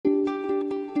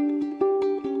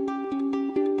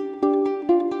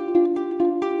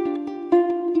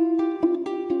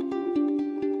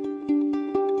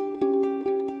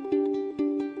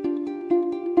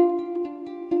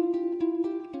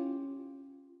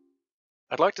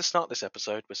I'd like to start this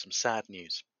episode with some sad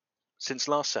news. Since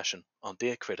last session, our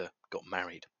dear Critter got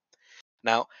married.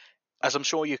 Now, as I'm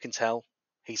sure you can tell,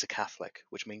 he's a Catholic,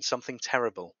 which means something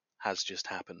terrible has just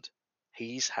happened.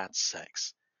 He's had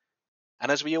sex.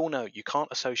 And as we all know, you can't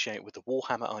associate with the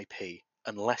Warhammer IP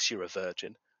unless you're a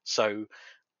virgin. So,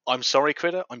 I'm sorry,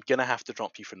 Critter, I'm gonna have to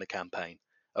drop you from the campaign.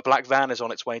 A black van is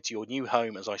on its way to your new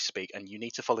home as I speak, and you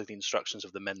need to follow the instructions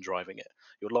of the men driving it.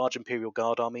 Your large Imperial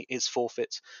Guard army is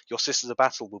forfeit, your Sisters of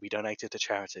Battle will be donated to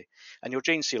charity, and your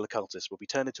Gene Seal occultist will be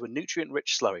turned into a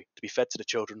nutrient-rich slurry to be fed to the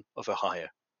children of Ohio.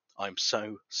 I'm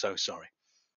so sorry.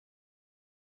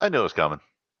 I knew it was coming.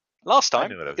 Last I time,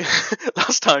 knew what I was doing.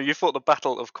 last time you fought the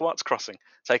Battle of Quartz Crossing,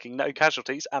 taking no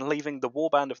casualties and leaving the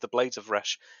warband of the Blades of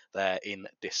Resh there in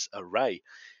disarray.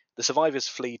 The survivors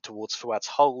flee towards Fuad's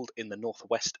hold in the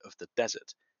northwest of the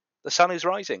desert. The sun is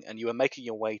rising, and you are making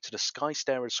your way to the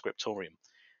Skystarer's scriptorium.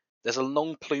 There's a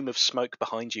long plume of smoke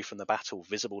behind you from the battle,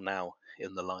 visible now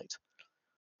in the light.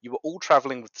 You are all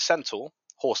travelling with the Centaur,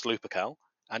 Horst Lupercal,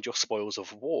 and your spoils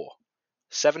of war.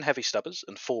 7 heavy stubbers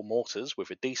and 4 mortars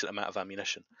with a decent amount of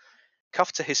ammunition.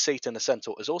 Cuffed to his seat in the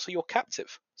Centaur is also your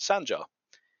captive, Sanjar.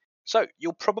 So,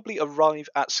 you'll probably arrive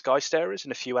at Skystarers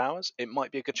in a few hours. It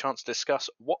might be a good chance to discuss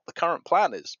what the current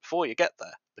plan is before you get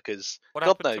there, because What God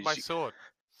happened knows to my sword?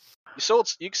 your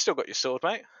swords. You still got your sword,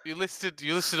 mate. You listed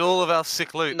all of our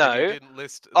sick loot, No. but you didn't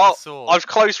list the Oh, sword. I've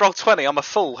closed roll 20. I'm a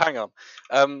fool. Hang on.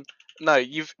 No,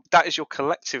 that is your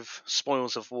collective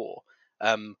spoils of war.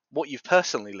 What you've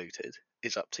personally looted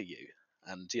is up to you,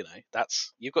 and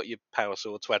you've got your power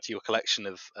sword to add to your collection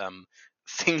of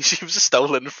things you've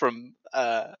stolen from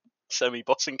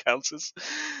semi-boss encounters,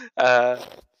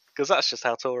 because that's just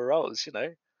how Torah rolls,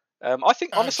 I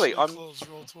think honestly, close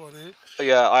roll 20.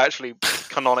 Yeah, I actually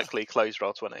canonically closed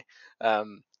roll 20.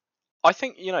 I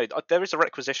think there is a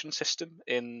requisition system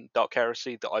in Dark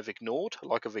Heresy that I've ignored,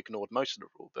 like I've ignored most of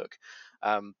the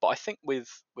rulebook. But I think with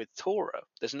Torah,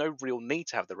 there's no real need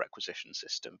to have the requisition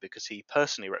system because he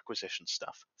personally requisitions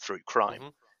stuff through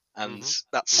crime, and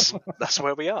that's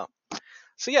where we are.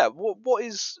 So yeah,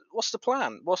 what's the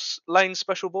plan? What's Lane's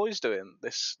special boys doing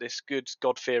this good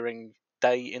God-fearing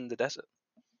day in the desert?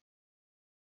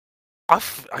 I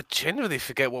genuinely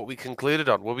forget what we concluded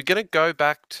on. Were we going to go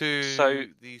back to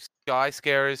the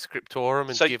Skyscarer's scriptorium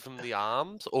and give them the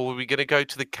arms, or were we going to go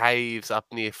to the caves up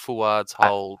near Fuad's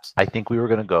hold? I think we were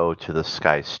going to go to the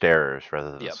Skystarers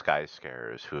rather than the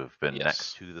Skyscarers, who have been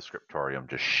next to the scriptorium,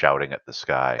 just shouting at the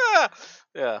sky.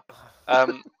 Yeah.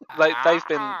 They've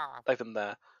been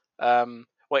there.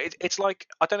 Well, it's like,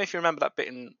 I don't know if you remember that bit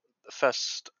in the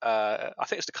first. I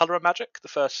think it's the Colour of Magic, the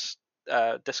first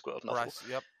Discworld novel. Right,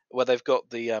 yep. Where they've got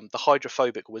the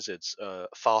hydrophobic wizards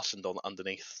fastened on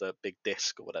underneath the big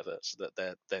disc or whatever, so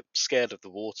that they're scared of the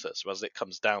water. So as it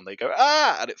comes down, they go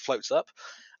and it floats up.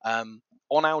 On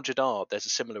Al Jadar, there's a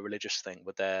similar religious thing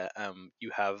where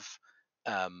you have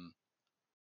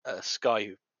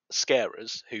sky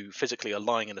scarers who physically are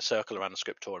lying in a circle around the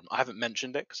scriptorium. I haven't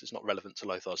mentioned it because it's not relevant to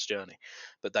Lothar's journey,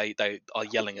 but they are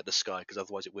yelling at the sky because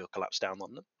otherwise it will collapse down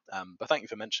on them. But thank you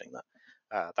for mentioning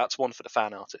that. That's one for the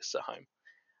fan artists at home.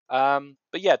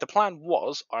 But yeah, the plan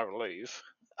was, I believe,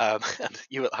 and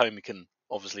you at home can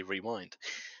obviously rewind,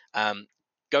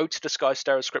 go to the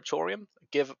Skystarer Scriptorium,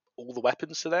 give all the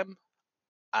weapons to them,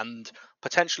 and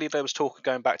potentially there was talk of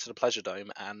going back to the Pleasure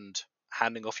Dome and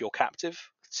handing off your captive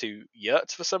to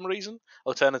Yurt for some reason,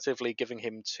 alternatively giving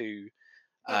him to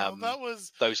that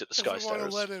was those at the if we want Skystarers.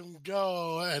 to let him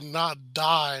go and not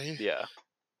die. Yeah.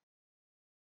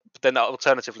 But then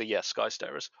alternatively, yes,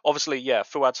 Skystarers. Obviously, yeah,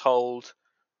 Fuad's hold.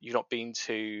 You've not been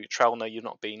to Trelna, you've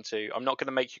not been to... I'm not going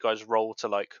to make you guys roll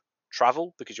to,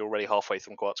 travel, because you're already halfway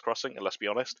through Quartz Crossing, and let's be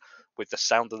honest, with the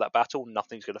sound of that battle,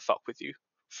 nothing's going to fuck with you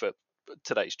for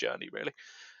today's journey, really.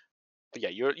 But yeah,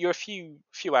 you're a few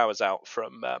hours out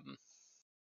from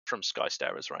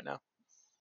Skystarers right now.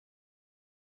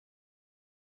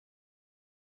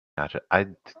 Gotcha. I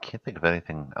can't think of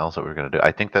anything else that we were going to do.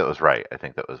 I think that was right. I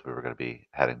think that was we were going to be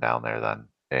heading down there then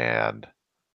and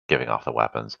giving off the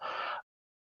weapons.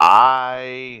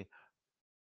 I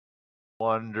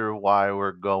wonder why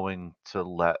we're going to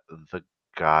let the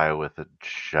guy with a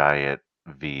giant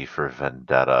V for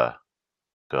Vendetta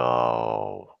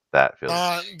go. That feels...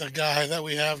 the guy that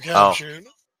we have captured.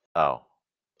 Oh.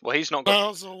 Well, he's not got... I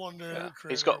also wonder,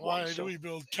 he's got why do we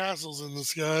build castles in the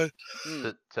sky?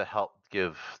 To help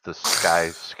give the Sky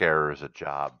Scarers a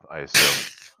job, I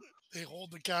assume. They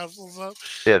hold the castles up?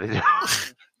 Yeah, they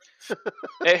do.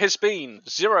 It has been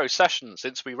 0 sessions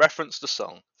since we referenced the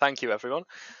song. Thank you, everyone.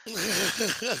 I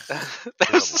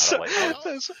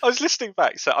was listening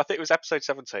back, so I think it was episode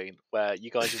 17 where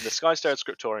you guys in the Skystone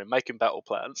Scriptorium making battle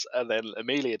plans, and then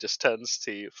Amelia just turns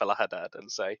to Falahadad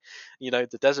and say,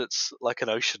 the desert's like an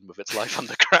ocean with its life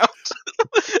underground.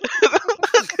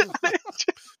 It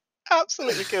just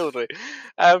absolutely killed me.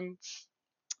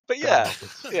 But yeah.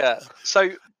 So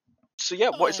yeah,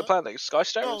 what is the plan then?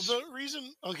 Skystones? No, the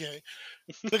reason, okay,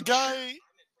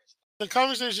 the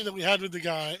conversation that we had with the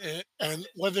guy, and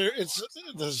whether this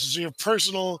is your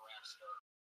personal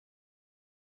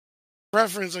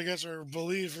preference, I guess, or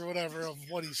belief or whatever of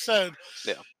what he said,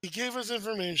 he gave us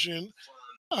information,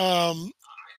 but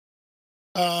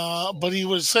he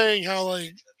was saying how,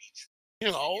 like,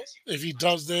 if he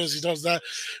does this, he does that,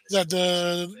 that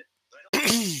the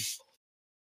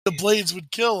the blades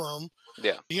would kill him.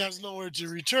 Yeah. He has nowhere to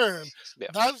return. Yeah.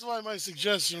 That's why my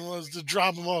suggestion was to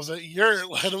drop him off at Yurt,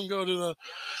 let him go to the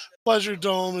Pleasure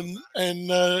Dome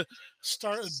and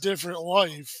start a different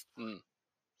life.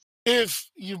 If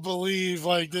you believe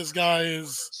like this guy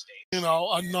is,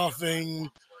 a nothing,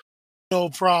 no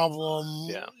problem.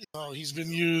 Yeah. He's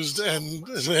been used and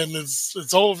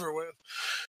it's over with.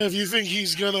 If you think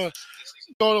he's gonna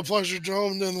go to Pleasure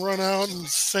Dome and then run out and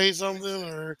say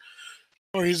something,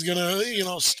 or he's gonna,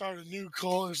 start a new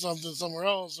cult or something somewhere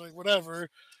else, like whatever,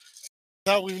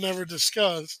 that we've never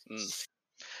discussed.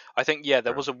 I think,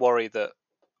 there was a worry that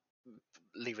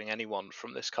leaving anyone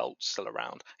from this cult still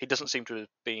around. He doesn't seem to have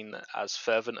been as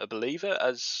fervent a believer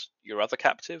as your other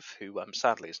captive, who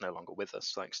sadly is no longer with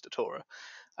us, thanks to Tora.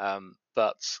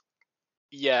 But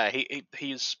yeah, he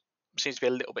seems to be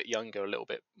a little bit younger, a little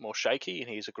bit more shaky, and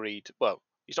he's agreed. Well,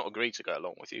 he's not agreed to go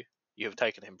along with you. You have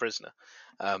taken him prisoner.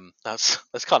 That's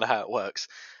kind of how it works.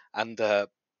 And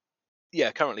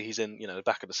currently he's in the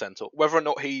back of the centaur. Whether or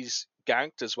not he's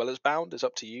gagged as well as bound is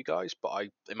up to you guys, but I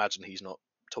imagine he's not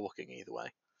talking either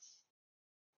way.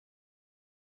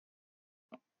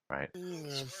 Right.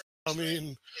 Yeah. I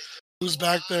mean, who's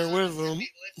back there with him?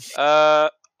 I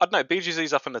don't know.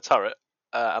 BGZ's up in the turret,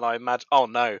 and I imagine. Oh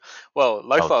no! Well,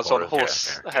 Lothar's on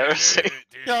horse. Heresy.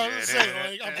 Yeah, I was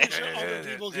saying, I'm pretty sure other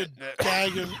people could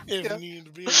gag him if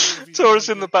need be. Taurus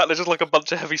in the back. There's just like a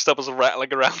bunch of heavy stubbers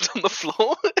rattling around on the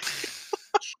floor.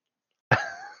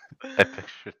 I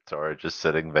picture Tora just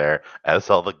sitting there as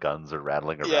all the guns are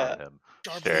rattling around him,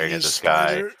 staring at the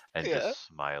sky and just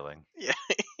smiling. Yeah.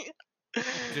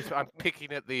 I'm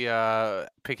picking at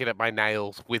my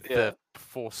nails with the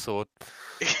force sword.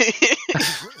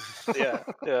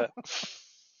 Yeah.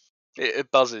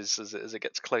 It buzzes as it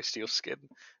gets close to your skin.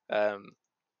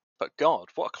 But God,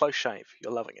 what a close shave!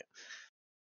 You're loving it.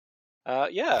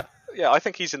 Yeah. I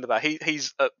think he's in the back.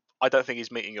 He's. I don't think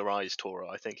he's meeting your eyes, Tora.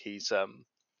 I think he's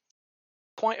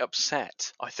quite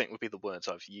upset. I think would be the words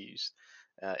I've used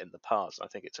in the past. I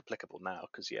think it's applicable now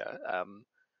because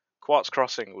Quartz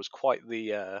Crossing was quite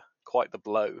the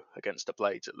blow against the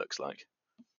blades. It looks like.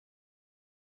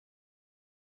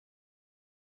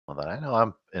 Well, then I know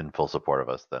I'm in full support of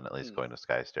us. Then at least going to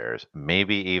Sky Stairs,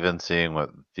 maybe even seeing what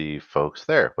the folks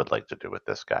there would like to do with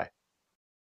this guy.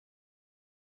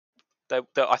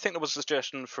 I think there was a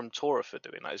suggestion from Tora for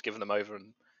doing that. Is giving them over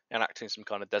and enacting some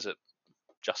kind of desert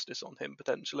justice on him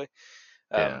potentially.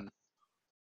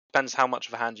 Depends how much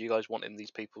of a hand you guys want in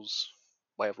these people's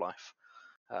way of life.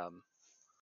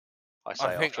 After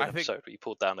an episode where you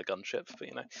pulled down a gunship,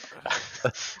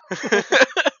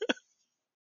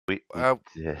 but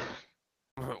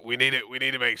we need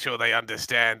to make sure they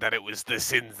understand that it was the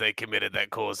sins they committed that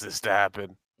caused this to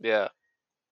happen. Yeah.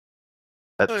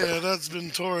 That's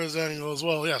been Tora's angle as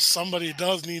well. Yeah, somebody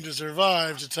does need to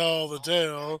survive to tell the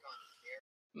tale.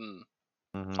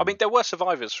 I mean, there were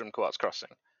survivors from Quartz Crossing.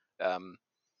 There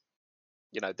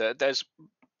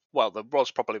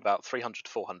was probably about 300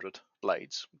 to 400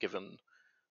 blades, given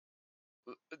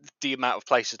the amount of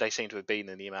places they seem to have been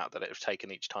and the amount that it has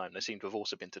taken each time. They seem to have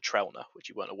also been to Trelna, which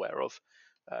you weren't aware of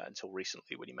until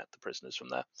recently when you met the prisoners from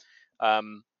there,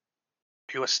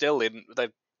 who are still in.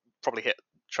 They've probably hit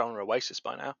Trelna Oasis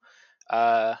by now.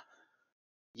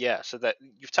 So that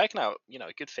you've taken out,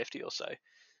 a good 50 or so,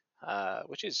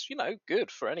 which is,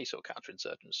 good for any sort of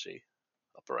counterinsurgency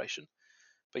operation.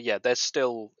 But yeah, there's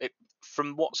still,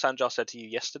 from what Sanjar said to you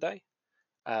yesterday,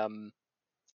 the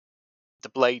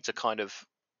blades are kind of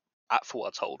at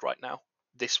Forward's hold right now.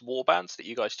 This warband that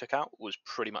you guys took out was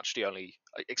pretty much the only,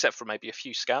 except for maybe a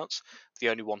few scouts, the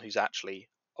only one who's actually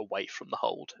away from the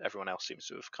hold. Everyone else seems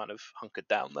to have kind of hunkered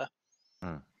down there.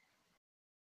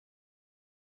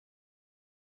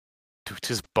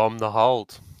 Just bomb the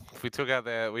hold. We took out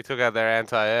their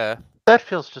anti-air. That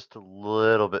feels just a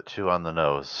little bit too on the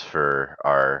nose for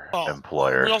our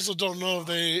employer. We also don't know if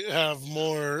they have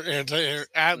more anti-air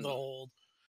at the hold.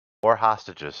 Or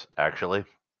hostages, actually.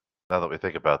 Now that we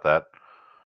think about that.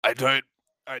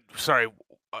 Sorry,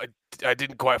 I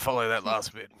didn't quite follow that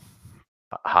last bit.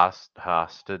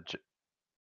 Hostage,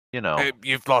 you know.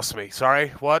 You've lost me. Sorry,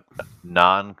 what?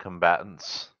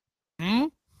 Non-combatants. Hmm?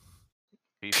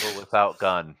 People without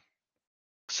gun.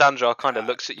 Sandra kind of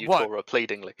looks at you, what? Tora,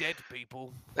 pleadingly. Dead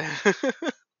people.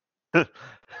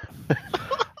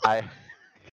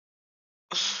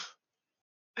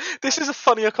 This is a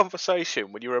funnier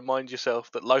conversation when you remind yourself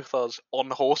that Lothar's on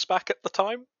horseback at the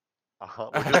time.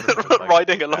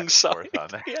 Riding alongside.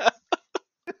 Yeah.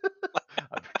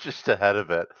 I'm just ahead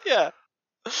of it. Yeah.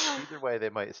 Either way, they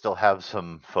might still have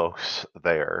some folks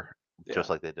there, just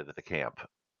like they did at the camp.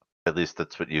 At least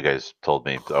that's what you guys told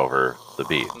me over the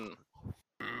beat.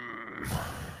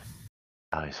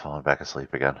 Oh, he's falling back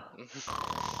asleep again.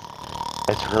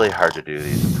 It's really hard to do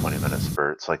these in 20-minute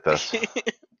spurts like this.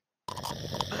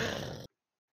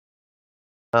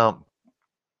 I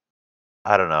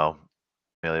don't know.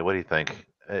 Amelia, what do you think?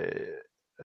 At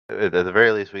the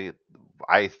very least,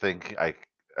 I think I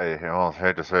almost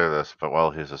hate to say this, but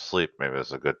while he's asleep, maybe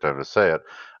it's a good time to say it.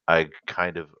 I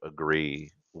kind of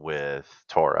agree with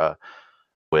Tora.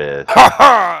 My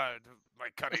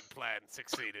cunning plan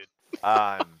succeeded.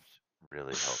 I'm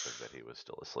really hoping that he was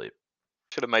still asleep.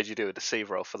 Should have made you do a deceive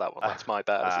roll for that one. That's my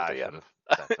bad as a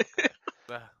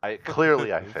DM.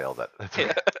 Clearly, I failed it.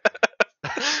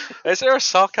 Is there a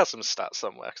sarcasm stat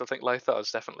somewhere? Because I think Lothar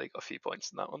has definitely got a few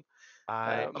points in that one.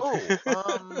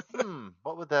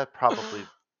 What would that probably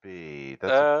be?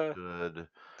 That's a good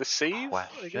deceive,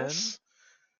 question. I guess.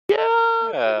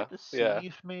 Yeah.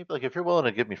 Deceive maybe. Like if you're willing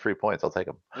to give me 3 points, I'll take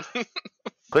them.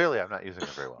 Clearly, I'm not using them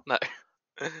very well. No.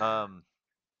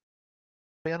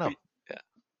 No. Yeah.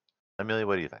 Amelia,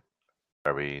 what do you think?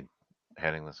 Are we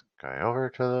handing this guy over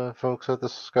to the folks at the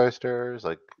Sky Stairs?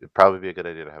 Like, it'd probably be a good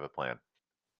idea to have a plan.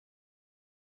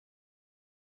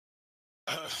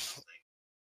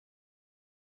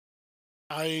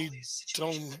 I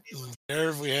don't care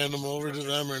if we hand them over to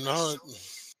them or not.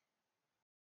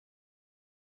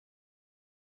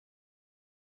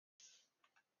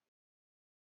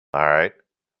 All right.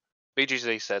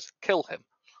 BGZ says, kill him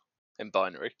in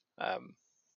binary.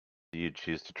 Do you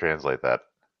choose to translate that?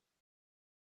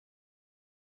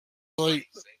 Like,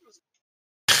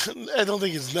 I don't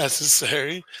think it's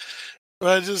necessary.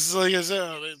 But just like I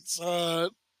said, it's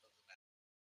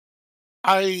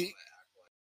I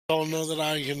don't know that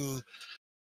I can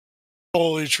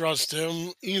fully trust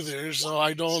him either, so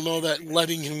I don't know that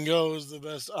letting him go is the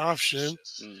best option.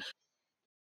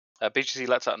 BGZ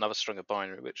lets out another string of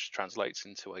binary, which translates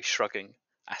into a shrugging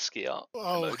ASCII art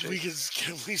emoji.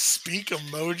 Can we speak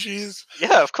emojis?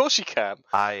 Yeah, of course you can.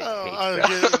 I'll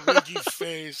get a winky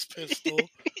face pistol.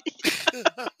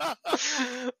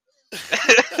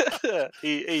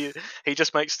 he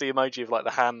just makes the emoji of like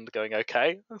the hand going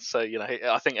okay. So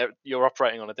I think you're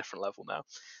operating on a different level now.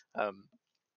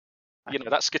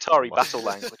 That Skitari battle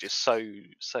language is so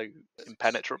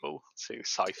impenetrable to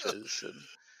ciphers and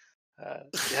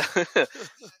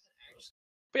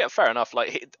but yeah, fair enough.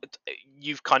 Like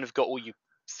you've kind of got all you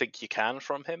think you can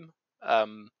from him.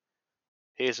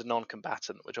 He is a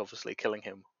non-combatant, which obviously killing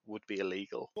him would be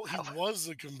illegal. Well, he was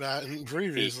a combatant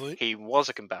previously. He was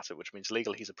a combatant, which means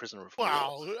legally he's a prisoner of war.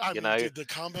 Wow, did the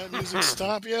combat music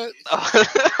stop yet?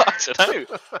 I don't know.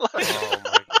 Oh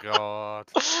my god.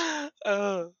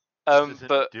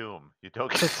 But Doom, you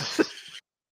don't get.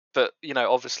 But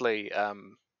obviously,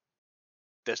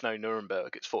 there's no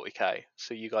Nuremberg. It's 40k,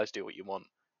 so you guys do what you want.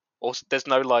 Also, there's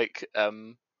no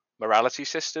morality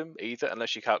system either,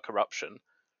 unless you count corruption.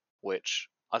 Which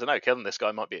I don't know. Killing this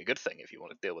guy might be a good thing if you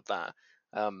want to deal with that.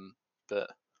 But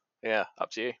yeah,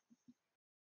 up to you.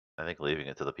 I think leaving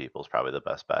it to the people is probably the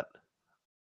best bet.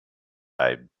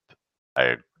 I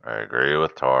agree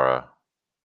with Tora.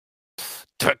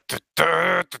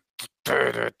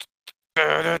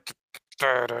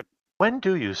 When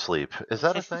do you sleep? Is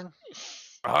that a thing?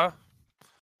 I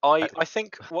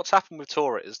think what's happened with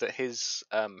Tora is that his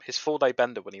 4-day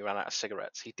bender, when he ran out of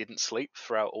cigarettes, he didn't sleep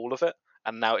throughout all of it,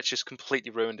 and now it's just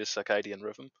completely ruined his circadian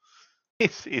rhythm.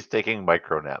 He's taking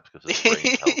micro naps because his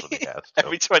brain tells him he has to.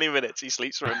 Every 20 minutes he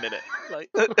sleeps for a minute. Like,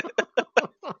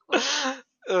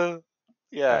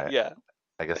 yeah.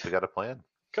 I guess we got a plan.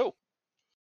 Cool.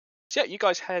 So yeah, you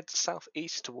guys head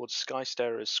southeast towards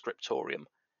Skystarer's scriptorium.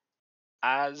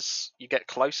 As you get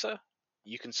closer,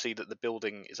 you can see that the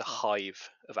building is a hive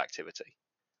of activity.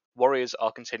 Warriors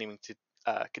are continuing to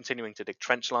dig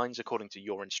trench lines according to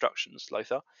your instructions,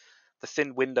 Lothar. The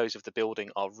thin windows of the building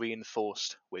are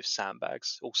reinforced with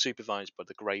sandbags, all supervised by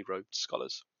the grey-robed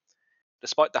scholars.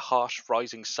 Despite the harsh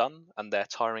rising sun and their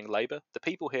tiring labour, the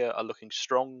people here are looking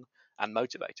strong and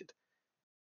motivated.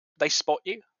 They spot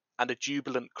you, and a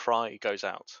jubilant cry goes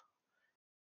out.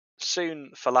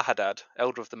 Soon, Falahadad,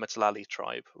 elder of the Metalali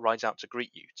tribe, rides out to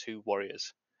greet you, 2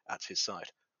 warriors at his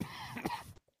side.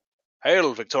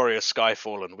 Hail, victorious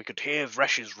Skyfallen! We could hear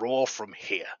Vresh's roar from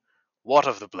here. What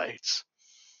of the blades?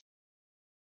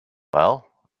 Well,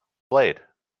 blade.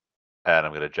 And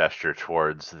I'm going to gesture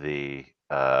towards the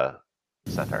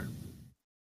center.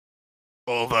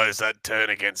 All those that turn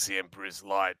against the Emperor's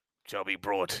light shall be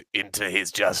brought into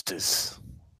his justice.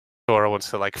 Tora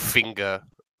wants to finger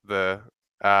the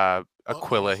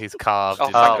Aquila he's carved. Oh,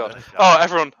 thank God. Oh,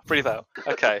 everyone, breathe out.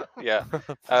 Okay, yeah.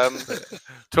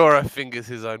 Tora fingers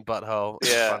his own butthole in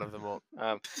Yeah. front of them all.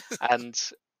 And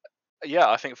yeah,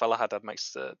 I think Falahadad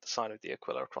makes the sign of the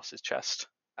Aquila across his chest.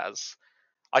 As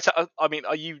I mean,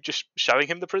 are you just showing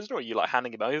him the prisoner, or are you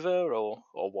handing him over, or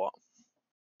what?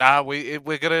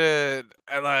 We're gonna.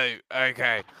 Hello.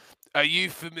 Okay. Are you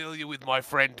familiar with my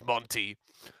friend Monty?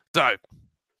 So,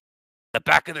 the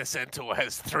back of the centaur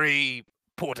has 3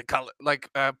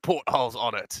 portholes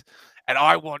on it, and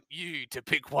I want you to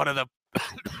pick one of the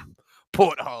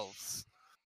portholes.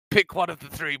 Pick one of the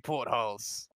 3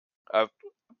 portholes.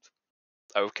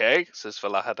 Okay, says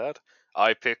Falahadad.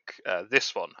 I pick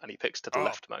this one, and he picks to the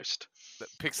leftmost.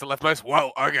 Picks the leftmost?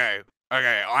 Well, okay.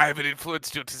 I haven't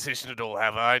influenced your decision at all,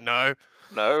 have I? No.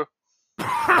 No.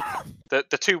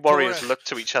 The 2 warriors look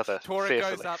to each other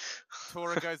fearfully.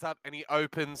 Tora goes up, and he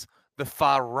opens the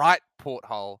far right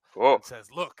porthole and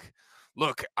says, "Look,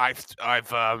 I've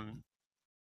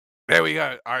there we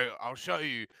go. I'll show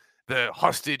you. The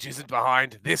hostage isn't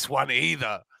behind this one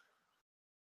either.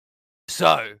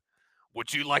 So,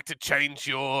 would you like to change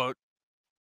your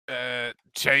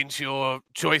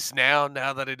choice now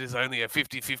that it is only a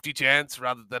 50-50 chance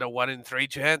rather than a 1 in 3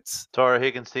 chance?" Tora,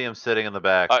 he can see him sitting in the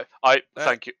back.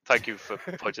 Thank you for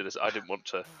pointing this. I didn't want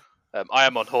to. I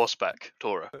am on horseback,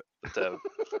 Tora.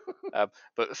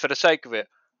 But for the sake of it,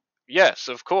 yes,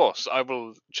 of course, I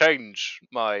will change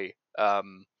my. I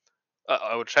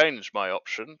will change my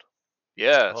option.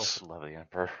 Yes. Oh, lovely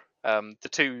Emperor. The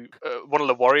 2. One of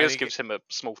the warriors gives him a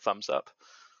small thumbs up.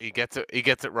 He gets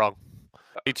it wrong.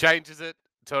 He changes it.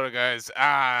 Tora goes,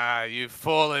 you've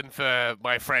fallen for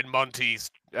my friend Monty's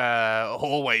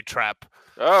hallway trap.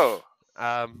 Oh.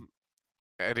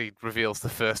 And he reveals the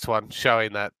first one,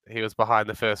 showing that he was behind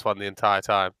the first one the entire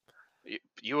time.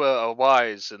 You are a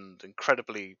wise and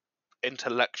incredibly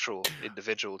intellectual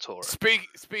individual, Tora.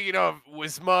 Speaking of,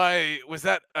 was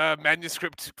that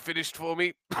manuscript finished for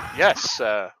me? Yes,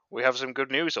 we have some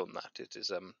good news on that. It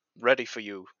is ready for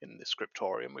you in the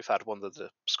scriptorium. We've had one of the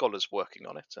scholars working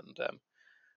on it, and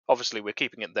obviously we're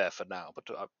keeping it there for now. But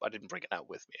I didn't bring it out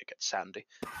with me. It gets sandy.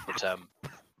 But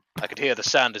I could hear the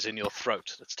sand is in your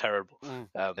throat. That's terrible.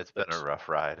 It's been a rough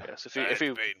ride. Yes, if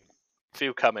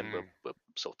you come in, we'll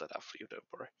sort that out for you. Don't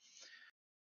worry.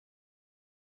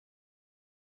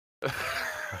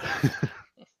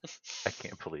 I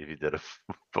can't believe you did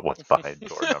what's behind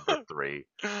door number 3.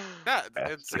 Yeah,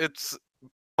 it's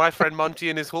my friend Monty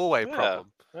and his hallway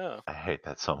problem. Yeah. I hate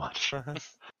that so much.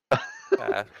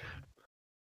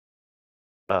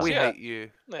 We hate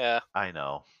you. Yeah. I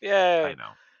know. Yeah. I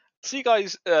know. So you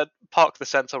guys park the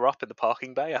centaur up in the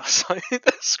parking bay outside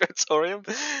the scriptorium.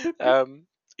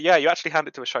 Yeah, you actually hand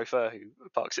it to a chauffeur who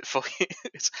parks it for you.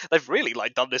 They've really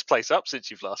done this place up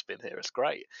since you've last been here. It's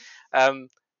great.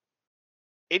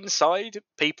 Inside,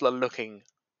 people are looking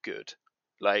good.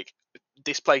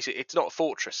 This place, it's not a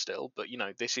fortress still, but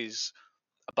this is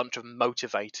a bunch of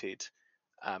motivated,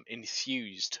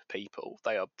 enthused people.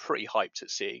 They are pretty hyped at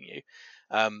seeing you.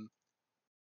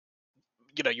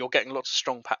 You're getting lots of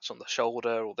strong pats on the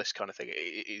shoulder, all this kind of thing.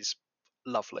 It is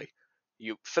lovely.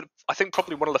 I think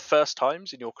probably one of the first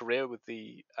times in your career with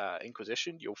the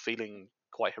Inquisition, you're feeling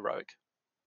quite heroic.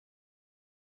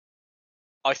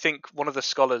 I think one of the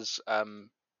scholars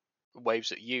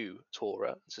waves at you,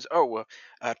 Tora, and says,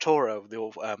 Tora,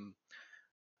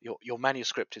 your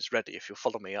manuscript is ready if you'll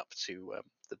follow me up to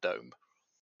the dome.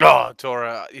 Oh,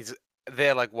 Tora,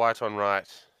 they're white on right.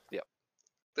 Yep.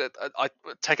 I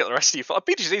take it the rest of you.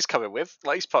 BGZ's coming with.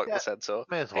 He's parked the centaur.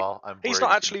 May as well. He's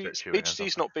not actually.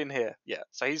 BGZ's not been here yet,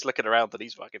 so he's looking around and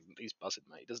he's buzzing,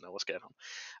 mate. He doesn't know what's going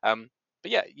on.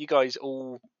 But yeah, you guys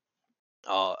all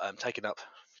are taken up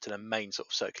to the main sort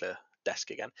of circular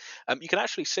desk again. You can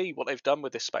actually see what they've done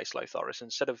with this space, Lotharis.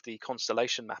 Instead of the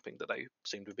constellation mapping that they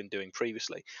seem to have been doing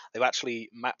previously, they've actually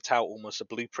mapped out almost a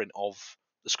blueprint of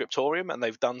the scriptorium, and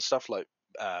they've done stuff like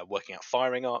working out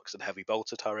firing arcs and heavy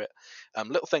bolter turret,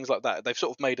 little things like that. They've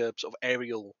sort of made a sort of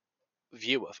aerial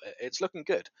view of it. It's looking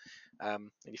good, and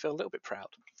you feel a little bit proud.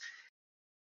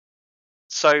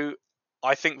 So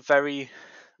I think very,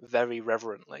 very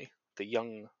reverently, the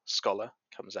young scholar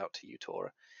comes out to you,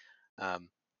 Tora.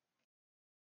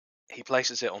 He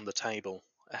places it on the table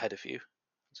ahead of you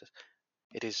and says,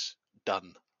 "It is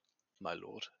done, my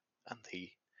lord." And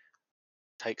he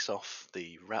takes off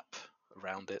the wrap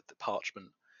around it, the parchment,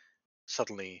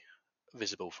 suddenly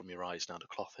visible from your eyes now the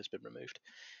cloth has been removed.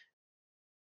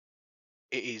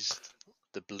 It is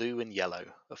the blue and yellow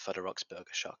of Federox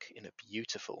Burgershock in a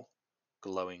beautiful,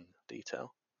 glowing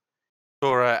detail.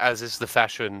 Tora, as is the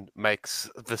fashion, makes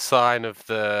the sign of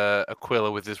the Aquila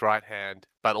with his right hand,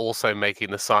 but also making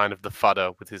the sign of the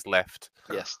Fudder with his left.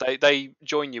 Yes, they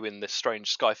join you in this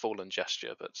strange Skyfallen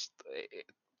gesture, but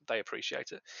they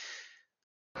appreciate it.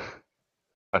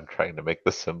 I'm trying to make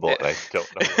the symbol, and I don't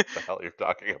know what the hell you're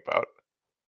talking about.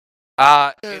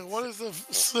 What is the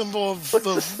symbol of What's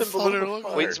the the symbol of flutter the look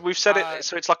fire? like? We've said it,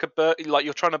 so it's like a like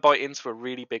you're trying to bite into a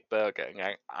really big burger and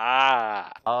going,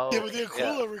 ah. Oh, Yeah, but the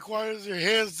Aquila requires your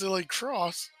hands to like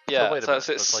cross. Yeah, so wait a so minute. it's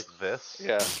So it's like this.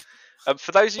 yeah.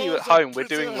 For those of you at it's home, like, we're it's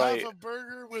doing half like a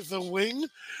burger with a wing.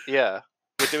 yeah,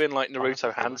 we're doing like Naruto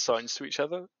that's hand delicious. signs to each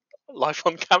other live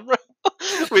on camera,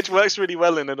 which works really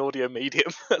well in an audio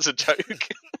medium as a joke.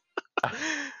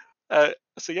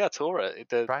 So yeah, Tora,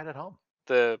 Try it at home.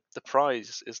 the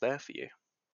prize is there for you.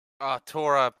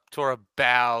 Tora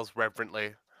bows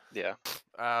reverently, Yeah.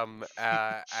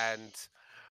 and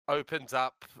opens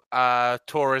up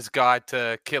Tora's guide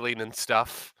to killing and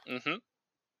stuff, Mm-hmm.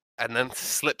 and then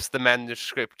slips the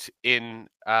manuscript in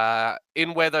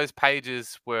where those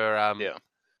pages were Yeah.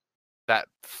 that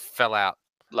fell out.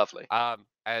 Lovely.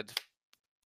 And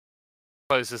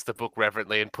closes the book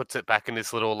reverently and puts it back in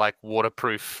this little like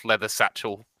waterproof leather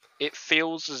satchel. It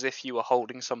feels as if you were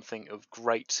holding something of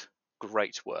great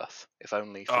worth, if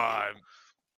only for you.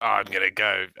 I'm gonna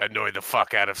go annoy the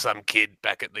fuck out of some kid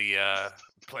back at the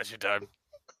Pleasure Dome.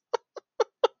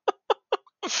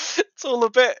 It's all a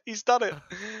bit. He's done it.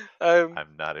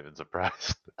 I'm not even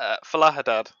surprised.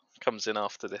 Falahadad comes in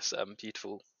after this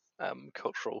beautiful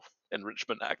cultural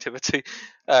enrichment activity,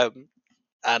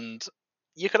 and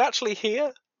you can actually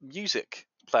hear music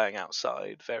playing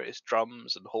outside. Various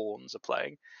drums and horns are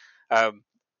playing, and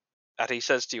he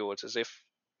says to you as if,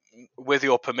 with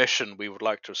your permission, we would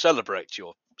like to celebrate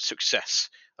your success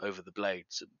over the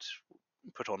blades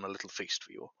and put on a little feast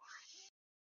for you.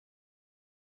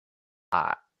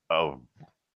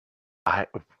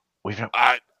 We don't.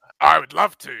 I would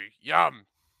love to. Yum.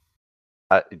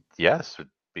 Yes, would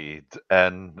be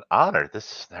an honor. This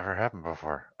has never happened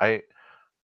before.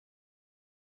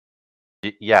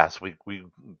 Yes, we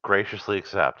graciously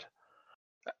accept.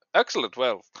 Excellent.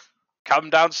 Well, come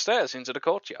downstairs into the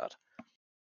courtyard.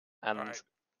 And Right.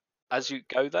 as you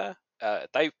go there,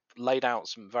 they've laid out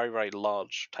some very, very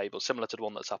large tables, similar to the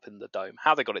one that's up in the dome.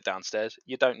 How they got it downstairs,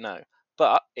 you don't know.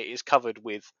 But it is covered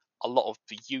with a lot of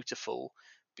beautiful,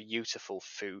 beautiful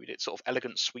food. It's sort of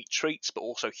elegant sweet treats, but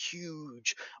also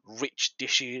huge, rich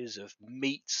dishes of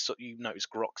meat. So you notice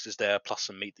Grox is there, plus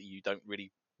some meat that you don't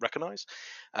really recognise.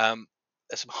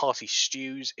 There's some hearty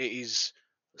stews. It is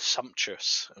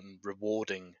sumptuous and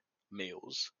rewarding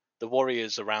meals. The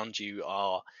warriors around you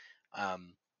are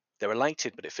they're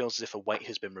elated, but it feels as if a weight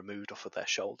has been removed off of their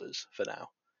shoulders for now.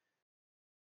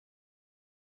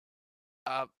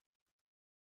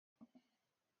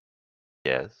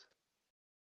 Yes.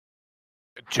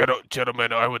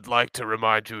 Gentlemen, I would like to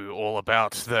remind you all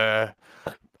about the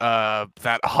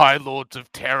that High Lords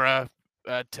of Terror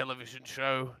television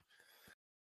show.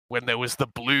 When there was the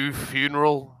Blue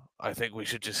funeral, I think we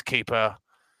should just keep on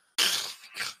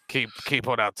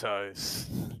our toes.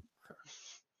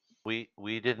 We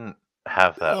didn't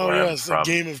have that Oh where I'm yes, the from.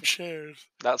 game of chairs.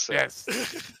 That's it. Yes.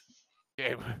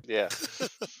 Yeah.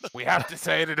 We have to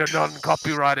say it in a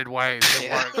non-copyrighted way, so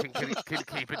Yeah. Warwick can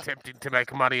keep attempting to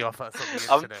make money off us on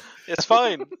the Um, internet. It's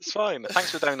fine. It's fine.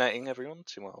 Thanks for donating, everyone,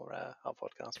 to our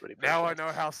podcast. Really Now I appreciate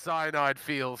know how cyanide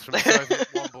feels from Soviet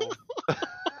Womble.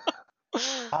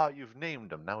 it. You've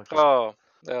named him. Now we can Oh,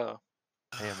 yeah.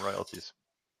 pay him royalties.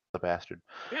 The bastard.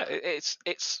 Yeah,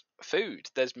 it's food.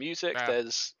 There's music. Yeah.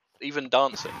 There's even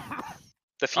dancing.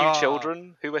 The few Oh.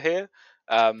 children who were here.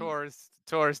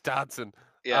 Taurus dancing.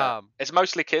 Yeah, it's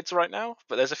mostly kids right now,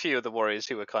 but there's a few of the warriors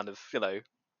who are kind of,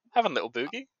 having a little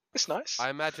boogie. It's nice. I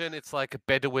imagine it's like a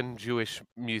Bedouin Jewish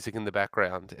music in the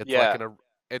background. It's Yeah.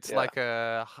 like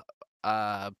a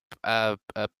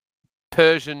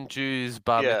Persian Jews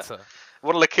bar Yeah. mitzvah.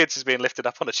 One of the kids is being lifted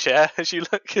up on a chair as you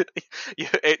look.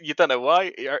 You don't know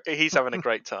why. He's having a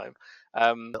great time.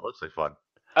 That looks like fun.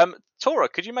 Tora,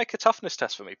 could you make a toughness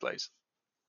test for me, please?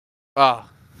 Oh,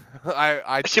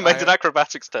 I You made an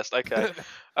acrobatics test. Okay.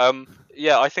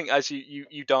 Yeah, I think as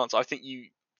you dance, I think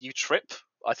you trip.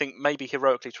 I think maybe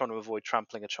heroically trying to avoid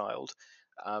trampling a child.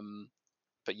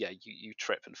 But yeah, you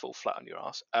trip and fall flat on your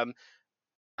ass.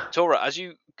 Tora, as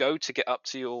you go to get up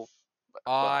to your,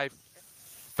 I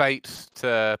fate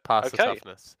to pass the Okay.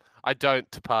 toughness. I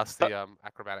don't to pass the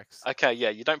acrobatics. okay, yeah,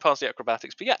 you don't pass the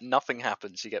acrobatics, but yeah, nothing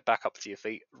happens. You get back up to your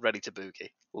feet, ready to boogie.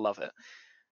 Love it.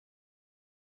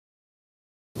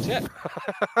 So, yeah,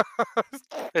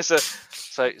 it's a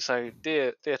so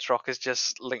dear Trock has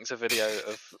just linked a video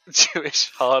of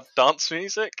Jewish hard dance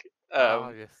music.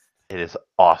 Oh yes. It is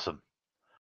awesome.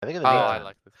 I think in the Oh, meantime, I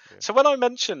like this video. So when I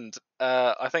mentioned,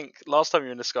 I think last time you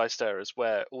were in the Sky Starers,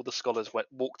 where all the scholars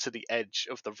walked to the edge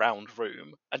of the round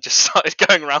room and just started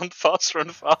going around faster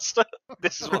and faster.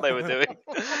 This is what they were doing.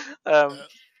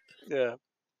 Yeah,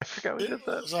 I forgot we did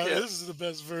that. Sorry, Yeah. this is the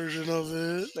best version of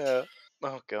it. yeah.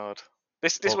 Oh god,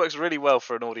 this Well- works really well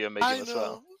for an audio medium I as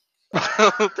know.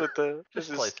 well. This Just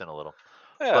is- slice in a little.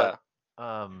 yeah.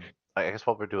 But I guess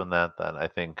while we're doing that, then I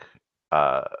think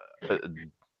wow,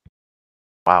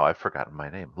 I've forgotten my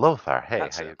name. Lothar. Hey,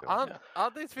 That's how it. you doing? Yeah.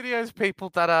 Aren't these videos people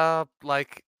that are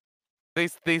like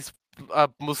these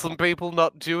Muslim people,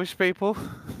 not Jewish people?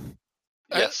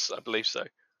 Yes, I believe so.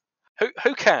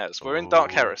 Who cares? We're in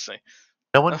Dark Ooh. Heresy.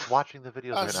 No one's watching the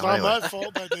videos right It's now not anyway. my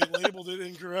fault that they labeled it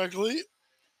incorrectly.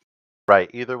 Right.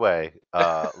 Either way,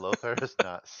 Lothar has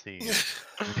not seen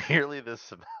nearly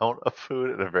this amount of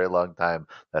food in a very long time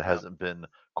that hasn't been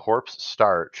corpse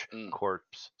starch,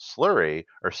 corpse slurry,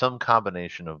 or some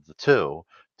combination of the two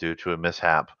due to a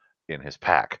mishap in his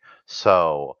pack.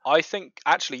 So I think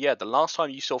actually, yeah, the last time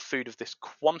you saw food of this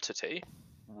quantity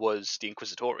was the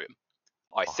Inquisitorium.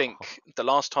 I think the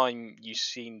last time you've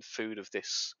seen food of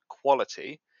this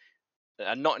quality,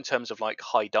 and not in terms of like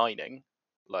high dining,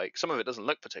 like some of it doesn't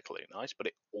look particularly nice, but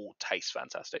it all tastes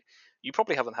fantastic. You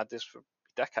probably haven't had this for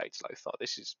decades, Lothar.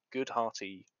 This is good,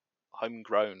 hearty,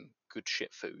 homegrown, good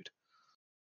shit food.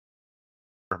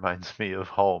 reminds me of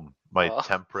home, my Oh.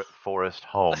 temperate forest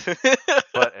home.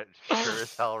 But it sure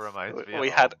as hell reminds me of we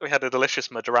home. had a delicious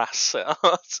madras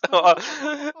next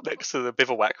to the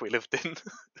bivouac we lived in.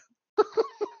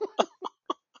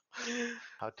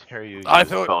 How dare you I use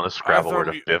thought- the bonus Scrabble I word thought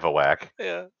of you- bivouac?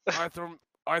 Yeah.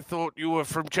 I thought you were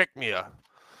from Czechia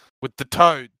with the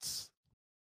toads.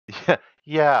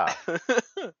 Yeah.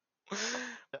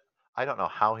 I don't know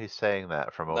how he's saying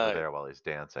that from over No. there while he's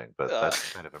dancing, but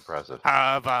that's kind of impressive.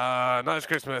 Have a nice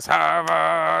Christmas. Have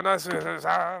a nice Christmas.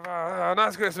 Have a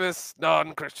nice Christmas,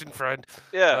 non-Christian friend.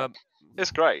 Yeah,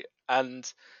 it's great,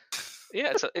 and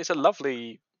yeah, it's a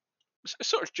lovely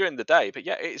sort of during the day, but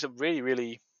yeah, it's a really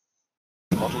really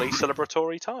godly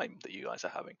celebratory time that you guys are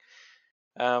having.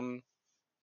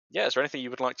 Yeah, is there anything you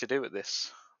would like to do at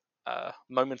this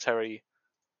momentary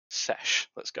sesh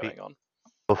that's going on?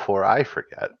 Before I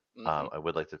forget, Mhm. I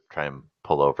would like to try and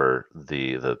pull over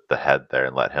the head there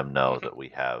and let him know that we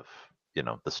have,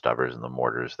 the stubbers and the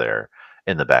mortars there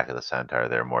in the back of the centaur.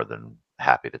 They're more than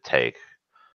happy to take,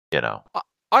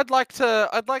 I'd like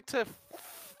to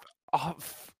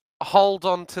hold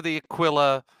on to the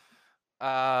Aquila,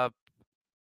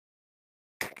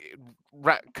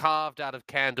 carved out of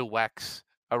candle wax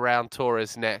around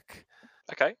Tora's neck.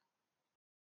 Okay.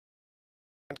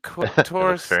 And It looks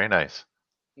Taurus, very nice.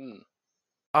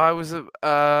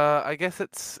 I guess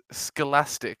it's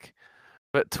scholastic,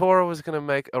 but Tora was going to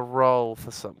make a roll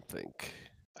for something.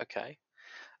 Okay.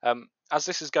 As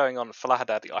this is going on,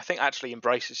 Falahadad, I think actually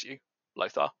embraces you,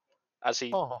 Lothar. As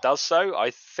he does so,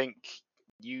 I think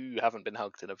you haven't been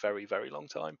hugged in a very, very long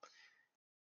time.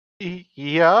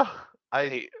 Yeah,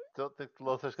 I don't think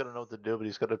Lothar's going to know what to do, but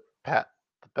he's going to pat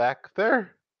the back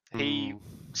there. He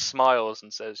smiles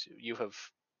and says, "You have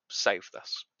saved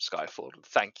us, Skyfall.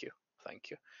 Thank you, thank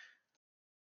you.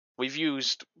 We've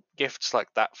used gifts like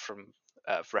that from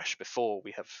Vresh before.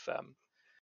 We have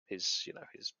his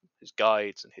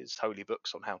guides and his holy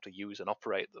books on how to use and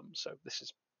operate them. So this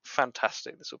is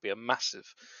fantastic. This will be a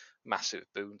massive, massive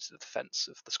boon to the defense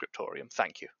of the scriptorium.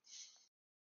 Thank you."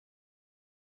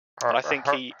 And I think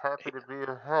happy to be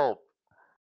of help.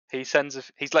 he's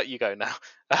let you go now.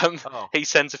 He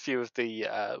sends a few of the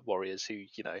warriors who,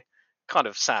 kind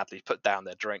of sadly put down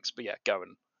their drinks, but yeah, go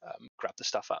and grab the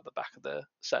stuff out of the back of the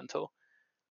centaur.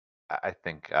 I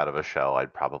think out of a show,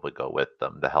 I'd probably go with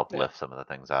them to help lift some of the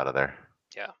things out of there.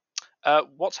 Yeah.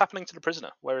 What's happening to the prisoner?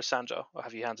 Where is Sanjar? Or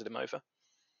have you handed him over?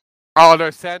 Oh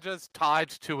no, Sandra's tied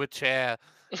to a chair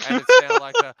and it's now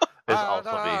like the Is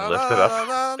also being lifted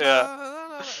up.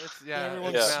 It's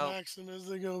Everyone it's Yeah. now smacks him as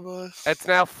they go by. it's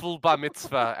now full bar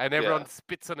mitzvah, and everyone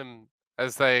spits on him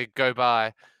as they go by.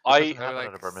 It I doesn't They're happen like,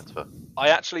 at a bar mitzvah. I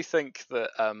actually think that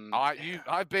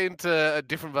I've been to a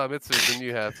different bar mitzvahs than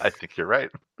you have. I think you're right.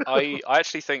 I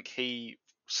actually think he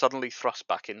suddenly thrust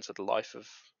back into the life of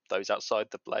those outside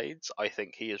the Blades. I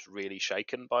think he is really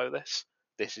shaken by this.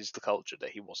 This is the culture that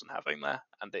he wasn't having there,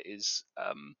 and it is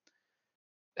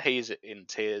he is in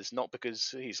tears, not because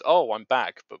he's I'm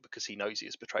back, but because he knows he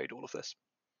has betrayed all of this.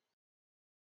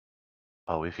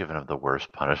 Oh, we've given him the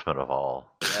worst punishment of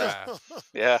all. Yeah.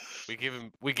 Yeah, We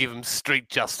give him street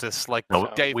justice like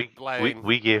No, David Blaine.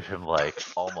 we gave him like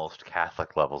almost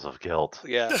Catholic levels of guilt.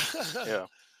 yeah, yeah.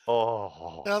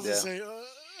 Oh, I have to Yeah. say,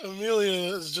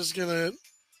 Amelia is just gonna,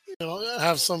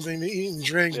 have something to eat and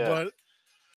drink, Yeah. but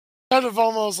kind of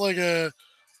almost like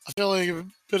I feel like a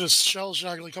bit of shell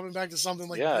shock, like coming back to something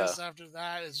like Yeah. this after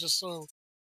that is just so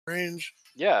strange.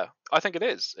 Yeah, I think it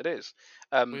is. It is.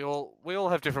 We all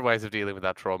have different ways of dealing with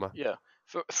that trauma. Yeah.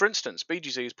 For instance,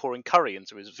 BGZ is pouring curry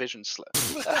into his vision slit.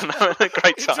 And having a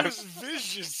great Into time. his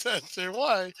vision center.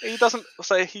 Why? He doesn't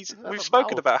say Doesn't have we've a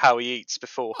spoken mouth. about how he eats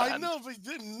beforehand. I know, but he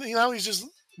didn't. Now he's just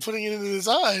putting it into his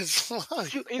eyes. Why?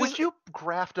 would you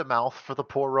graft a mouth for the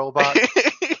poor robot?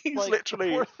 He's Like,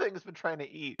 literally the poor thing's been trying to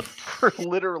eat for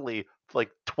literally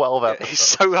like 12 episodes. he's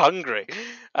so hungry.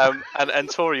 And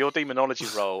Tori, your demonology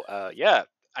roll,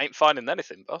 ain't finding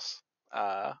anything, boss.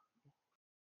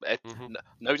 Mhm.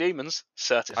 No demons,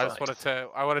 certified.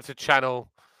 I wanted to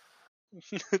channel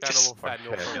Just Nathaniel Okay, for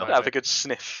a yeah. have a moment. good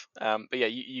sniff. But yeah,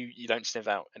 you don't sniff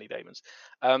out any demons.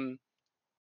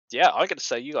 Yeah, I got to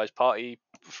say, you guys party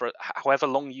for however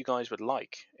long you guys would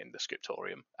like in the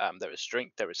scriptorium. There is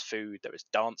drink, there is food, there is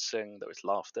dancing, there is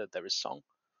laughter, there is song.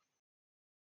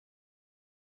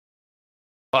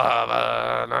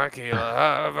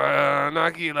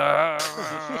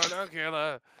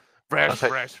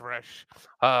 Fresh.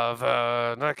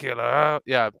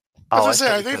 Yeah. I Oh, was gonna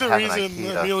say, I thought you think could the have an reason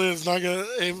Aikido. Amelia's not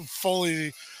gonna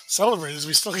fully celebrate is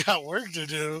we still got work to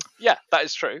do. Yeah, that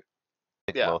is true.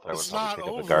 I think yeah. Lothar would It's probably not pick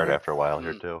up a guard over. after a while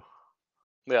here Mm. too.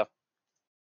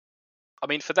 I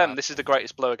mean, for them, this is the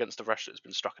greatest blow against the Rush that's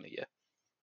been struck in a year.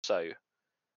 So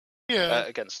Yeah,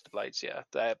 against the Blades, yeah,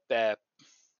 they're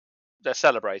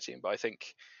celebrating, but I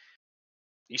think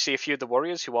you see a few of the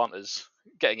Warriors who aren't as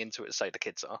getting into it as say the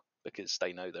kids are, because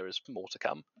they know there is more to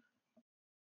come.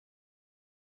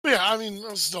 yeah. I mean,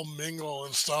 I'll still mingle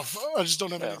and stuff. I just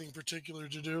don't have Yeah. anything particular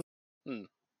to do.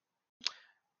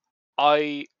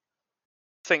 I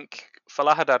think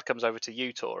Falahadad comes over to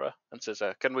you, Tora, and says,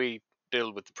 "Can we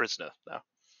deal with the prisoner now?"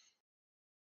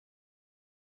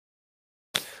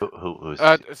 Who's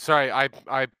Sorry,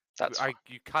 That's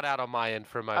you cut out on my end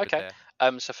for a moment Okay.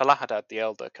 there. So Falahadad the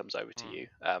Elder comes over to Mm. you,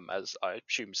 as I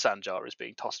assume Sanjar is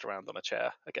being tossed around on a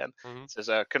chair again. Mhm. Says,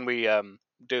 "Can we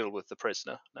deal with the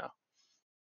prisoner now?"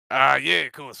 Yeah,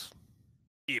 of course.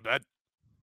 Yeah, bud.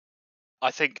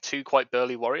 I think two quite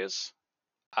burly warriors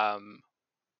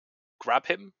grab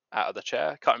him out of the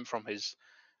chair, cut him from his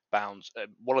bounds.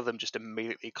 One of them just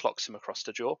immediately clocks him across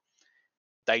the jaw.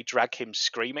 They drag him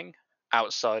screaming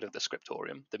outside of the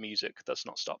scriptorium. The music does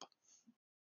not stop.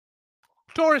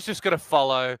 Dora's just gonna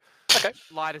follow. Okay.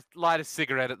 Light a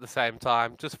cigarette at the same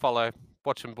time. Just follow.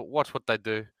 Watch them. Watch what they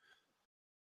do.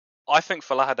 I think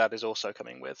Falahadad is also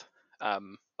coming with,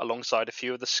 alongside a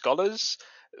few of the scholars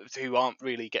who aren't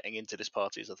really getting into this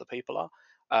party as other people are.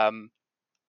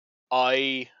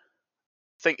 I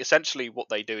think essentially what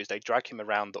they do is they drag him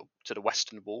around to the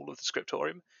western wall of the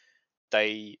scriptorium.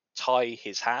 They tie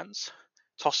his hands,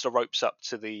 toss the ropes up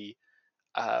to the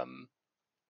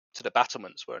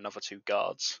battlements where another two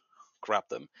guards grab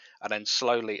them, and then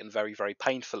slowly and very, very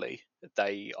painfully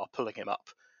they are pulling him up,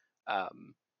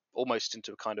 almost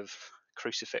into a kind of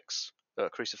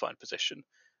crucified position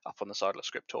up on the side of the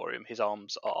scriptorium. His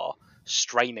arms are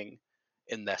straining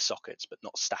in their sockets, but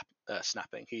not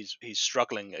snapping. He's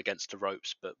struggling against the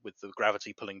ropes, but with the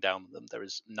gravity pulling down on them, there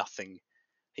is nothing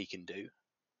he can do.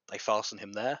 They fasten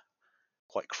him there,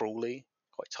 quite cruelly,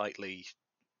 quite tightly,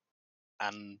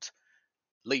 and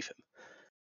leave him.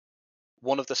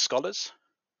 One of the scholars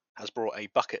has brought a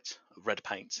bucket of red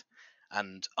paint,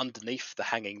 and underneath the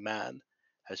hanging man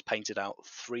has painted out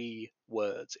 3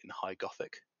 words in High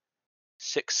Gothic: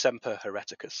 Sic Semper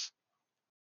Hereticus.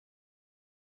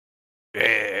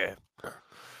 Yeah,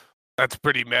 that's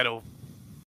pretty metal.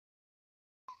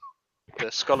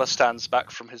 The scholar stands back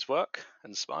from his work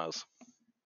and smiles.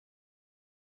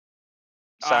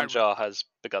 Sanjar has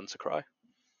begun to cry.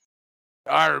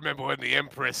 I remember when the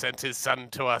Emperor sent his son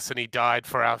to us and he died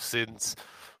for our sins.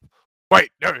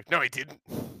 Wait, no, he didn't.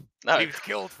 No. He was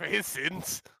killed for his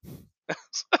sins.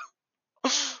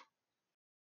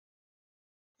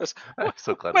 I'm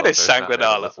so glad When is Lothar's not there to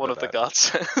Sanguinala? listen One to of the that. guards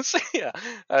says. Yeah.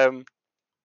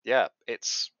 Yeah,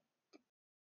 it's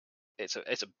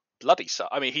a bloody sight.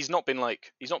 I mean, he's not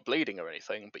bleeding or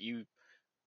anything, but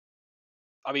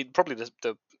probably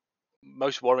the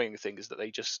most worrying thing is that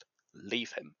they just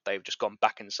leave him. They've just gone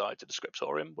back inside to the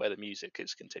scriptorium where the music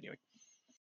is continuing.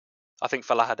 I think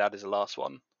Falahadad is the last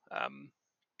one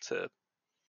to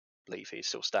leave. He's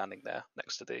still standing there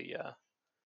next to the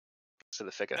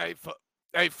figure.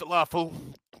 Hey, Falafel.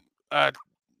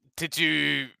 Did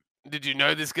you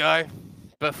know this guy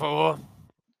before?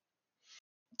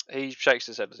 He shakes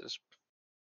his head and says,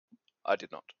 "I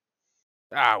did not.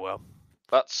 Ah, well.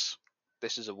 But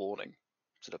this is a warning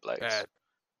to the Blades.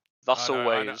 Thus I know.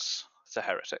 always to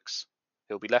heretics.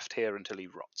 He'll be left here until he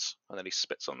rots." And then he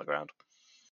spits on the ground.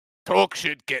 Talk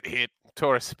should get hit.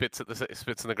 Taurus spits on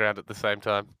the ground at the same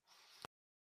time.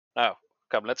 Now,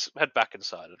 come, let's head back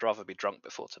inside. I'd rather be drunk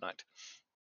before tonight.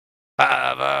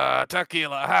 Have a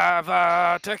tequila, have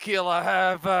a tequila,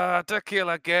 have a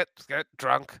tequila, get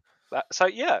drunk. So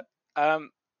yeah,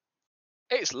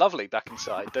 it's lovely back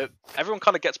inside. Everyone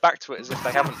kind of gets back to it as if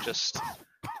they haven't just.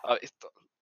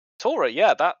 Tora,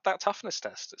 yeah, that toughness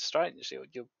test. It's strange.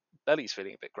 Your belly's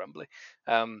feeling a bit grumbly.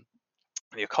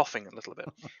 You're coughing a little bit.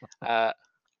 But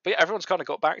yeah, everyone's kind of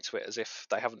got back to it as if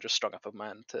they haven't just strung up a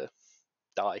man to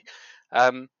die.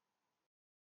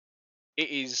 It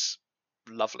is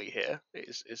lovely here.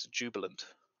 It's a jubilant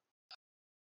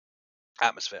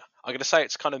atmosphere. I'm going to say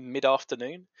it's kind of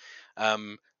mid-afternoon.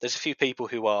 There's a few people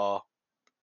who are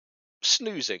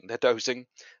snoozing, they're dozing.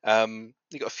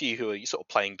 You've got a few who are sort of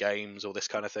playing games or this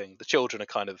kind of thing. The children are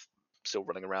kind of still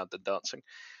running around and dancing.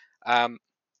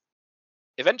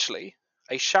 Eventually,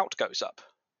 a shout goes up.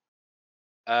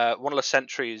 One of the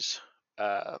sentries,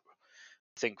 I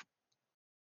think,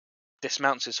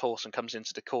 dismounts his horse and comes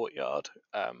into the courtyard,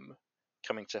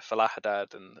 coming to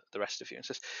Falahadad and the rest of you, and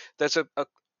says, "There's a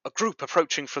group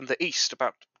approaching from the east,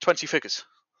 about 20 figures."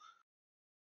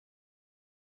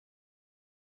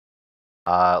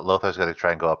 Lothar's going to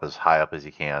try and go up as high up as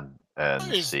he can and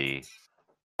Nice. see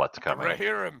what's coming. I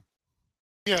hear him.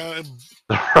 Yeah, is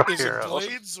it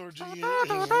blades or do you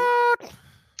know?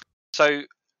 So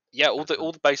yeah, all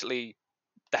the basically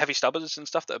the heavy stubbers and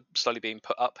stuff that are slowly being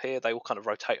put up here, they all kind of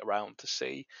rotate around to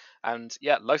see. And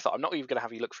yeah, Lothar, I'm not even going to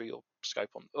have you look through your scope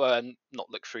not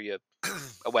look through your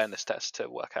awareness test to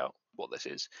work out what this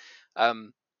is,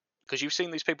 because you've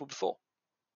seen these people before.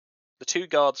 The two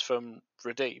guards from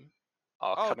Redeem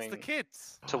are coming it's the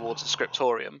kids. towards the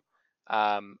scriptorium,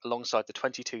 alongside the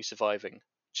 22 surviving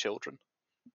children.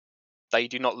 They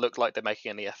do not look like they're making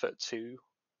any effort to,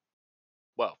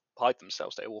 well, hide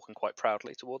themselves. They're walking quite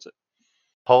proudly towards it.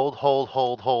 Hold. I'm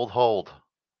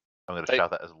going to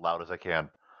shout that as loud as I can.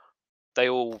 They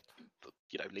all,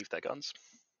 leave their guns.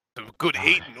 Some good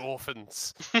eating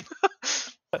orphans.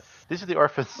 These are the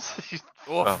orphans.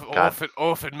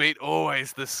 Orphan meat,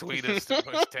 always the sweetest and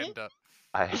most tender.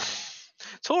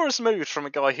 Taurus moved from a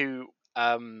guy who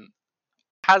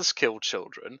has killed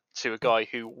children to a guy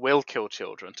who will kill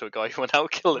children to a guy who will now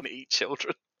kill and eat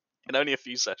children in only a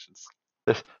few sessions.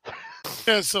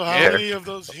 Yeah, so how many of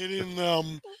those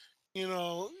hidden,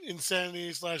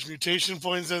 insanity/mutation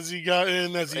points has he got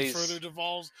in as he further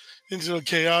devolves into a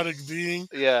chaotic being?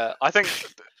 Yeah, I think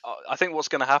what's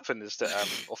going to happen is that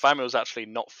Orfamio's actually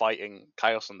not fighting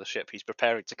Chaos on the ship. He's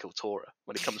preparing to kill Tora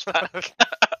when he comes back.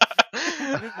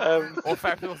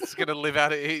 Orfamio's going to live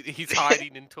out it. He's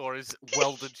hiding in Tora's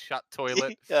welded shut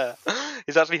toilet. Yeah,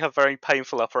 he's actually had a very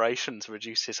painful operation to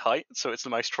reduce his height, so it's the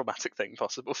most traumatic thing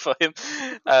possible for him.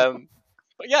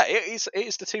 But yeah, it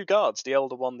is the two guards, the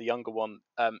elder one, the younger one.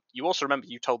 You also remember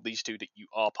you told these two that you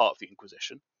are part of the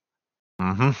Inquisition.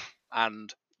 Mm-hmm.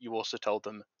 And you also told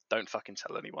them, don't fucking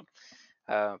tell anyone.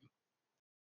 I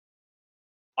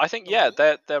think,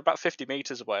 they're about 50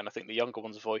 meters away, and I think the younger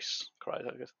one's voice cries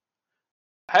out,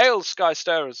 "Hail,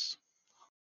 Skystarers!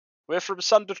 We're from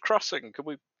Sundered Crossing. Can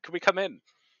we come in?"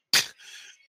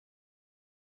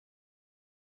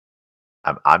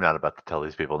 I'm not about to tell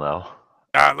these people no.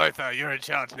 Lothar, you're in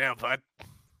charge now, bud.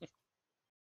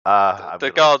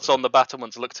 The guards on the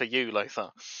battlements look to you,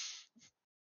 Lothar.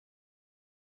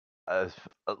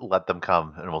 Let them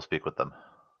come, and we'll speak with them.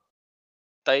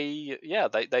 They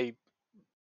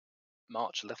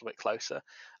march a little bit closer.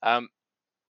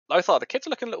 Lothar, the kids are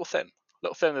looking a little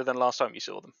thinner than last time you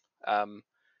saw them.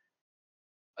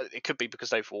 It could be because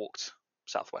they've walked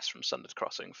southwest from Sundered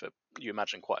Crossing for, you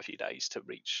imagine, quite a few days to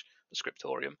reach the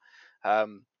scriptorium.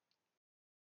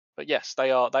 But yes,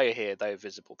 they are here. They are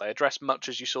visible. They are dressed much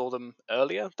as you saw them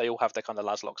earlier. They all have their kind of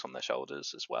laslocks on their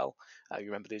shoulders as well. You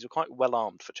remember these are quite well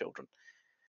armed for children.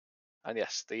 And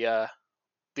yes, the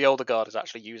older guard is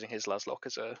actually using his laslock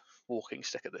as a walking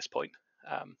stick at this point.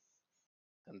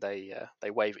 And they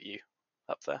wave at you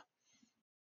up there.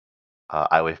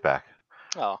 I wave back.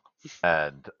 Oh,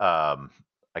 And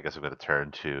I guess I'm going to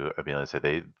turn to Amelia and say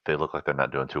they look like they're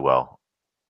not doing too well.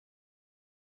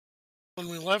 When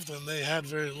we left them, they had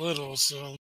very little,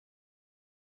 so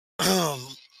sure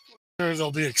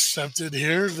they'll be accepted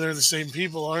here. They're the same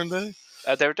people, aren't they?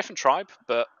 they're a different tribe,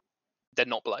 but they're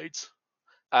not blades.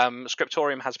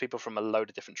 Scriptorium has people from a load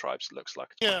of different tribes. It looks like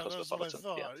it's quite Yeah, that's what I cosmopolitan.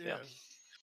 thought. Yeah.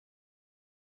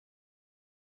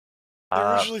 Uh,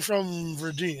 They're originally from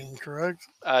Redeem, correct?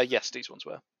 Yes, these ones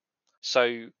were.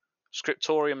 So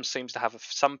Scriptorium seems to have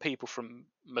some people from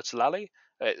Mutalali.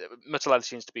 Mutalali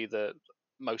seems to be the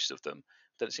most of them.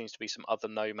 Then it seems to be some other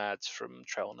nomads from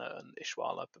Trelna and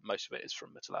Ishwala, but most of it is from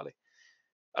Mutalali.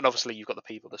 And obviously you've got the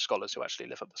people, the scholars who actually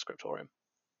live at the Scriptorium.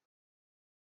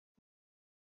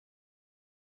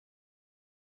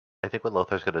 I think what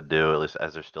Lothar's going to do, at least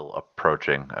as they're still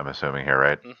approaching, I'm assuming here,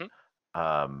 right?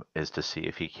 Mm-hmm. Is to see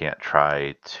if he can't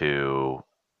try to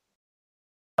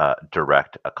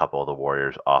direct a couple of the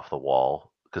warriors off the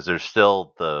wall, because there's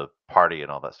still the party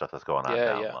and all that stuff that's going on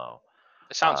down low.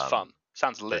 It sounds fun.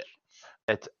 Sounds lit.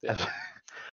 It's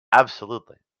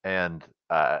absolutely. And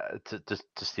to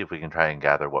see if we can try and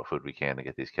gather what food we can to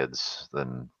get these kids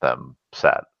them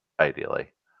set,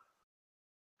 ideally.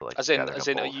 Like, as in,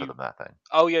 are you? them that thing.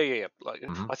 Oh yeah. Like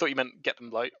I thought you meant get them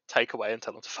like take away and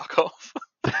tell them to fuck off.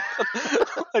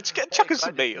 Just chuck us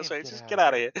some meat or something. Just get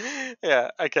out of here. Yeah.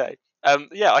 Okay.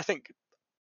 Yeah. I think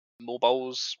more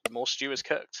bowls, more stew is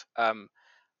cooked.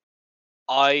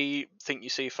 I think you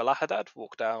see Falahadad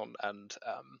walk down and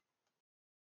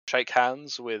shake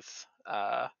hands with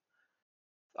I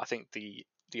think the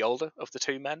older of the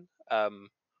two men.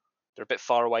 They're a bit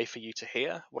far away for you to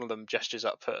hear. One of them gestures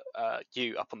up at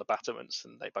you up on the battlements,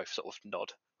 and they both sort of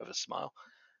nod with a smile.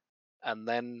 And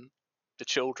then the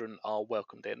children are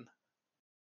welcomed in.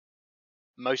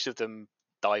 Most of them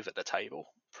dive at the table,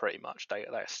 pretty much. They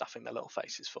are stuffing their little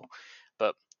faces full.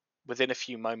 But within a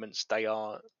few moments, they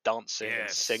are dancing and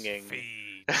singing.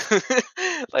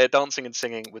 They are dancing and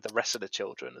singing with the rest of the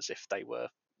children as if they were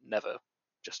never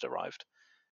just arrived.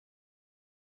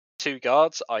 Two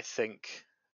guards, I think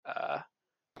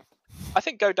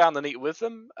go down the neat with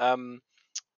them.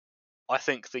 I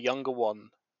think the younger one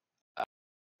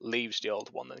leaves the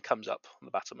older one, then comes up on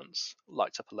the battlements,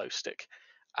 lights up a low stick,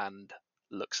 and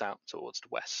looks out towards the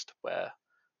west, where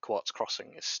Quartz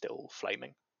Crossing is still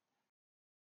flaming.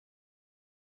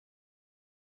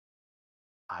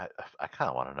 I kind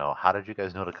of want to know, how did you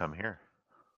guys know to come here?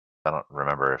 I don't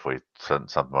remember if we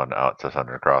sent someone out to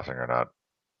Thunder Crossing or not.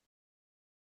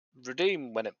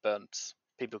 Redeem, when it burnt,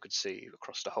 people could see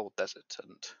across the whole desert,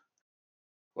 and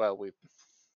well, we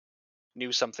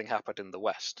knew something happened in the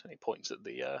west. And he points at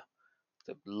the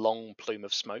long plume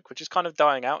of smoke, which is kind of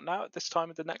dying out now at this time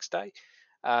of the next day.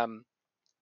 But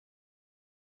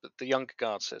the younger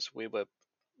guard says we were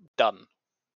done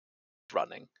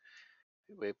running.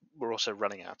 We're also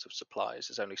running out of supplies.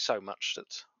 There's only so much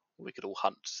that we could all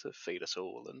hunt to feed us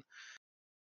all, and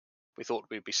we thought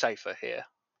we'd be safer here.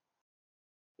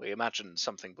 We imagined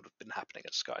something would have been happening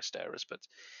at Skystarers, but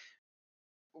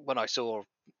when I saw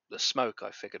the smoke,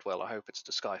 I figured, well, I hope it's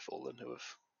the Skyfallen who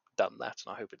have done that,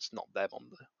 and I hope it's not them on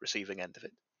the receiving end of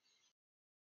it.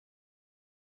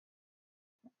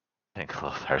 I think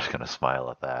Lothar's going to smile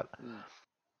at that.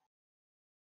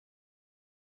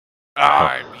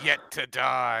 I'm yet to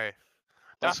die.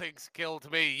 Nothing's killed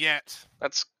me yet.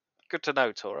 That's good to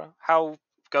know, Tora. How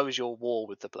goes your war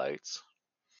with the Blades?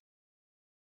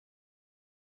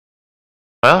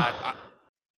 Well,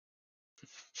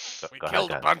 we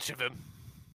killed a bunch of them.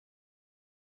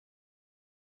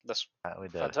 That's we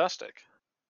did. Fantastic.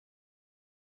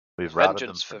 We've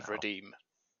vengeance for Redeem.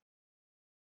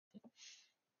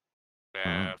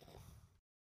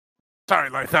 Sorry,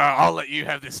 Lothar, I'll let you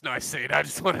have this nice scene. I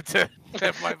just wanted to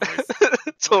have my voice.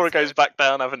 Tora goes back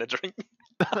down having a drink.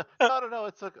 No,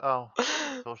 it's like,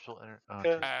 social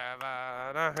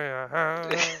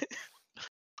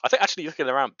I think actually looking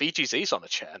around, BGZ's on a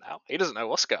chair now. He doesn't know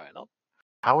what's going on.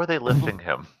 How are they lifting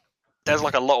him? There's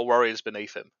like a lot of warriors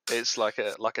beneath him. It's like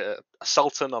a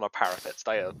sultan on a parapet.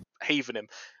 They are heaving him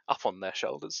up on their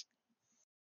shoulders.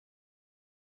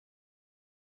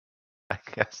 I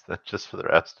guess that just for the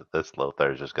rest of this,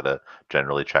 Lothar is just going to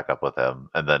generally check up with him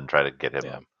and then try to get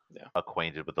him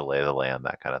acquainted with the lay of the land,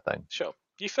 that kind of thing. Sure.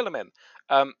 You fill him in.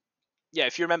 yeah,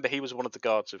 if you remember, he was one of the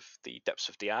guards of the Depths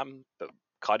of Diam, but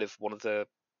kind of one of the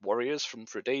warriors from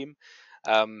Redeem.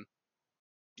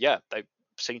 Yeah, they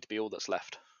seem to be all that's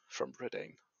left from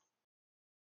Redeem.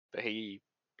 But he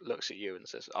looks at you and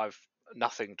says, "I've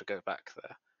nothing to go back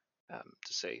there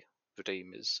to see.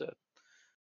 Redeem is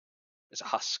a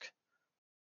husk,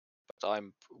 but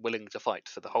I'm willing to fight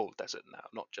for the whole desert now,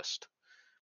 not just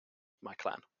my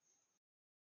clan."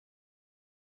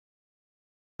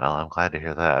 Well, I'm glad to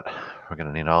hear that. We're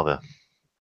going to need all the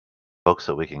folks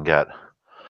that we can get.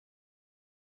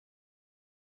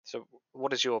 So,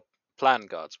 what is your plan,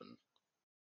 guardsman?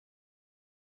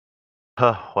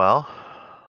 Well,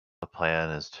 the plan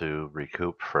is to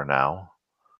recoup for now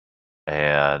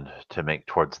and to make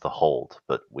towards the hold,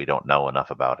 but we don't know enough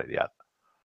about it yet.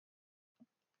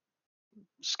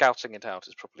 Scouting it out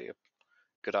is probably a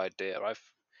good idea. I've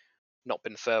not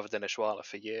been further than Ishwala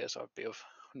for years. I'd be of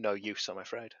no use, I'm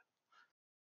afraid.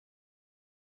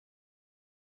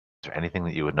 Is there anything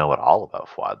that you would know at all about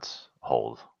Fuad's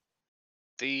hold?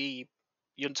 The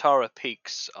Yuntara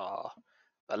peaks are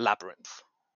a labyrinth.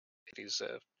 It is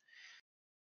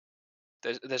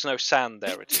there's no sand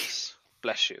there. It is,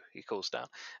 bless you, he calls down.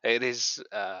 It is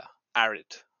arid.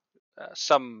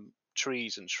 Some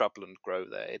trees and shrubland grow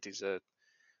there. It is a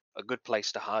good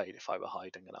place to hide if I were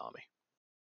hiding an army.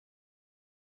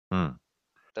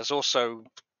 There's also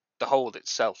the hold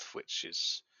itself, which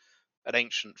is an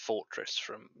ancient fortress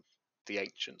from the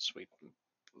ancients.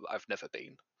 I've never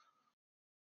been.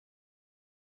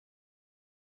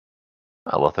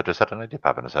 Lothar just had an idea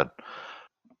pop in his head.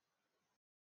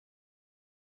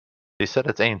 He said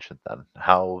it's ancient then.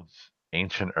 How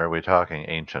ancient are we talking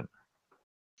ancient?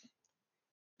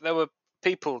 There were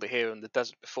people here in the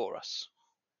desert before us.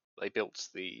 They built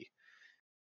the,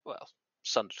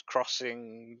 Sundered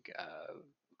Crossing,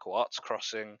 Quartz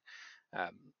Crossing.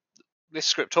 This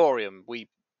scriptorium we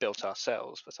built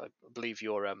ourselves, but I believe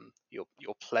your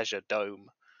pleasure dome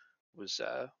was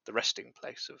the resting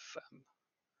place of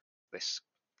this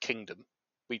kingdom.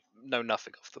 We know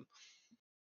nothing of them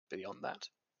beyond that.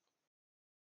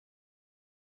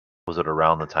 Was it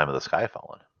around the time of the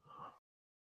Skyfallen?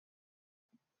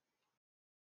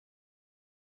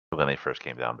 When they first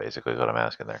came down, basically, is what I'm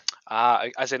asking there.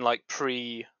 As in like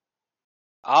pre.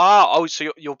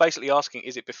 So you're basically asking,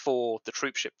 is it before the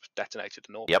troop ship detonated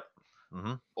in orbit? Yep.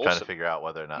 Mm-hmm. Awesome. Trying to figure out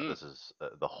whether or not this is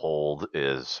the hold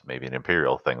is maybe an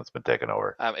Imperial thing that's been taken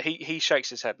over. He shakes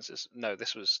his head and says, "No,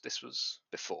 this was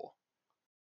before."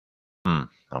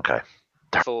 Okay.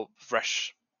 Before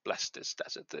Vresh blessed this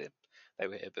desert, they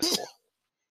were here before.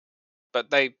 But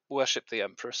they worshipped the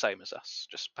Emperor, same as us,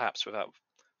 just perhaps without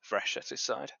Vresh at his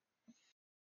side.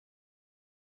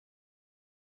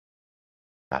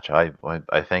 Gotcha.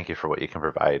 I thank you for what you can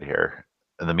provide here.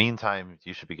 In the meantime,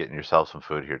 you should be getting yourself some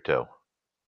food here too.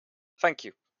 Thank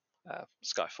you,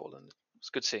 Skyfall, and it's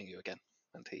good seeing you again.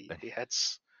 And he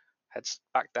heads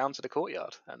back down to the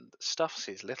courtyard and stuffs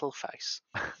his little face.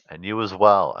 And you as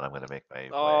well. And I'm going to make my way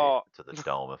to the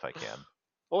dome if I can.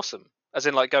 Awesome. As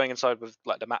in, like, going inside with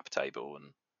like the map table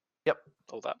and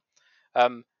all that.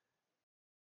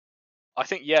 I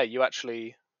think you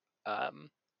actually.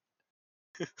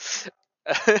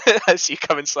 As you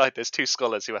come inside, there's two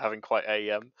scholars who are having quite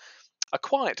a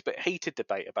quiet but heated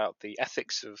debate about the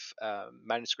ethics of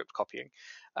manuscript copying,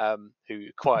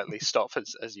 who quietly stop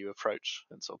as you approach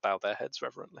and sort of bow their heads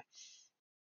reverently.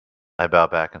 I bow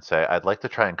back and say, I'd like to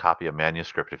try and copy a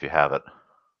manuscript if you have it.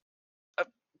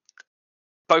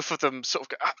 Both of them sort of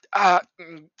go,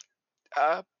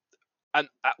 and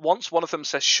at once one of them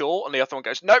says sure, and the other one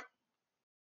goes, no.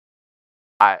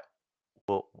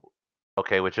 Well,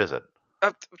 okay, which is it?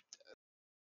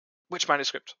 Which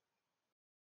manuscript?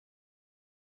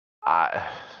 To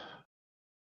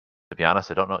be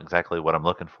honest, I don't know exactly what I'm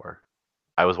looking for.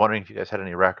 I was wondering if you guys had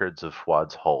any records of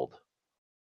Fuad's hold.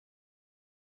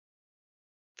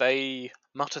 They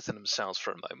mutter to themselves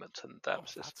for a moment, and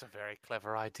that's a very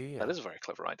clever idea. That is a very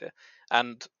clever idea.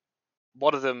 And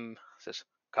one of them says,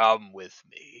 "Come with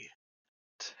me."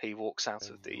 He walks out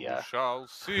of the. You shall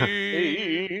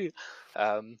see.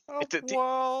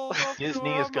 His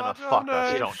knee is gonna fuck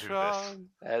us. Don't do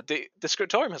this. The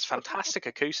scriptorium has fantastic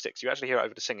acoustics. You actually hear it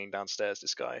over the singing downstairs.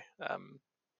 This guy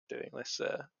doing this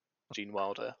Gene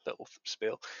Wilder little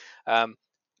spiel. But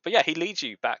yeah, he leads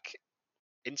you back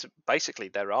into basically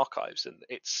their archives, and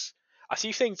it's a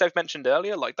few things they've mentioned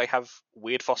earlier, like they have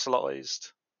weird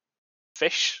fossilized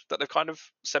fish that they've kind of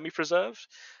semi-preserved,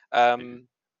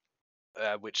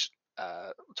 which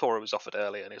Tora was offered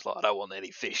earlier, and he's like, I don't want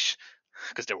any fish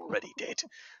because they're already dead.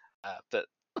 But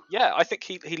yeah, I think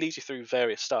he leads you through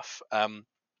various stuff.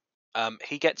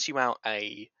 He gets you out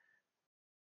a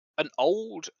an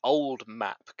old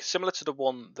map, similar to the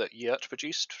one that Yurt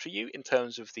produced for you in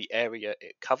terms of the area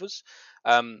it covers.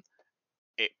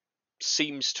 It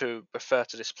seems to refer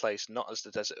to this place not as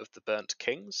the Desert of the Burnt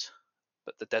Kings,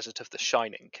 but the Desert of the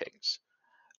Shining Kings.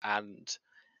 And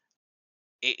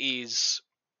it is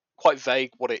quite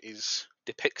vague what it is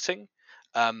depicting.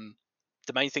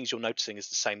 The main things you're noticing is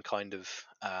the same kind of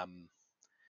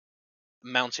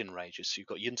mountain ranges. So you've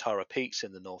got Yuntara Peaks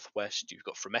in the northwest, you've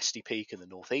got Fremesti Peak in the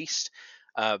northeast,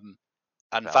 and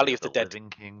Valley of the Dead.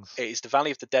 Living Kings. It is the Valley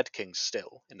of the Dead Kings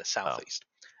still in the southeast.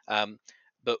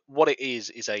 But what it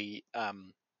is a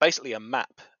basically a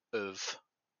map of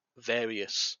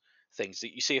various things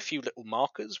that you see a few little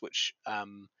markers, which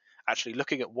actually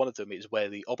looking at one of them is where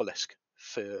the obelisk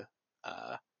for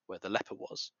where the leper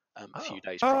was a few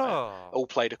days prior, all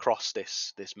played across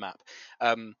this map.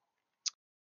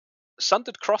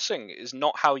 Sundered Crossing is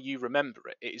not how you remember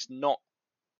it. It is not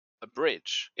a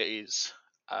bridge. It is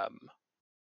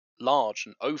large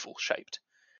and oval shaped.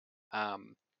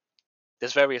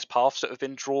 There's various paths that have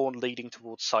been drawn leading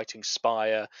towards Sighting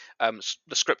Spire. The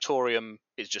scriptorium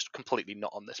is just completely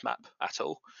not on this map at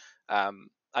all. And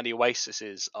the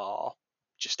oases are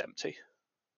just empty.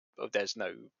 There's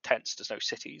no tents, there's no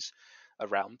cities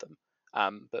around them.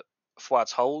 But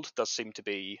Fouad's Hold does seem to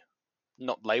be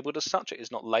not labelled as such. It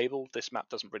is not labelled. This map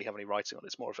doesn't really have any writing on it.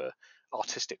 It's more of a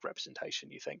artistic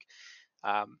representation, you think.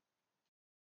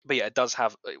 But yeah, it does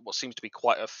have what seems to be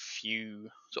quite a few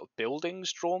sort of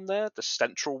buildings drawn there. The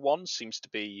central one seems to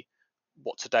be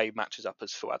what today matches up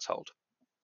as Fouad's Hold.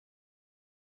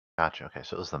 Gotcha. Okay,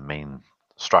 so it was the main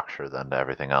structure then to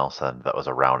everything else, and that was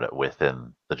around it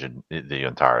within the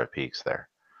Yuntara Peaks there.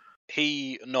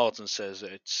 He nods and says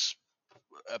it's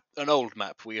an old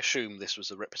map. We assume this was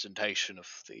a representation of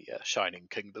the Shining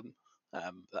Kingdom.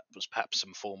 That was perhaps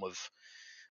some form of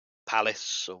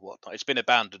palace or whatnot. It's been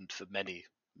abandoned for many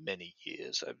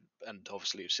years, and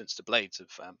obviously since the Blades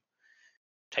have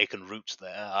taken root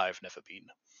there, I've never been.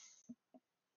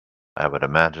 I would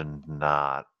imagine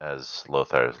not, as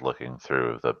Lothar is looking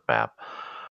through the map.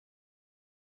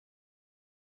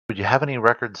 Would you have any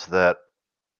records that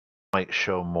might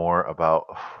show more about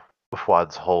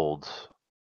Fouad's Holds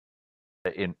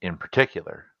in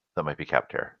particular that might be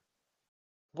kept here?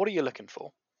 What are you looking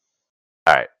for?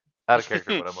 All right. Out of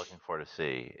character, what I'm looking for to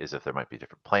see is if there might be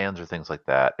different plans or things like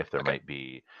that, if there might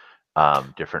be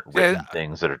different written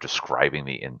things that are describing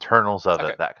the internals of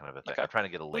it, that kind of a thing. I'm trying to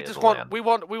get a lay of the land. We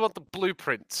want the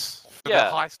blueprints for the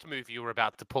heist movie you were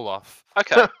about to pull off.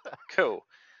 Okay, cool.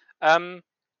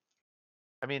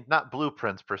 I mean, not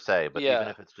blueprints per se, but even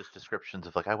if it's just descriptions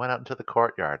of like, I went out into the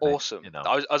courtyard. Awesome. And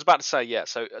I was about to say,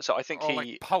 so I think he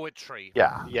like poetry.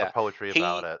 Yeah. Poetry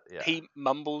about it. Yeah. He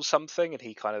mumbles something and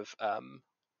he kind of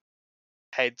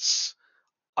heads,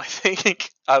 I think,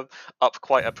 up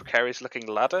quite a precarious looking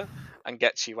ladder and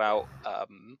gets you out.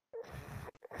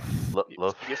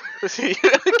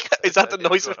 Is that the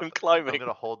noise of him climbing? I'm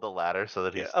gonna hold the ladder so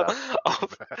that he stops.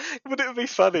 Would it be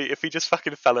funny if he just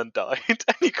fucking fell and died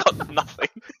and you got nothing?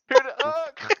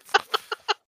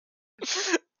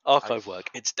 Archive work.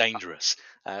 It's dangerous.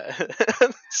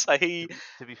 So he.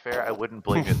 To be fair, I wouldn't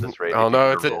believe you at this rate. Oh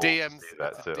no, it's a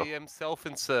DM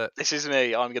self-insert. This is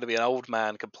me. I'm going to be an old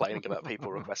man complaining about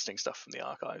people requesting stuff from the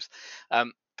archives.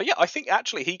 But yeah, I think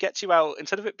actually he gets you out,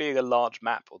 instead of it being a large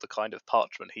map or the kind of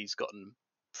parchment he's gotten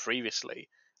previously.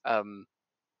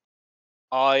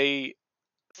 I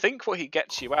think what he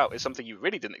gets you out is something you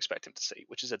really didn't expect him to see,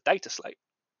 which is a data slate.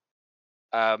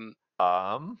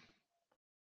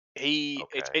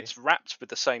 It's wrapped with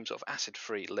the same sort of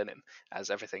acid-free linen as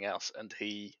everything else, and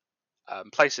he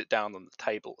places it down on the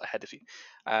table ahead of you.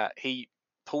 He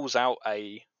pulls out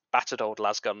a battered old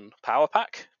lasgun power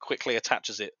pack, quickly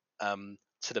attaches it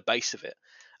to the base of it.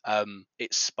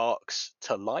 It sparks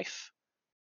to life.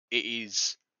 It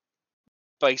is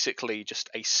basically just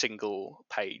a single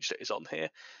page that is on here.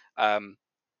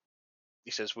 He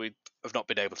says, we have not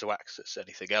been able to access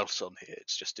anything else on here.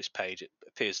 It's just this page. It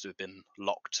appears to have been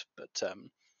locked. But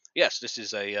yes, this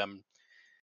is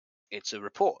it's a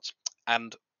report.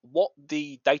 And what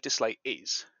the data slate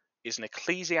is an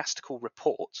ecclesiastical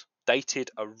report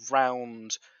dated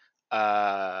around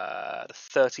the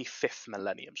 35th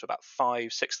millennium, so about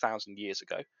 6,000 years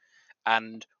ago.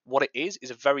 And what it is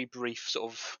a very brief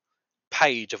sort of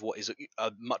page of what is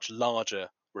a much larger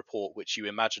report, which you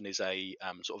imagine is a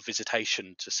sort of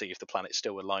visitation to see if the planet's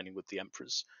still aligning with the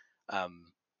Emperor's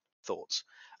thoughts.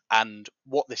 And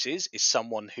what this is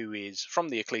someone who is from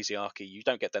the ecclesiarchy. You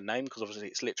don't get their name because obviously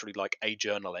it's literally like a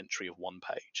journal entry of one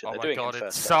page. And oh they're my doing god, it in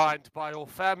it's first signed by your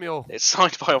Samuel. It's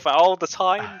signed by your all the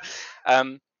time.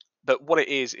 But what it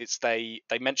is, it's they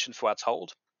mention Fuad's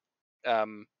hold,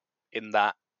 in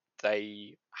that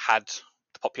they had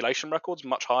the population records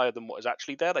much higher than what is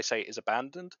actually there. They say it is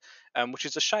abandoned, which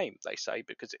is a shame, they say,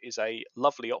 because it is a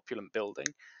lovely opulent building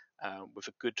with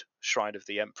a good shrine of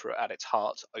the Emperor at its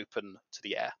heart, open to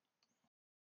the air.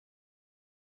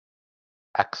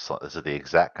 Excellent. This is the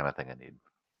exact kind of thing I need.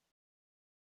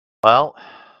 Well,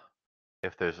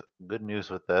 if there's good news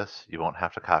with this, you won't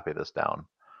have to copy this down.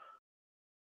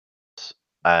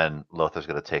 And Lothar's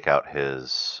going to take out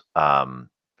his,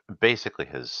 basically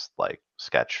his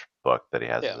sketch book that he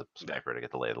has as a sniper to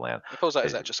get the lay of the land. He pulls out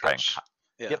his He's etch a trying- sketch.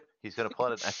 Yeah. Yep, he's going to pull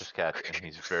out an etch a sketch, and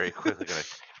he's very quickly going to,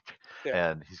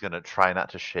 Yeah. and he's going to try not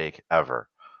to shake ever.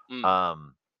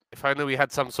 If only we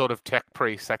had some sort of tech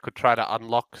priest that could try to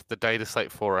unlock the data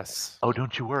slate for us. Oh,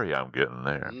 don't you worry, I'm getting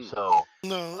there. Mm. So,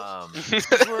 No,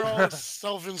 since we're all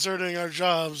self-inserting our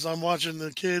jobs, I'm watching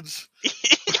the kids.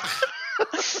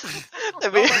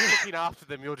 Not like looking after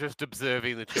them, you're just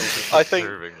observing the children. I think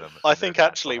observing them in I their think natural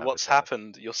actually what's habitat.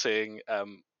 happened, you're seeing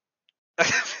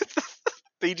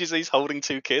BGZ's holding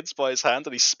two kids by his hand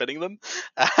and he's spinning them,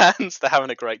 and they're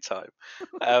having a great time.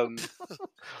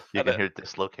 You can hear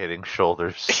dislocating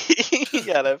shoulders.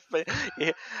 Yeah,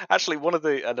 actually one of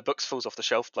the books falls off the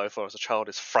shelf below for as a child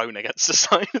is thrown against the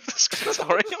side of the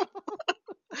scriptorium,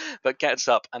 but gets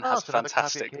up and has a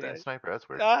fantastic day. Sniper. That's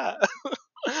weird.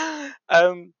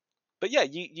 But yeah,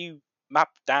 you map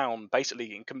down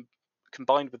basically, and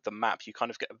combined with the map, you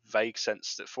kind of get a vague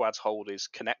sense that Fuad's hold is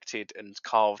connected and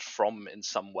carved from in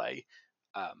some way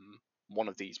one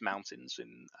of these mountains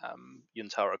in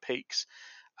Yuntara Peaks.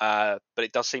 But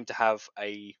it does seem to have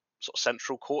a sort of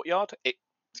central courtyard. It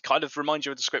kind of reminds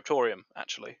you of the scriptorium,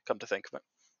 actually, come to think of it.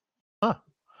 Huh.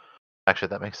 Actually,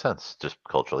 that makes sense, just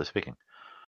culturally speaking.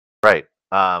 Right.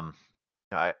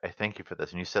 I thank you for this.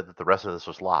 And you said that the rest of this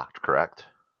was locked, correct?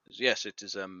 Yes, it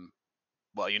is.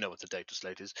 Well, you know what the data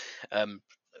slate is.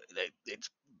 It's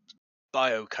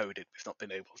bio-coded. We've not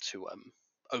been able to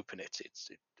open it.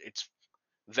 It's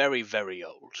very, very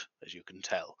old, as you can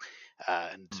tell,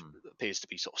 and appears to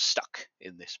be sort of stuck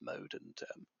in this mode. And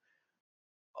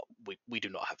we do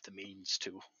not have the means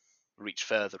to reach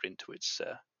further into its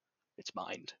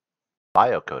mind.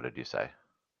 Bio-coded, you say?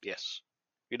 Yes,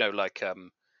 you know, like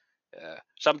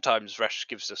sometimes Resh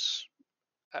gives us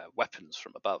weapons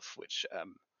from above, which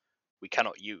we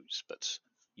cannot use, but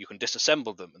you can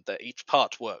disassemble them, and each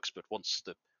part works. But once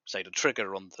the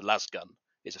trigger on the las gun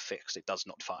is affixed, it does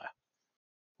not fire.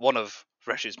 One of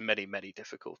Resh's many, many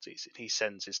difficulties, and he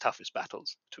sends his toughest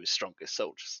battles to his strongest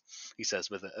soldiers. He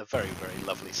says with a very, very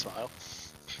lovely smile.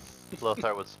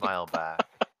 Lothar would smile back.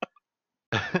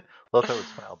 Lothar would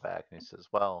smile back, and he says,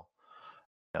 "Well,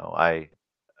 I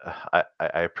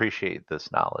appreciate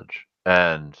this knowledge,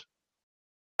 and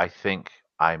I think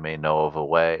I may know of a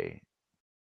way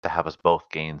to have us both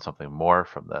gain something more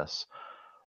from this.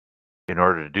 In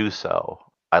order to do so,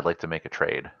 I'd like to make a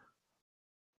trade."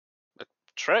 A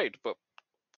trade? But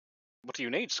what do you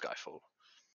need, Skyfall?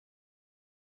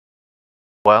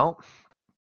 Well,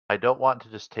 I don't want to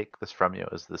just take this from you,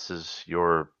 as this is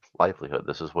your livelihood.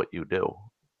 This is what you do.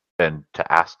 And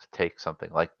to ask to take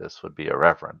something like this would be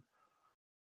irreverent.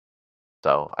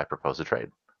 So I propose a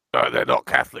trade. No, they're not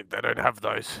Catholic. They don't have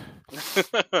those.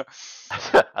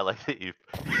 I like that you.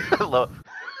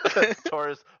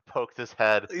 Torres poked his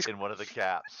head in one of the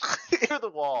gaps through the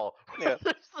wall. Yeah.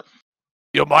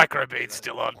 Your microbead's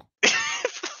still on.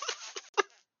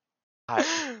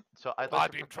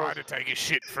 I've been trying to take a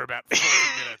shit for about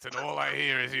 40 minutes, and all I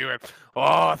hear is you going,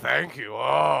 "Oh, thank you.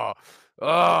 Oh,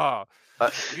 oh."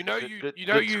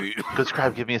 Good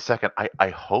Scribe, give me a second. I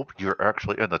hope you're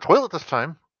actually in the toilet this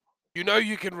time. You know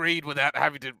you can read without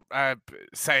having to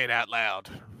say it out loud.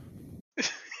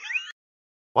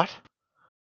 What?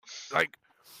 Like,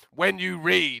 when you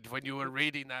were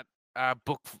reading that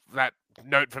book, that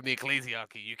note from the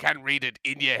Ecclesiarchy, you can read it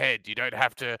in your head. You don't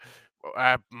have to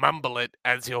mumble it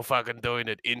as you're fucking doing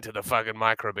it into the fucking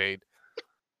microbead.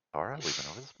 Alright, we've been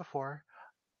over this before.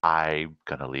 I'm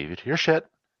gonna leave you to your shit,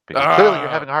 because clearly you're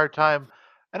having a hard time,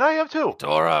 and I am too.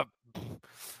 Dora,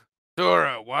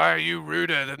 why are you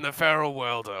ruder than the Feral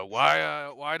Welder?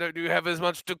 Why don't you have as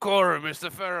much decorum as the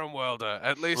Feral Welder?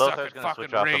 At least Lothar's I can gonna fucking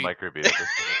switch off read. the microbead at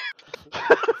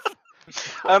this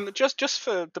point. Just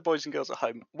for the boys and girls at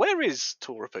home, where is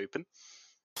Tora pooping?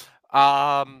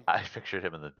 I pictured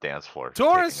him in the dance floor.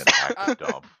 Taurus- taking an active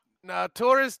dump. No,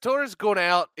 Tora's gone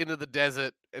out into the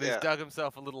desert and he's dug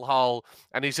himself a little hole,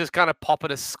 and he's just kind of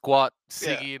popping a squat,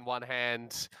 ciggy in one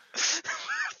hand.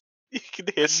 You can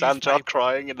hear Sanjar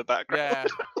crying in the background.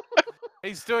 Yeah,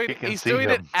 he's doing see it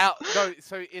him. out. No,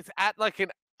 so it's at like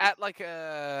an at like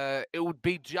it would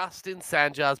be just in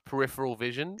Sanjar's peripheral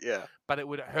vision, Yeah, but it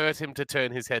would hurt him to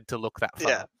turn his head to look that far.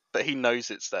 yeah. But he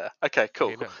knows it's there. Okay,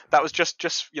 cool. You know. That was just for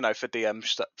DM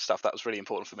stuff. That was really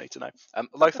important for me to know.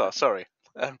 Lothar, sorry.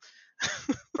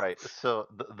 Right. So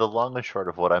the long and short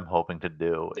of what I'm hoping to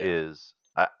do Yeah. is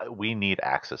we need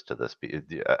access to this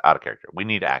out of character. We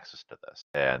need access to this,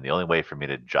 and the only way for me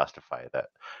to justify that,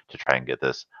 to try and get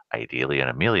this ideally in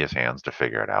Amelia's hands to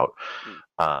figure it out,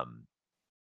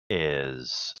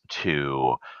 is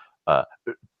to uh,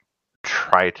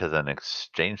 try to then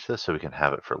exchange this so we can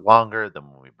have it for longer. Then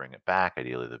when we bring it back,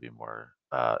 ideally there'll be more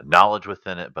knowledge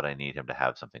within it, but I need him to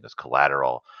have something as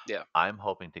collateral. Yeah. I'm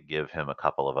hoping to give him a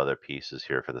couple of other pieces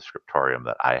here for the scriptorium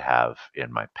that I have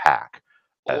in my pack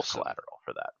as Awesome. collateral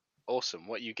for that. Awesome.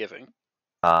 What are you giving?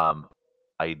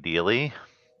 Ideally,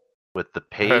 with the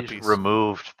page Herpes.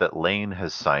 removed that Lane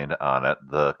has signed on it,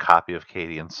 the copy of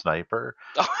Cadian Sniper,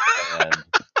 and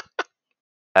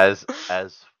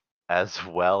as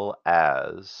well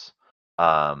as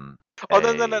Oh no.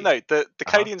 The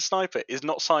Uh-huh. Cadian Sniper is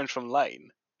not signed from Lane.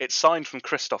 It's signed from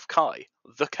Christoph Kai,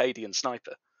 the Cadian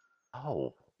Sniper.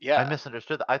 Oh, Yeah. I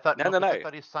misunderstood that. I thought No. 'cause I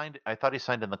thought he signed. I thought he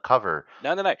signed in the cover.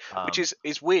 No. Which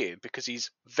is weird because he's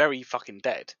very fucking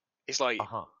dead. He's like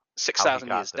How he 6,000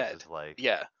 got years this dead. is like,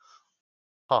 Yeah.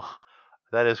 huh?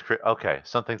 That is okay.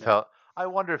 Something Yeah. tell. I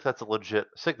wonder if that's a legit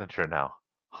signature now.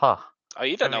 Huh? Oh,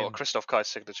 you don't I know mean- what Christoph Kai's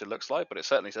signature looks like, but it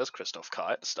certainly says Christoph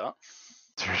Kai at the start.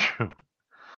 True.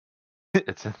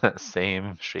 It's in that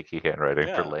same shaky handwriting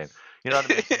for Yeah. Lane. You know what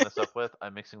I'm mixing this up with?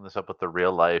 I'm mixing this up with the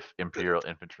real life Imperial That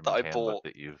Infantryman's I Handbook bought.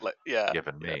 that you've Yeah.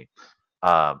 given Yeah. me,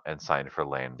 and signed for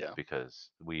Lane Yeah. because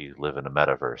we live in a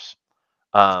metaverse.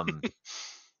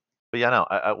 But yeah, no.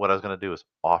 What I was going to do is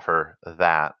offer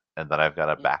that, and then I've got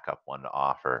a backup one to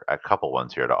offer, a couple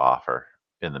ones here to offer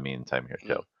in the meantime here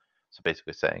too. So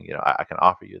basically saying, I can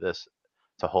offer you this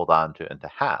to hold on to and to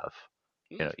have,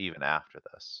 even after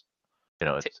this.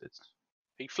 It's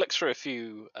He flicks through a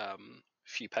few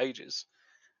pages.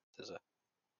 There's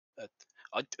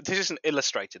this isn't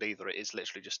illustrated either. It is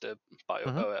literally just a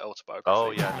autobiography.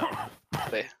 Oh yeah, no.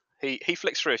 But he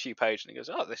flicks through a few pages and he goes,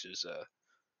 "Oh, this is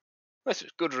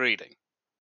good reading.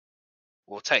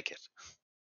 We'll take it."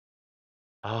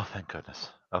 Oh, thank goodness.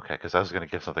 Okay, because I was going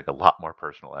to give something a lot more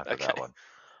personal after that one.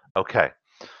 Okay.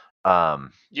 So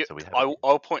we have.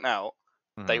 I'll point out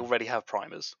they Mhm. already have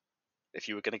primers. If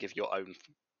you were going to give your own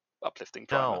uplifting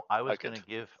primer, No, I was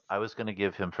going to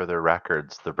give him for their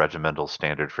records the regimental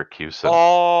standard for Cuson.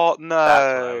 Oh no!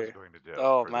 That's what I was going to do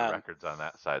Oh, for man. the records on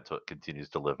that side, so it continues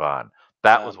to live on.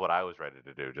 That Man. was what I was ready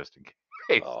to do, just in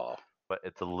case. Oh But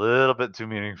it's a little bit too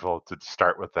meaningful to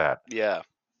start with that. yeah,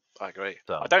 I agree.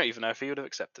 So- I don't even know if he would have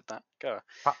accepted that. Go.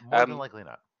 More than likely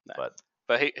not. No.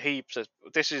 But he says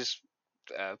this is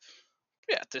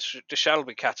this shall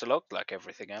be catalogued like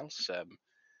everything else.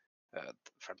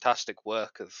 Fantastic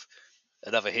work of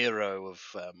another hero of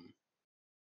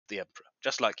the Emperor,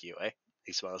 just like you, eh?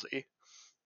 He smiles at you.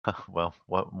 well,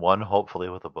 one hopefully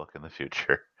with a book in the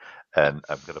future, and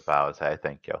I'm going to bow and say I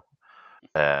thank you,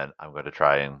 and I'm going to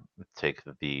try and take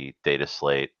the data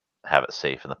slate, have it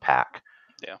safe in the pack,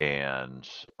 and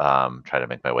try to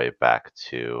make my way back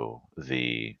to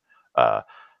the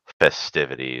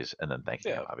festivities, and then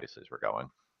thanking him obviously as we're going.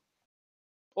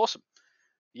 Awesome.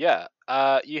 Yeah.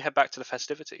 You head back to the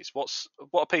festivities. What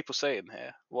are people saying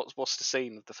here? What's the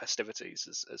scene of the festivities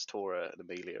as Tora and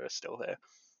Amelia are still here?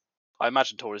 I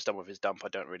imagine Tora's done with his dump. I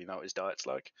don't really know what his diet's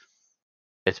like.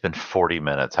 It's been 40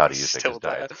 minutes. How do you think Still his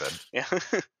diet's been?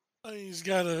 Yeah. He's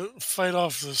got to fight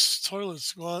off this toilet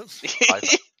squat.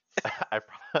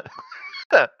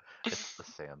 It's the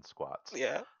sand squats.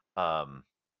 Yeah.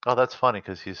 Oh, that's funny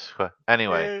because he's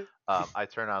anyway. I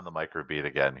turn on the microbeat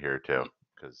again here too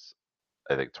because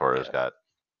I think Tora's got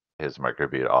his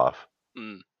microbeat off.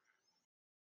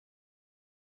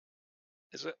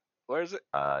 Is it? Where is it?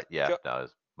 Yeah, no,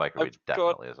 his microbeat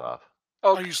definitely is off.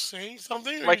 Oh, Are you saying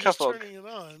something, or are Wake you just up, Og. turning it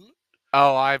on?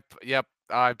 Oh,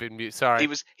 I've been mute. Sorry.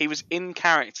 He was in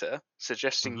character,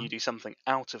 suggesting you do something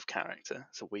out of character,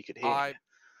 so we could hear.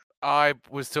 I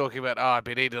was talking about. I've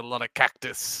been eating a lot of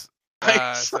cactus.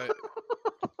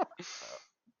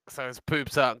 So his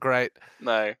poops aren't great.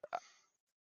 No.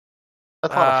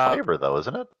 That's a lot of fiber, though,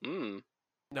 isn't it?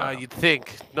 No, you'd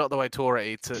think. Not the way Tora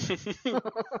eats it.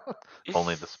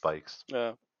 Only the spikes.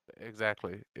 Yeah.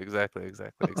 Exactly.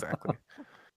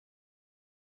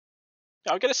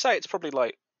 I'm going to say it's probably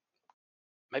like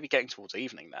maybe getting towards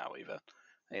evening now, even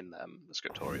in the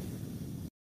scriptorium.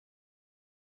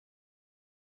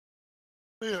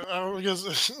 Yeah, I guess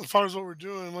as far as what we're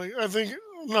doing, like I think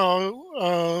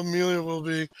Amelia will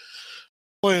be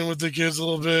playing with the kids a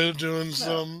little bit, doing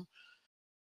some.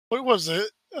 What was it?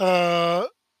 I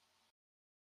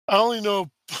only know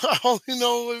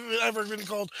if it ever been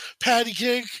called patty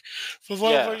cake. But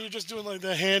where you're just doing like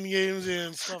the hand games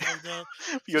and stuff like that.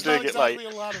 You're It's not doing it like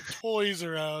exactly a lot of toys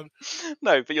around.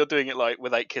 no, but you're doing it like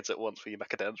with 8 kids at once with your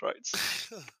macadams, right?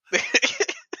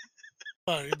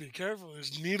 Oh, you be careful.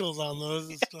 There's needles on those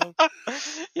and stuff.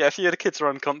 Yeah, if the kids are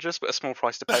unconscious, but a small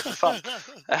price to pay for fun.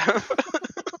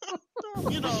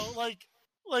 You know, like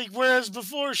whereas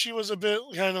before she was a bit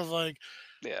kind of like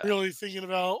Yeah. really thinking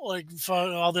about like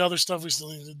all the other stuff we still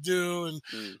need to do and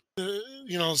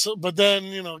you know, so but then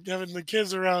you know having the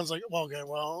kids around is like, well, okay,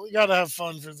 well, you gotta have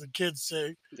fun for the kids'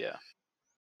 sake. Yeah.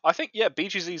 I think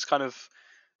BGZ's kind of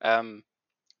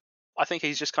I think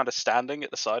he's just kind of standing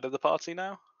at the side of the party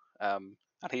now. And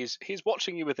he's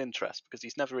watching you with interest because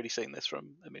he's never really seen this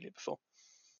from Amelia before.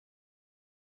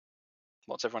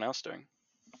 What's everyone else doing?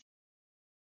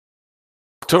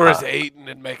 Tora's eating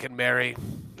and making merry.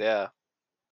 Yeah.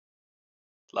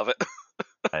 Love it.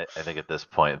 I think at this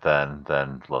point, then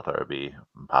Lothar would be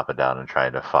popping down and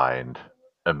trying to find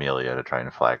Amelia to try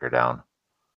and flag her down.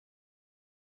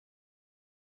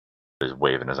 He's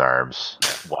waving his arms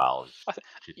while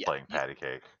she's playing patty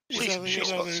cake. She's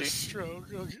having another she. stroke.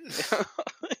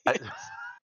 Okay.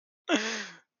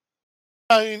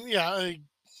 I mean, yeah, I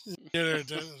get her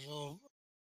attention. Well,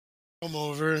 come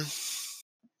over.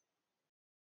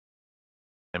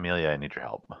 Amelia, I need your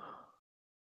help.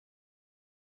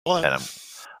 What? And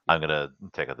I'm gonna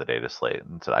take out the data slate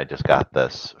and say I just got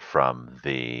this from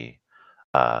the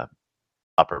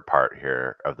upper part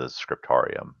here of the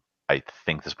scriptorium. I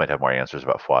think this might have more answers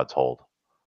about Fuad's hold,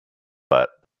 but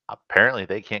apparently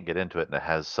they can't get into it, and it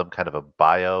has some kind of a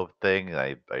bio thing. And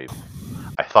I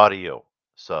thought of you,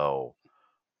 so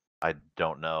I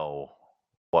don't know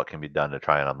what can be done to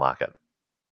try and unlock it.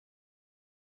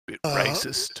 Bit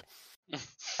racist.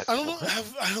 I don't know.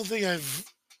 I don't think I've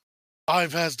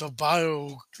bypassed a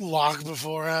bio lock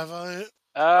before, have I?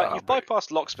 You've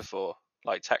bypassed locks before,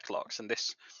 like tech locks, and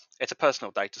it's a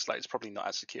personal data slate. It's probably not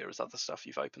as secure as other stuff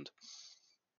you've opened.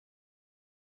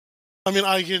 I mean,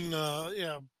 I can,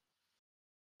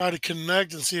 try to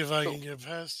connect and see if I can get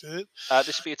past it.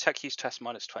 This would be a tech use test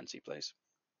 -20, please.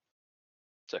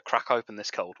 So crack open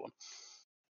this cold one.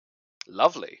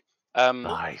 Lovely.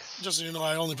 Nice. Just so you know,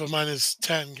 I only put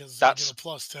 -10 because I get a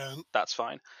 +10. That's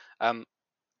fine.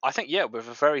 I think, with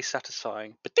a very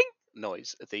satisfying ba-ding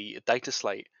noise, the data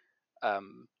slate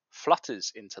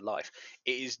flutters into life.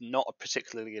 It is not a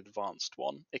particularly advanced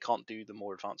one. It can't do the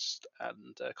more advanced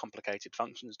and complicated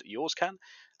functions that yours can.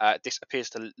 This appears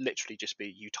to literally just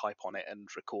be you type on it and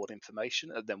record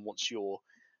information, and then once your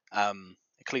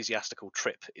ecclesiastical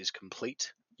trip is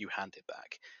complete, you hand it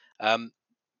back.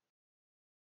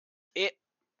 It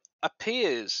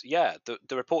appears, the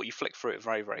report, you flick through it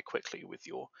very, very quickly with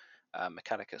your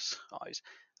Mechanicus eyes.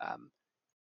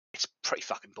 It's pretty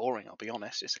fucking boring, I'll be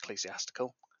honest. It's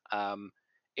ecclesiastical.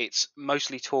 It's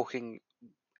mostly talking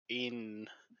in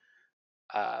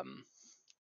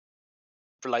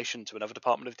relation to another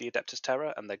department of the Adeptus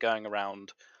Terra, and they're going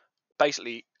around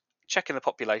basically checking the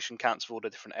population counts of all the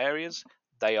different areas.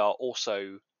 They are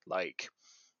also like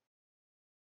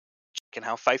checking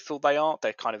how faithful they are.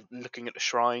 They're kind of looking at the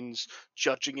shrines,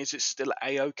 judging is it still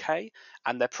A-OK,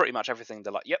 and they're pretty much everything.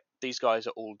 They're like, yep, these guys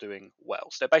are all doing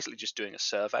well. So they're basically just doing a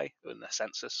survey and a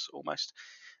census almost.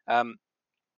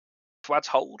 Fuad's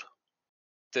hold,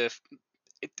 it's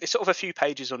sort of a few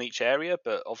pages on each area,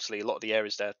 but obviously a lot of the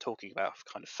areas they're talking about have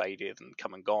kind of faded and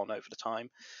come and gone over the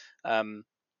time.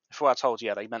 Fuad's hold,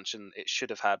 they mentioned it should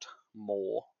have had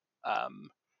more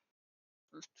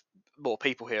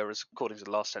people here, as according to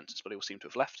the last census, but they all seem to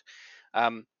have left.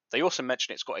 They also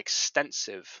mentioned it's got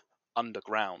extensive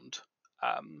underground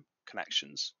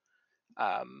connections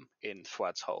in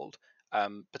Fuad's hold.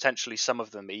 Potentially some of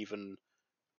them even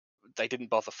they didn't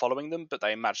bother following them, but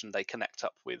they imagine they connect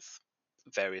up with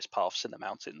various paths in the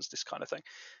mountains, this kind of thing.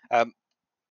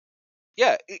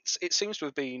 It seems to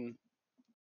have been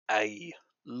a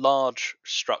large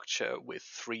structure with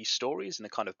 3 stories and a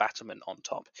kind of battlement on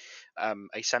top,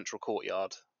 a central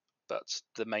courtyard, but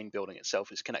the main building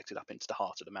itself is connected up into the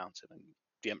heart of the mountain, and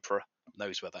the Emperor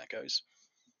knows where that goes.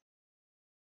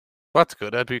 That's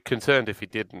good. I'd be concerned if he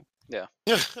didn't. Yeah.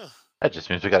 That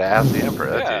just means we got to ask the Emperor.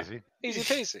 That's easy. Easy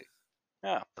peasy.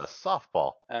 Yeah. The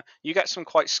softball. You get some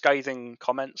quite scathing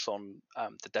comments on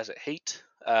the desert heat.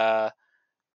 And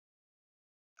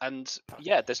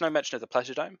there's no mention of the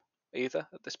Pleasure Dome either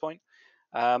at this point.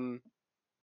 But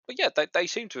they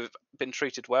seem to have been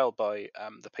treated well by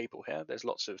the people here. There's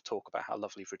lots of talk about how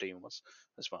lovely Redeemer was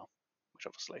as well, which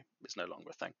obviously is no longer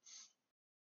a thing.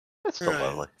 It's still Right.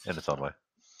 lovely in its own way.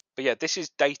 But yeah, this is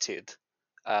dated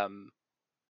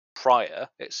prior,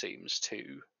 it seems,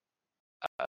 to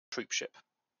troop ship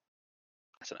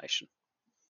detonation.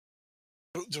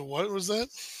 To what was that?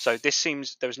 So this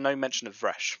seems there was no mention of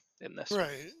Vresh in this.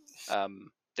 Right.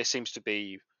 This seems to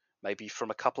be maybe from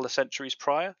a couple of centuries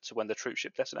prior to when the troop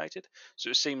ship detonated. So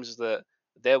it seems that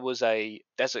there was a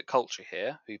desert culture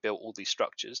here who built all these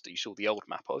structures that you saw the old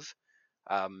map of.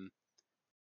 The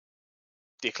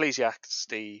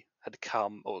ecclesiarchy had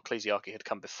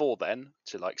come before then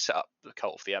to like set up the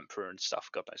cult of the emperor and stuff,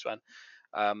 God knows when.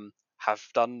 Have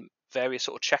done various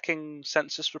sort of checking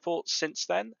census reports since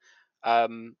then. A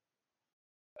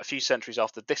few centuries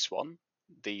after this one,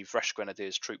 the Vresh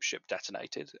Grenadiers troop ship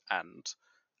detonated, and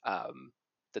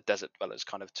the desert dwellers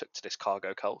kind of took to this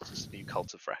cargo cult, this new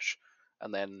cult of Vresh.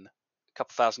 And then a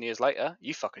couple thousand years later,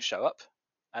 you fuckers show up,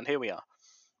 and here we are.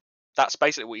 That's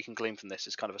basically what you can glean from this,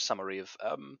 is kind of a summary of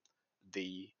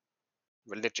the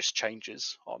religious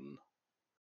changes on.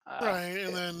 Right,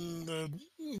 and then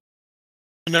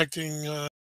connecting.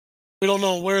 We don't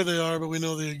know where they are, but we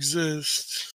know they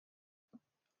exist.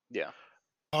 Yeah.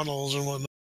 Tunnels and whatnot.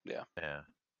 Yeah.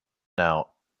 Now,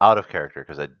 out of character,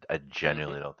 because I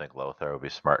genuinely don't think Lothar would be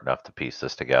smart enough to piece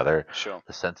this together. Sure.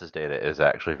 The census data is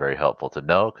actually very helpful to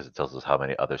know because it tells us how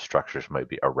many other structures might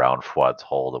be around Fuad's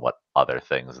hold and what other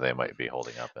things they might be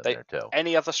holding up in there too.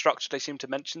 Any other structure they seem to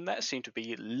mention there seem to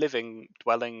be living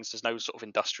dwellings. There's no sort of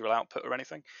industrial output or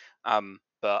anything,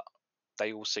 but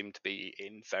they all seem to be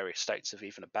in various states of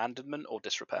even abandonment or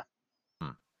disrepair.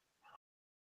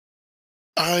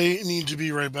 I need to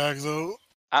be right back though.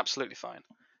 Absolutely fine.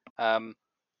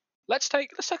 Let's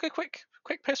take a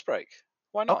quick piss break.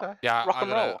 Why not? Okay. Yeah, Rock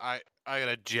and roll. I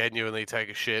gotta genuinely take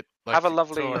a shit. Like Have a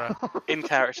lovely Tora. in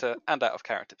character and out of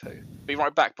character poo. Be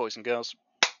right back, boys and girls.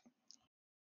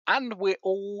 And we're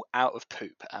all out of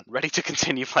poop and ready to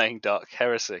continue playing Dark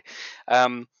Heresy.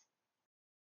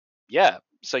 Yeah,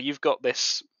 so you've got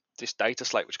this data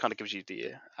slate which kind of gives you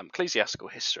the ecclesiastical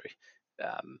history,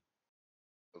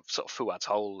 sort of Fuad's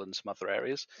Hole and some other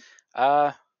areas.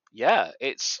 Yeah,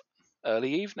 it's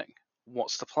early evening.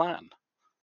 What's the plan?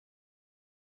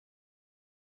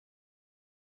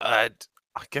 I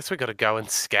guess we got to go and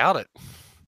scout it.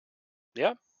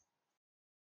 Yeah.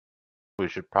 We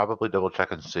should probably double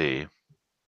check and see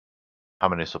how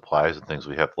many supplies and things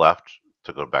we have left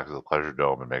to go back to the Pleasure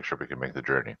Dome and make sure we can make the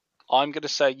journey. I'm going to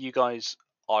say you guys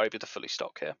are able to fully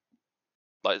stock here.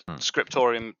 Like,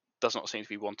 Scriptorium does not seem to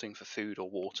be wanting for food or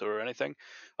water or anything,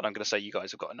 and I'm going to say you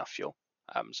guys have got enough fuel.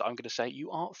 So I'm going to say you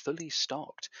are fully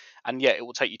stocked. And yeah, it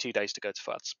will take you 2 days to go to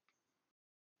Fuad's.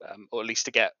 Or at least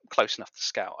to get close enough to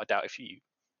scout. I doubt if you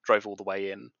drove all the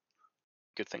way in,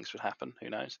 good things would happen. Who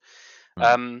knows?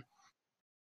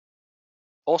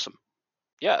 Awesome.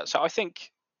 Yeah, so I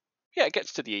think, it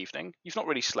gets to the evening. You've not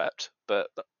really slept, but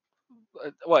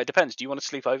well, it depends. Do you want to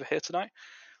sleep over here tonight?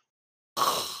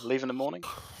 Leave in the morning?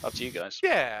 Up to you guys.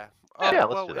 Yeah. Yeah,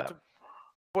 let's do that.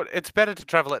 But it's better to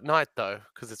travel at night though,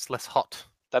 because it's less hot.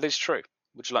 That is true.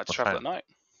 Would you like to travel at night?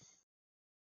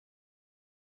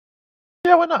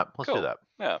 Yeah, why not? Let's do Cool. that.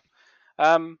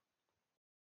 Yeah.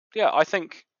 Yeah, I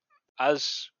think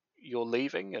as you're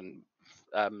leaving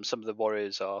and some of the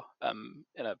warriors are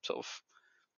in a sort of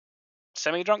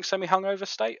semi-drunk, semi-hungover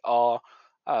state, are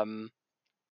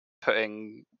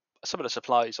putting some of the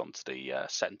supplies onto the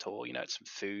centaur, some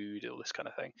food, all this kind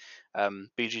of thing.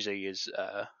 BGZ is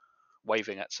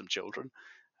waving at some children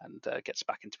and gets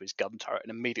back into his gun turret,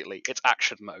 and immediately it's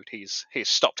action mode. He's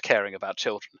stopped caring about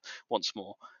children once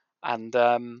more. And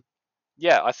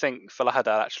I think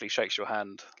Falahadar actually shakes your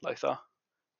hand, Lothar.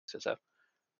 He says,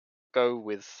 go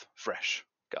with Vresh,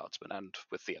 guardsman, and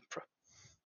with the Emperor.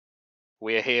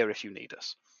 We're here if you need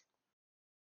us.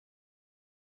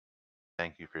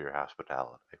 Thank you for your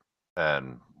hospitality.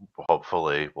 And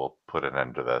hopefully we'll put an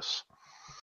end to this.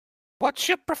 What's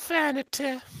your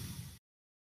profanity?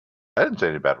 I didn't say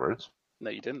any bad words. No,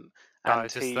 you didn't. No, And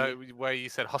just the way you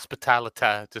said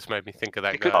hospitality just made me think of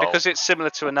that because, guy. because it's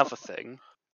similar to another thing.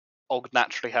 Og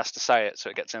naturally has to say it so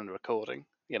it gets in the recording.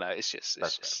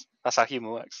 That's how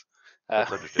humor works.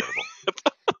 That's understandable.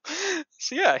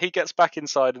 So yeah, he gets back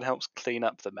inside and helps clean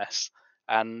up the mess,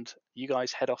 and you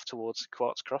guys head off towards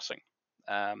Quartz Crossing.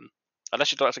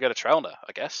 Unless you'd like to go to Trelna,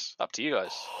 I guess. Up to you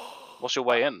guys. What's your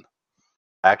way in?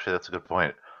 Actually, that's a good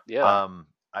point. Yeah.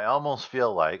 I almost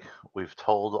feel like we've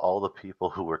told all the people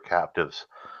who were captives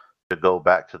to go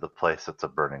back to the place that's a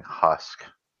burning husk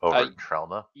over in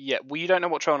Trelna. Yeah, well, you don't know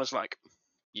what Trelna's like.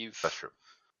 That's true.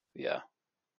 Yeah.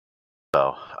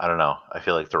 So, I don't know. I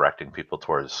feel like directing people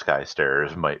towards Sky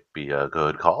Stairs might be a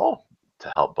good call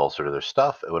to help bolster their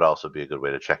stuff. It would also be a good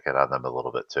way to check in on them a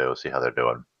little bit too, see how they're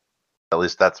doing. At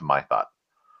least that's my thought.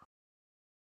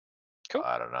 Cool.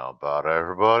 I don't know about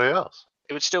everybody else.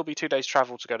 It would still be 2 days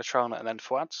travel to go to Trona and then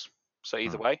Fuads. So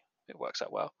either way, it works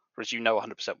out well. Whereas you know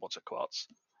 100% what's at Quartz.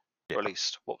 Yeah. Or at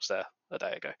least what was there a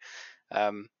day ago.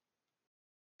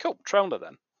 Cool. Trona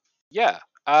then. Yeah.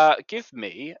 Give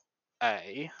me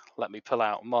let me pull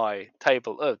out my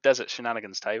table, Desert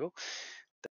Shenanigans table.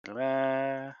 So,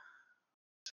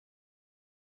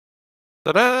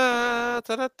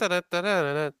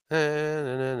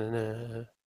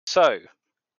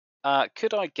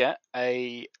 could I get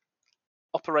a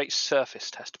operate surface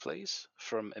test, please,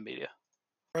 from Emilia?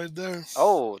 Right there.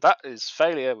 Oh, that is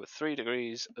failure with 3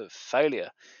 degrees of failure.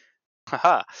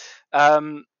 Haha.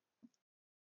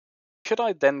 Could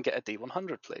I then get a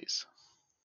D100, please?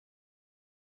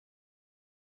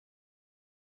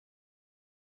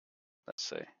 Let's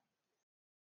see.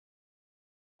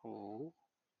 Ooh,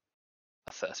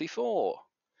 a 34.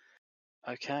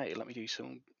 Okay, let me do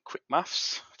some quick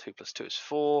maths. 2 plus 2 is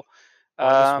 4.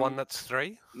 Minus 1, that's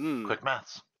 3. Quick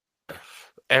maths.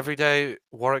 Every day,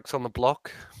 Warwick's on the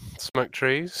block, smoke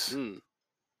trees. Mm.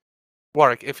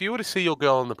 Warwick, if you were to see your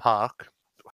girl in the park,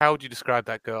 how would you describe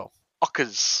that girl?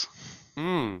 Ockers.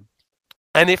 And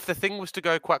if the thing was to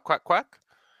go quack, quack, quack?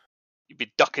 You'd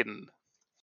be ducking.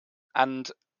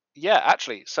 And yeah,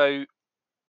 actually, so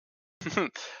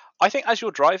I think as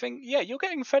you're driving, yeah, you're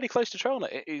getting fairly close to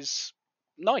Trona. It is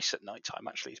nice at night time,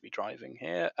 actually, to be driving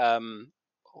here.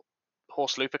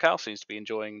 Horse Lupercal seems to be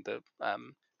enjoying the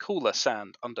cooler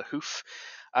sand under hoof.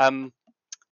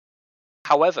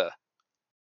 However,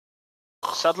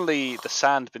 suddenly the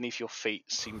sand beneath your feet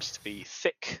seems to be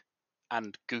thick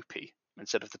and goopy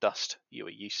instead of the dust you are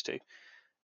used to.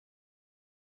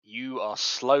 You are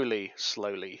slowly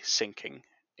sinking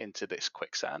into this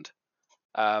quicksand.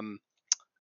 What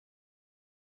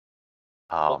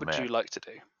would you like to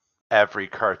do? Every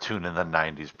cartoon in the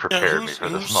 90s prepared me for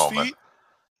this moment.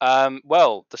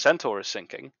 Well, the centaur is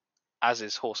sinking, as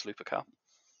is Horse Lupercal.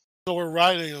 So we're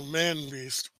riding a man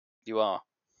beast. You are.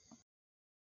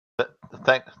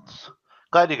 Thanks.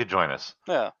 Glad you could join us.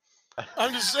 Yeah.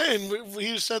 I'm just saying,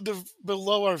 you said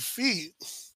below our feet.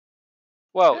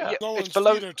 Well, Yeah. yeah, No it's one's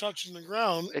below. feet are touching the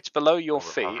ground. It's below your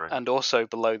We're feet hovering. and also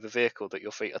below the vehicle that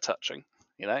your feet are touching.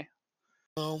 You know.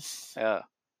 No. Yeah.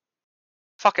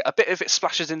 Fuck it. A bit of it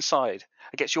splashes inside.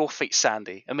 It gets your feet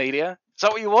sandy. Amelia, is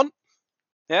that what you want?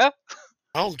 Yeah.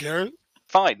 I don't care.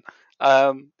 Fine.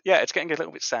 Yeah, it's getting a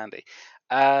little bit sandy.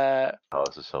 Oh,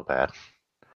 this is so bad.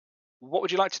 What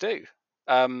would you like to do?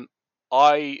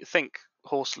 I think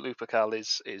Horse Lupercal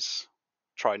is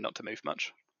trying not to move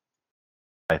much.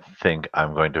 I think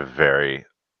I'm going to very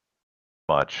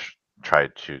much try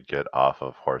to get off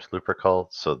of Horse Lupercal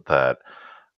so that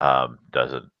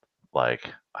doesn't,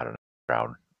 like, I don't know,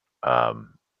 drown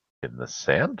in the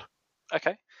sand.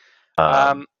 Okay.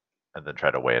 And then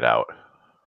try to weigh it out.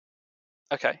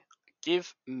 Okay.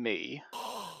 Give me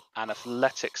an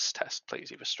athletics test,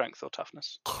 please, either strength or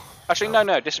toughness. Actually,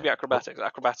 no. This would be acrobatics.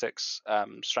 Acrobatics,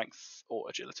 strength or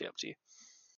agility, up to you.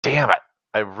 Damn it!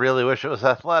 I really wish it was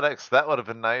athletics. That would have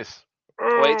been nice.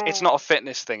 Well, it's not a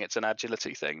fitness thing; it's an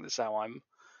agility thing. That's how I'm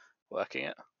working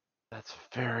it. That's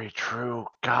very true.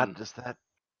 God, does that?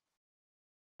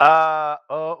 I'm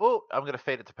gonna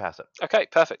fade it to pass it. Okay,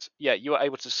 perfect. Yeah, you are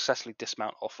able to successfully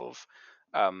dismount off of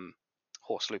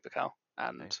Horse Lupercal,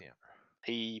 and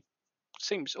he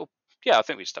seems. Oh, yeah, I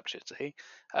think we established it's a he.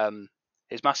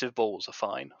 His massive balls are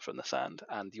fine from the sand,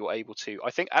 and you're able to.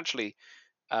 I think actually,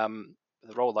 with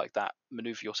a roll like that,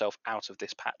 maneuver yourself out of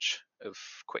this patch of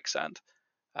quicksand.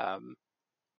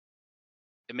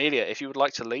 Emilia, if you would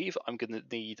like to leave, I'm going to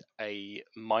need a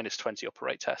 -20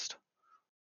 operate test.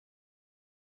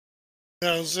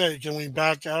 Yeah, I was saying, can we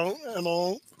back out and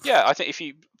all? Yeah, I think if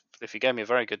you gave me a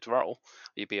very good roll,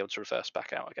 you'd be able to reverse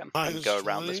back out again and go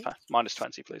around this path.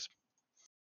 -20, please.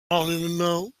 I don't even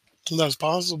know if that's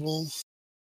possible.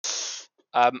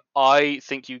 I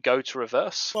think you go to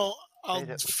reverse. Well,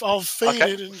 I'll fade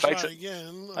it and try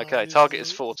again. Okay, target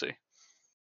is 40.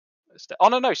 Oh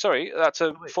no, sorry, that's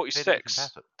a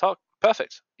 46.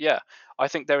 Perfect. Yeah, I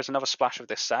think there is another splash of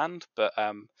this sand, but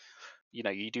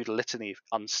you do the litany of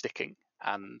unsticking,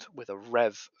 and with a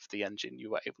rev of the engine, you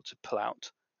were able to pull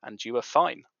out, and you were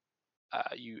fine.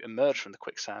 You emerge from the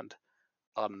quicksand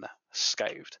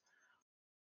unscathed.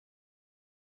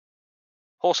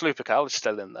 Horse Lupercal is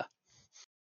still in there.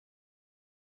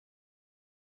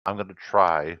 I'm going to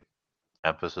try,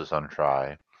 emphasis on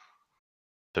try,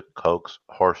 to coax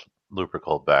Horse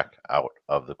Lupercal back out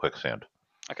of the quicksand.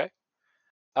 Okay.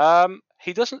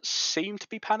 He doesn't seem to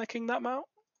be panicking that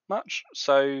much.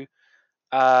 So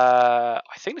I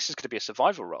think this is going to be a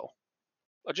survival roll.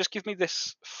 Just give me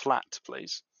this flat,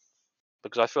 please,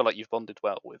 because I feel like you've bonded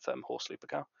well with Horse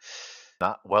Lupercal.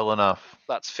 Not well enough.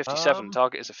 That's 57.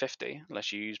 Target is a 50,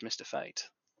 unless you use Mr. Fate.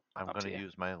 I'm Up going to to you.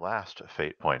 use my last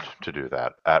fate point to do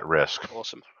that at risk.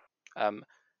 Awesome.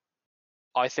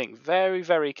 I think very,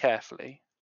 very carefully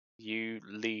you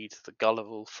lead the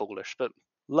gullible, foolish, but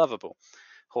lovable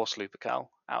Horse Lupercal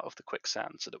out of the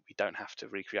quicksand so that we don't have to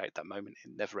recreate that moment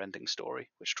in Neverending Story,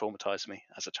 which traumatized me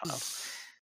as a child.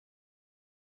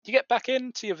 You get back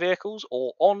into your vehicles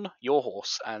or on your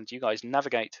horse, and you guys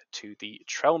navigate to the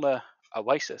Trelna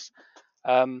Oasis.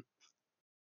 There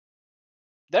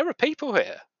are people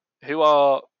here who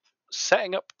are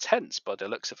setting up tents by the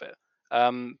looks of it.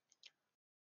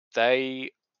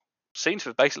 They seem to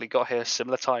have basically got here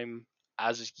similar time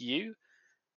as you.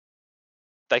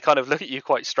 They kind of look at you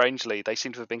quite strangely. They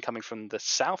seem to have been coming from the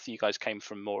south. You guys came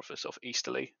from more of a sort of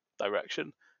easterly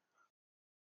direction.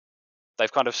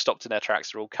 They've kind of stopped in their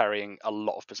tracks. They're all carrying a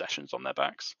lot of possessions on their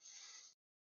backs.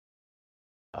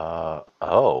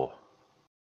 Oh.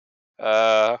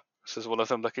 Says one of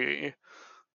them looking at you.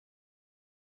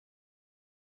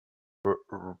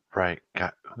 Right.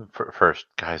 First,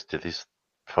 guys, do these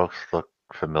folks look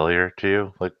familiar to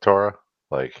you? Like Tora?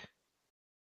 Like.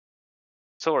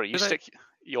 Tora, you stick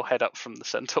your head up from the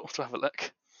centaur to have a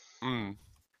look.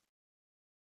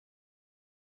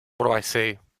 What do I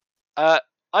see?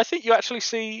 I think you actually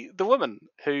see the woman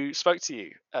who spoke to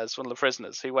you as one of the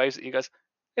prisoners, who waves at you, goes,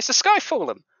 "It's the Sky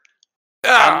Fallen."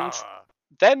 And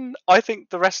then I think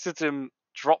the rest of them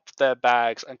drop their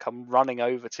bags and come running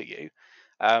over to you.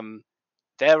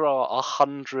 There are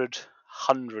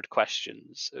 100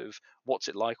 questions of what's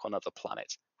it like on other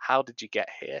planets? How did you get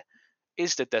here?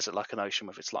 Is the desert like an ocean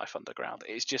with its life underground?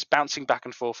 It's just bouncing back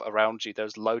and forth around you.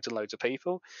 There's loads and loads of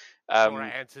people. Sora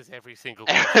answers every single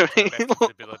question to the best of his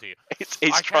ability.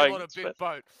 I came on a big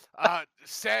boat.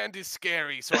 Sand is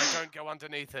scary, so I don't go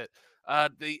underneath it.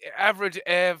 The average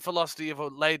air velocity of a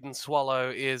laden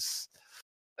swallow is...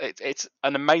 It's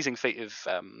an amazing feat of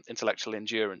intellectual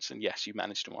endurance, and yes, you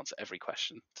managed to answer every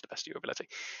question to the best of your ability.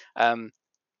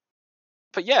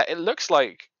 But yeah, it looks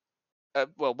like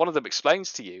well, one of them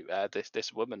explains to you,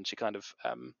 this woman, she kind of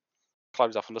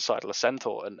climbs up on the side of the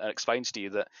centaur and explains to you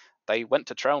that they went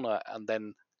to Trelna and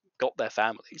then got their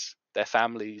families. Their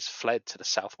families fled to the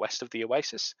southwest of the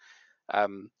oasis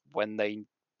when they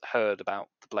heard about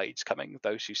the blades coming.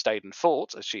 Those who stayed and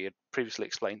fought, as she had previously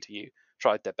explained to you,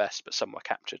 tried their best, but some were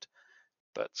captured.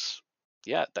 But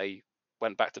yeah, they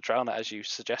went back to Trelna as you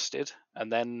suggested,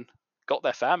 and then got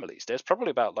their families. There's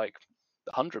probably about like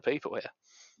 100 people here.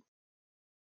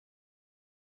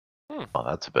 Well,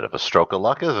 that's a bit of a stroke of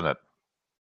luck, isn't it?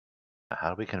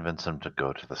 How do we convince them to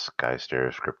go to the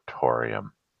Skystair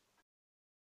Scriptorium?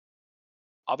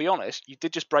 I'll be honest, you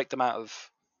did just break them out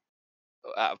of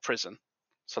prison,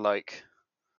 so like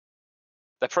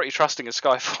they're pretty trusting of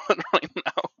Skyfall right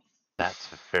now. That's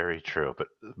very true, but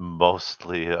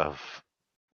mostly of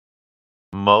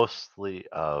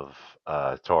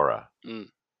Tora.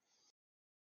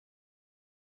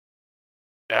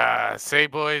 Say,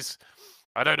 boys,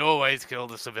 I don't always kill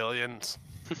the civilians.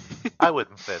 I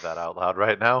wouldn't say that out loud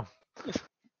right now.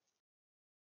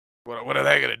 What are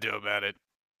they going to do about it?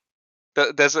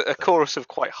 There's a chorus of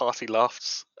quite hearty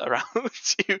laughs around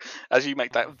you as you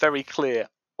make that very clear,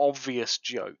 obvious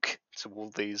joke to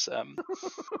all these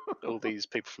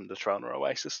people from the Trelna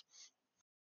Oasis.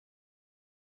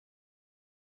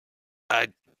 I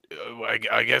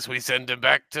guess we send them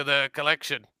back to the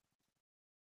collection.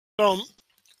 The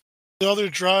other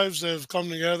tribes that have come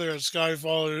together at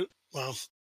Skyfall, well,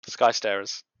 the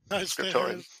Skystarers.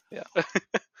 Scriptorium. Yeah.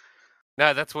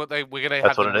 No, that's what we're gonna have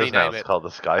That's to what it is rename now. It's called the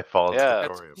Skyfall Yeah.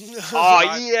 Scriptorium.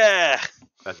 Oh yeah.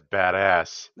 That's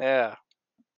badass. Yeah.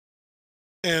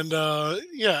 And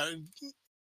yeah,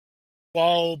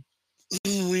 while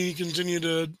we continue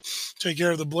to take care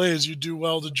of the blades, you do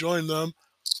well to join them.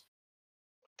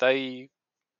 They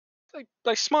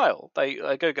smile. They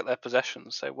go get their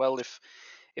possessions. Say, well, if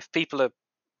people are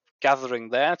gathering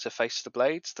there to face the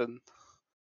blades, then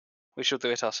we shall do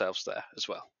it ourselves there as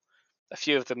well. A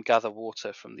few of them gather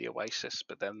water from the oasis,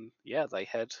 but then yeah, they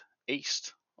head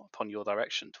east upon your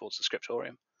direction towards the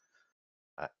Scriptorium.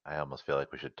 I almost feel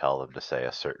like we should tell them to say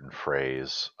a certain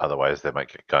phrase, otherwise they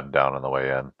might get gunned down on the way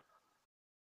in.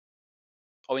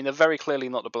 I mean, they're very clearly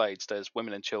not the blades. There's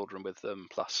women and children with them,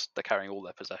 plus they're carrying all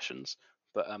their possessions.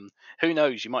 But who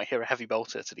knows? You might hear a heavy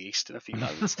bolter to the east in a few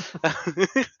moments.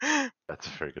 That's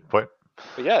a very good point.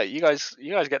 But yeah, you guys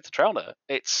get to Trelna.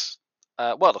 It's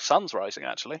the sun's rising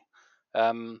actually.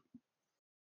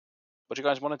 What do you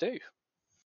guys want to do?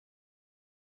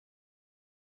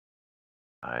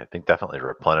 I think definitely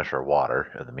replenish our water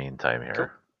in the meantime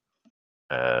here.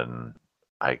 Cool. And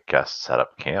I guess set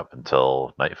up camp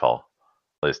until nightfall.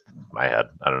 At least in my head.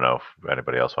 I don't know if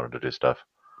anybody else wanted to do stuff.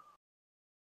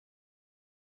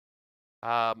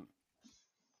 Yeah,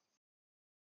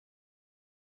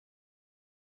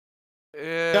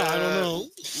 I don't know.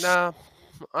 Nah,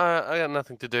 I got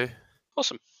nothing to do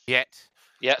Awesome. yet.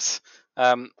 Yes.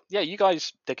 Yeah, you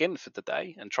guys dig in for the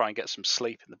day and try and get some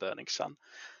sleep in the burning sun.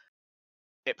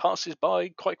 It passes by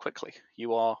quite quickly.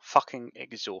 You are fucking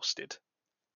exhausted.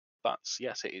 But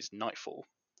yes, it is nightfall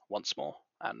once more,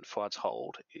 and Fuad's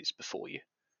Hold is before you.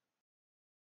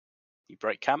 You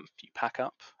break camp, you pack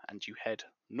up, and you head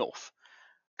north.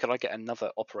 Could I get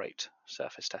another operate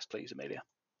surface test, please, Amelia?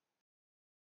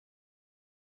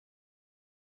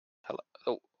 Hello.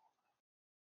 Oh.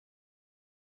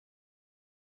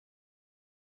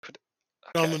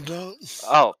 On the Okay. dump.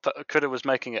 Oh, but Critter was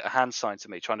making a hand sign to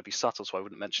me, trying to be subtle, so I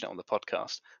wouldn't mention it on the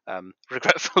podcast.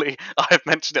 Regretfully, I have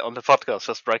mentioned it on the podcast,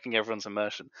 thus breaking everyone's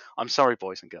immersion. I'm sorry,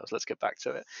 boys and girls. Let's get back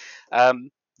to it.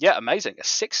 Yeah, amazing. A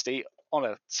 60 on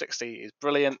a 60 is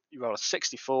brilliant. You roll a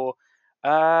 64.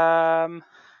 Okay.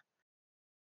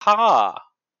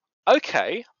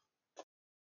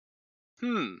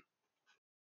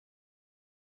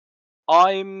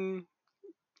 I'm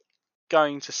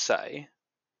going to say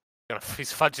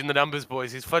He's fudging the numbers,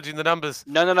 boys. He's fudging the numbers.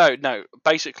 no.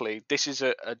 Basically, this is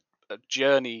a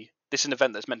journey. This is an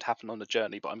event that's meant to happen on a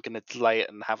journey, but I'm going to delay it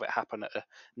and have it happen at a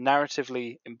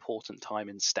narratively important time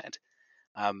instead.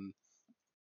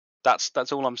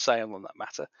 That's all I'm saying on that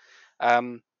matter.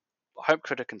 I hope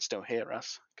Critter can still hear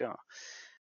us. God.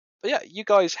 But yeah, you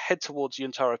guys head towards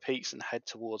Yuntara Peaks and head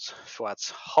towards Fuad's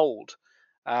Hold.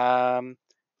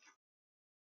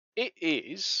 It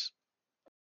is,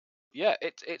 yeah,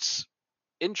 it's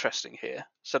interesting here.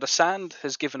 So the sand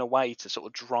has given away to sort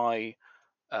of dry,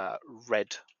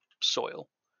 red soil.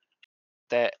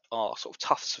 There are sort of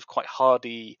tufts of quite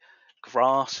hardy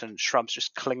grass and shrubs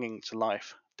just clinging to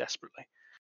life desperately.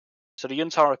 So the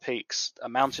Yuntara Peaks, a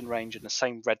mountain range and the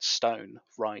same red stone,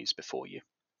 rise before you.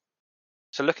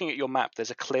 So looking at your map,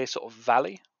 there's a clear sort of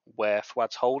valley where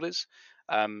Fuad's Hold is,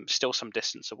 still some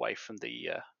distance away from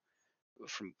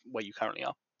from where you currently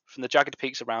are. From the jagged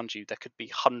peaks around you, there could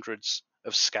be hundreds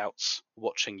of scouts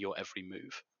watching your every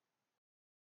move.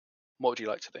 What would you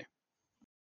like to do?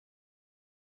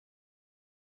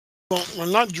 Well,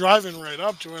 we're not driving right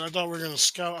up to it. I thought we were going to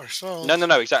scout ourselves.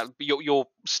 No, exactly. You're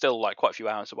still like quite a few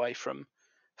hours away from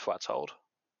Fuad's Hold,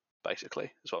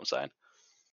 basically, is what I'm saying.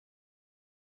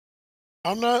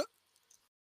 I'm not.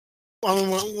 I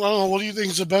don't know. What do you think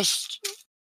is the best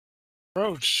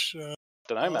approach?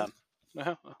 Don't know, man.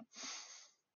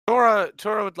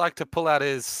 Tora would like to pull out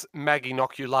his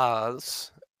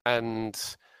maginoculars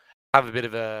and have a bit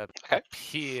of a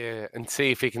peer and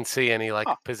see if he can see any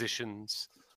positions.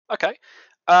 Okay.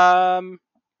 I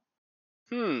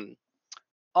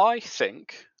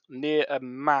think near a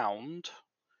mound,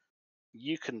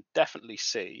 you can definitely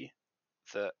see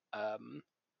that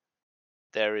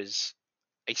there is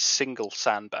a single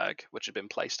sandbag which had been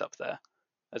placed up there,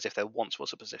 as if there once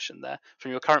was a position there.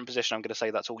 From your current position, I'm going to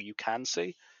say that's all you can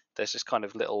see. There's this kind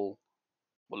of little,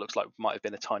 what looks like might have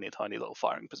been a tiny little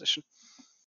firing position.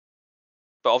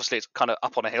 But obviously it's kind of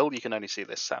up on a hill, you can only see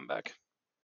this sandbag.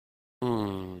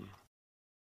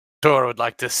 Tora would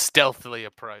like to stealthily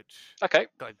approach. Okay.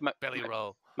 Belly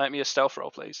roll. Make me a stealth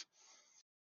roll, please.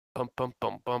 Bump, bump,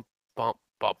 bump, bump, bump,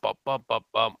 bump, bump, bump, bump,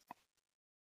 bump.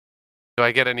 Do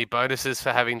I get any bonuses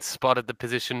for having spotted the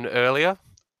position earlier?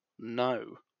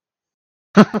 No.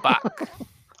 Fuck.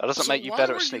 That doesn't make you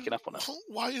better at sneaking up on it.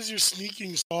 Why is your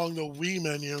sneaking song the Wii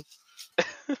menu?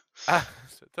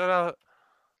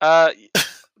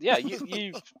 Yeah,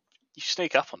 you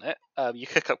sneak up on it. You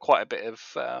kick up quite a bit of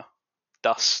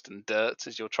dust and dirt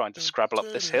as you're trying to scrabble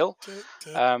up this hill,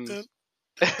 and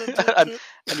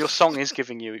your song is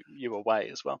giving you away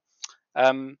as well.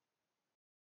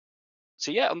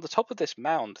 So yeah, on the top of this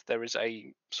mound there is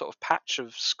a sort of patch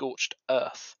of scorched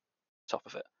earth, top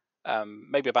of it,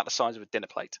 maybe about the size of a dinner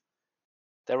plate.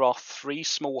 There are 3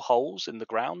 small holes in the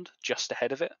ground just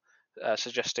ahead of it,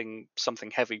 suggesting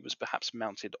something heavy was perhaps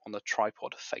mounted on a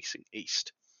tripod facing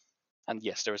east. And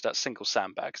yes, there is that single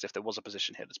sandbag, as if there was a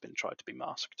position here that's been tried to be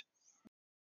masked.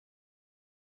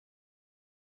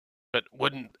 But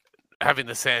wouldn't having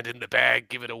the sand in the bag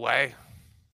give it away?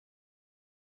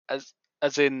 As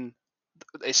in,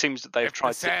 it seems that they've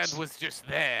tried to... The sand was just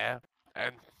there,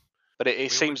 and... But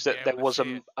it seems that there was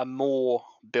a more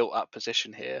built-up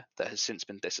position here that has since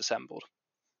been disassembled.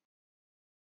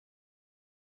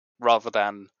 rather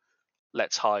than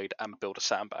let's hide and build a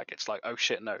sandbag. It's like, oh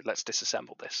shit, no, let's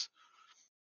disassemble this.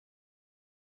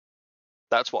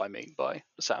 That's what I mean by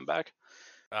the sandbag.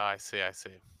 Oh, I see.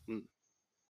 Mm.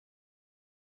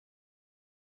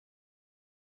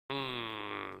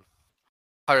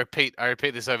 I repeat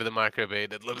this over the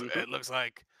microbead. It looks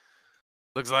like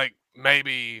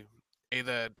maybe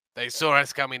either they saw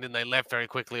us coming and they left very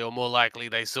quickly, or more likely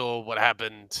they saw what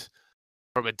happened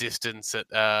from a distance at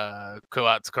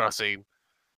Kuat's Crossing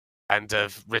and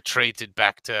have retreated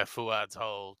back to Fuad's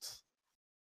Hold.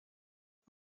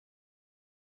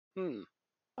 Hmm.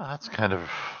 Well, that's kind of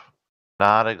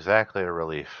not exactly a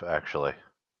relief, actually.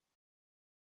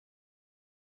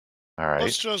 All right.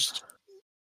 Let's just.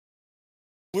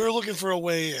 We're looking for a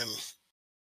way in.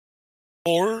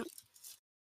 Or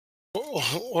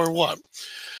what?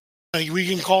 Like, we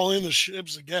can call in the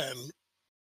ships again.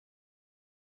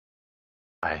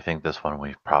 I think this one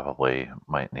we probably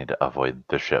might need to avoid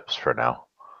the ships for now.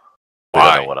 We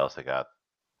don't know Why? what else they got.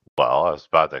 Well, I was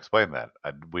about to explain that.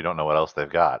 We don't know what else they've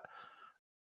got.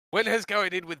 When has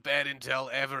going in with bad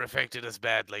intel ever affected us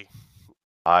badly?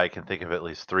 I can think of at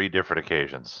least 3 different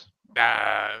occasions.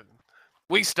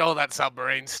 We stole that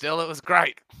submarine still. It was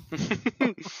great.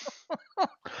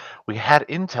 We had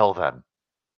intel then.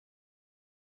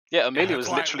 Yeah, Amelia Yeah, was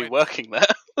quite literally went- working there.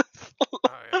 Oh,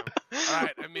 yeah. All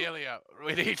right, Amelia,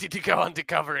 we need you to go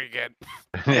undercover again.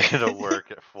 We need to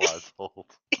work at Fuad's Hold.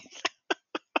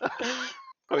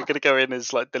 We're gonna go in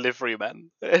as like delivery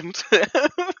men, and Yeah,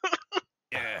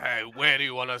 hey, where do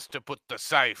you want us to put the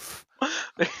safe?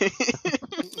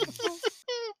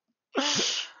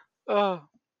 oh.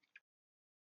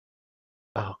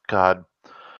 Oh, God.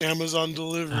 Amazon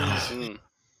deliveries. Mm.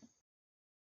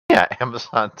 Yeah,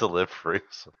 Amazon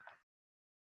deliveries.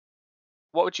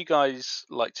 What would you guys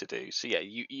like to do? So yeah,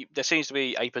 you there seems to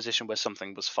be a position where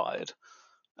something was fired,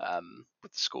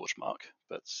 with the scorch mark,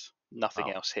 but nothing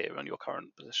Oh. else here on your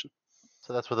current position.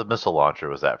 So that's where the missile launcher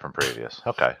was at from previous.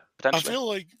 Okay. I Potentially. feel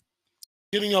like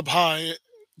getting up high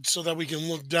so that we can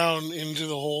look down into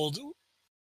the hold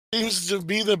seems to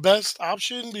be the best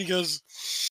option because,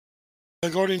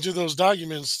 according to those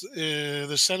documents,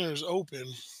 the center is open.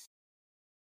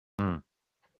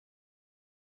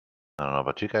 I don't know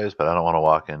about you guys, but I don't want to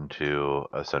walk into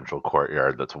a central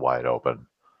courtyard that's wide open.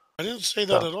 I didn't say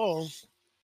that Oh. at all.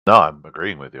 No, I'm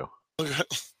agreeing with you.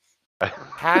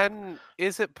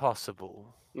 Is it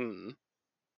possible? Mm.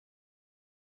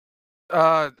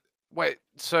 Wait,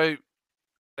 so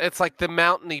it's like the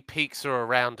mountainy peaks are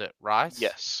around it, right?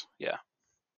 Yes. Yeah.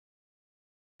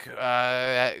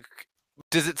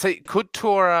 Does it say could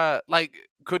Tora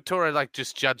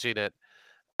just judging it?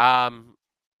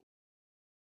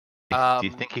 Do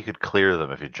you think he could clear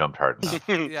them if he jumped hard enough?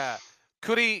 Yeah.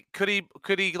 Could he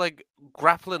like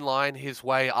grappling line his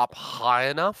way up high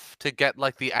enough to get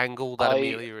like the angle that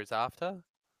Amelia is after?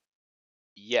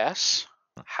 Yes.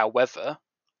 However,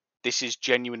 this is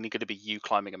genuinely going to be you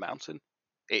climbing a mountain.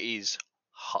 It is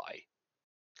high.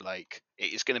 Like,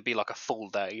 it is going to be like a full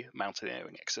day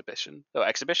mountaineering expedition.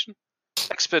 But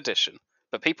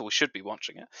people should be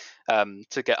watching it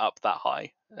to get up that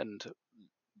high and,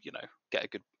 get a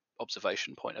good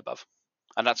observation point above.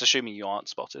 And that's assuming you aren't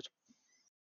spotted.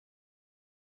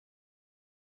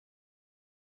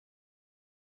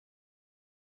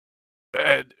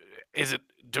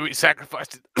 Do we sacrifice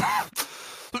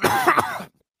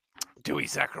do we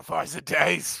sacrifice the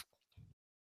days?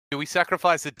 Do we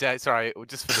sacrifice a day? Sorry,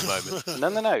 just for the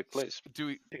moment. No, please.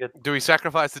 Do we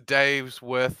sacrifice a day's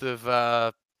worth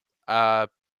of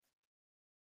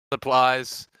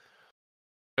supplies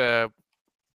for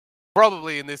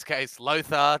probably in this case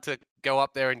Lothar to go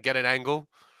up there and get an angle?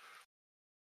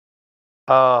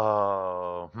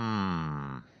 Oh,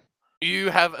 You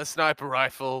have a sniper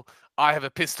rifle. I have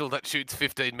a pistol that shoots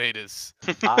 15 meters.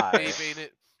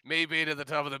 Me being at the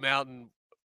top of the mountain,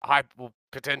 will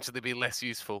potentially be less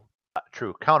useful.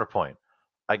 True. Counterpoint.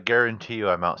 I guarantee you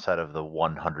I'm outside of the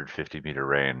 150-meter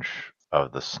range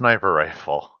of the sniper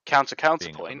rifle.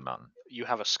 Counterpoint. You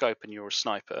have a scope and you're a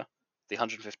sniper. The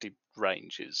 150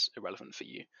 range is irrelevant for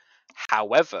you.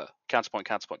 However, counterpoint.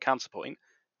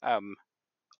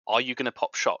 Are you going to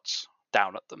pop shots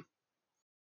down at them?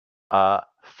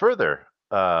 Further,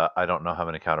 I don't know how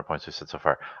many counterpoints we said so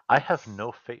far. I have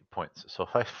no fate points, so if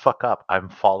I fuck up, I'm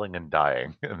falling and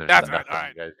dying. And there's That's nothing right. All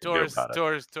right. you guys can do about it.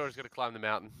 Dora's going to climb the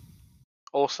mountain.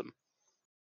 Awesome.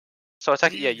 So I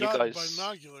take it, You've you got guys.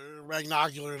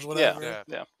 binoculars, whatever.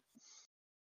 Yeah.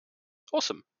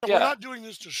 Awesome. We're not doing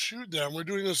this to shoot them. We're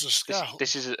doing this to scout.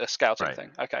 This is a scouting Right. thing.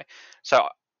 Okay. So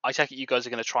I take it you guys are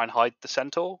going to try and hide the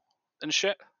centaur and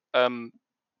shit.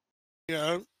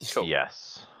 Yeah. Cool.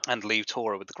 Yes. and leave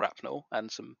Tora with the grapnel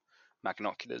and some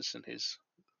magnoculars and his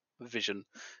vision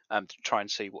to try and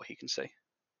see what he can see.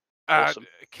 Awesome.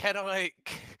 Can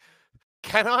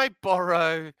I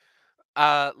borrow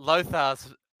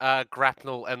Lothar's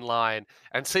grapnel and line?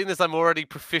 And seeing as I'm already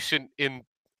proficient in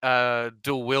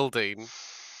dual wielding,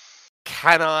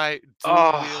 can I dual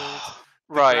wield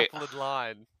the right. grapple and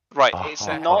line Right, it's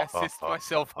to not. assist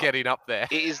myself getting up there?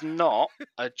 It is not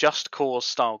a Just Cause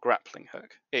style grappling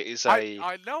hook. It is a.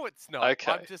 I know it's not.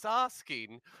 Okay. I'm just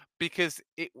asking because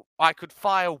I could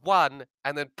fire one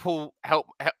and then help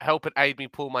and aid me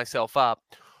pull myself up.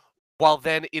 While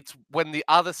then it's when the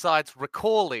other side's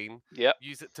recalling, Yep.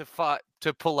 use it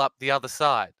to pull up the other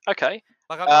side. Okay.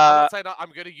 Like I'm not saying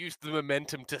I'm going to use the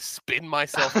momentum to spin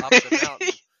myself up the mountain.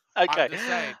 Okay. I'm just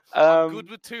saying I'm good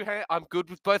with two hands. I'm good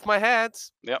with both my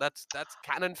hands. Yep. That's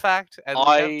canon fact, and we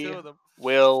have two of them.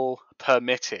 Will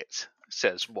permit it,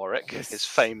 says Warwick, Yes. his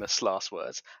famous last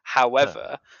words.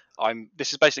 However,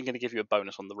 this is basically going to give you a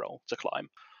bonus on the roll to climb.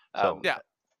 Yeah.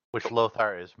 Which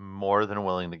Lothar is more than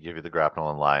willing to give you the grapnel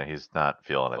and line. He's not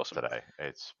feeling it Awesome. today.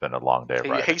 It's been a long day of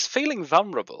riding. He's feeling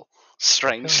vulnerable,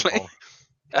 strangely.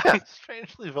 Yeah,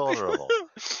 strangely vulnerable.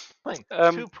 Like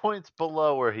 2 points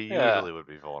below where he usually would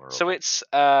be vulnerable. So it's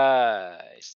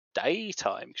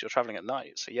daytime because you're traveling at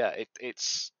night. So yeah,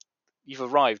 it's you've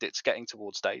arrived. It's getting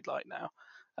towards daylight now,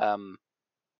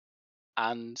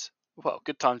 and well,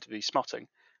 good time to be spotting.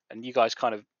 And you guys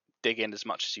kind of dig in as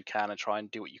much as you can and try and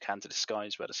do what you can to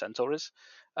disguise where the centaur is.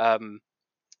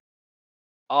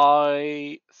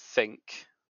 I think,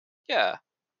 yeah,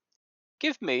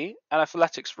 give me an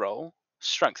athletics roll,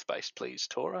 strength based, please,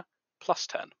 Tora,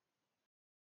 +10.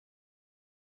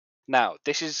 Now,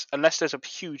 this is unless there's a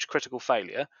huge critical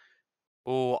failure.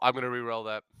 Oh, I'm going to re-roll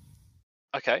that.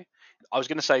 Okay. I was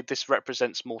going to say this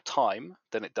represents more time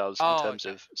than it does in terms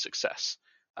of success.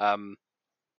 An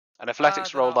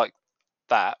athletics roll like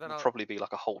that would probably be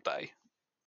like a whole day.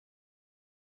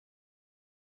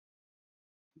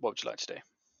 What would you like to do?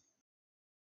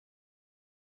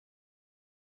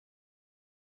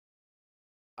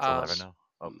 I'll never know.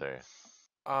 Oh, there.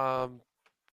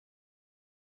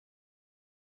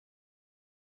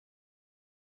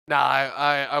 No,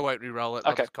 I won't re-roll it.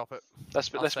 I'll Okay. just cop it. Let's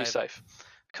be safe.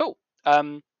 Cool.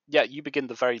 Yeah, you begin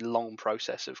the very long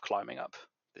process of climbing up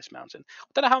this mountain. I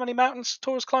don't know how many mountains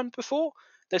Tora's climbed before.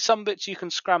 There's some bits you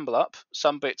can scramble up.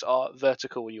 Some bits are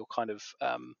vertical and you're kind of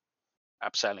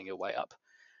abseiling your way up.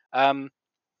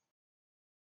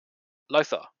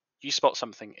 Lothar, you spot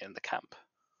something in the camp.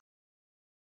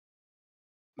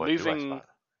 What do I Moving spot?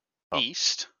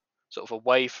 east, sort of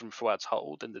away from Fuad's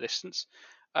hold in the distance,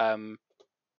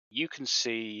 you can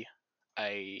see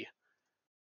a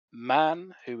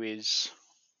man who is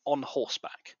on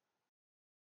horseback.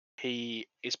 He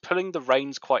is pulling the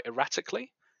reins quite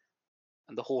erratically,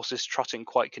 and the horse is trotting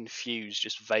quite confused,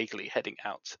 just vaguely heading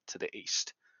out to the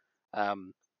east.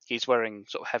 He's wearing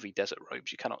sort of heavy desert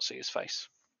robes. You cannot see his face.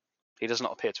 He does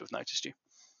not appear to have noticed you.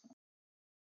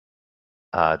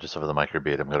 Just over the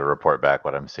microbeat, I'm going to report back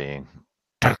what I'm seeing.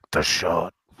 Take the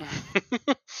shot.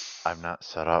 I'm not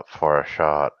set up for a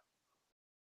shot,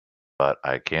 but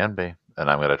I can be, and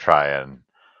I'm going to try and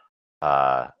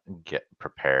get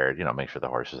prepared. Make sure the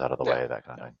horse is out of the way, that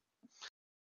kind of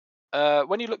thing.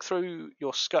 When you look through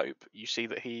your scope, you see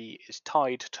that he is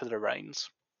tied to the reins.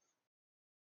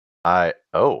 That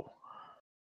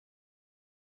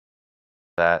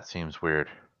seems weird.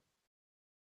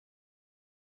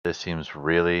 This seems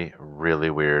really, really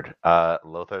weird.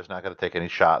 Lothar's not going to take any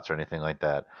shots or anything like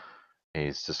that.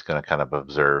 He's just going to kind of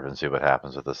observe and see what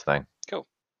happens with this thing. Cool.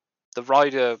 The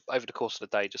rider, over the course of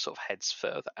the day, just sort of heads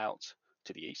further out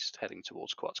to the east, heading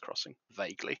towards Quartz Crossing,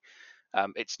 vaguely.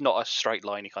 It's not a straight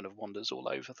line. He kind of wanders all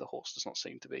over. The horse does not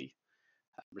seem to be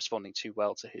responding too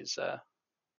well to his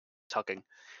tugging.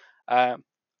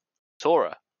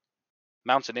 Tora,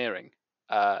 mountaineering.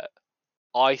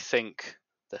 I think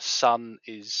the sun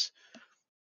is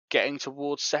getting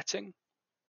towards setting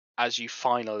as you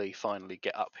finally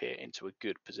get up here into a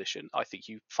good position. I think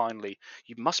you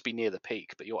must be near the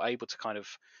peak, but you're able to kind of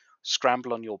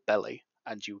scramble on your belly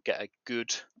and you get a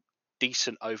good,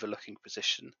 decent overlooking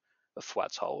position of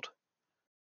Fuad's hold.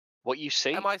 What you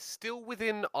see... Am I still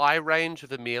within eye range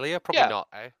of Amelia? Probably not,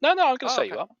 eh? No, I'm going to say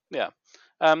you are. Yeah.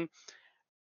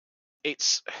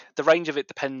 It's the range of it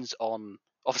depends on,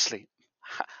 obviously,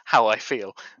 how I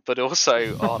feel, but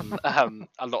also on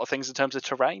a lot of things in terms of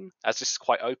terrain, as this is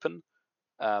quite open.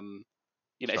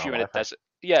 If you're in a desert,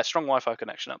 strong Wi-Fi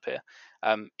connection up here.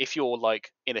 If you're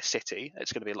like in a city,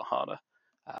 it's going to be a lot harder.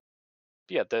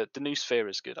 The new sphere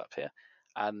is good up here,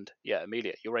 and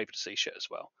Amelia, you're able to see shit as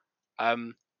well.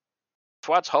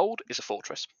 Fuad's Hold is a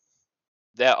fortress.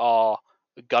 There are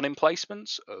gun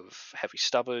emplacements of heavy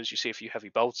stubbers. You see a few heavy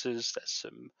bolters. There's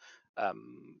some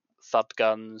thud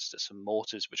guns. There's some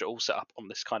mortars, which are all set up on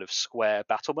this kind of square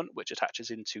battlement, which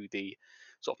attaches into the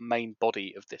sort of main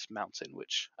body of this mountain,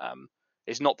 which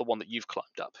is not the one that you've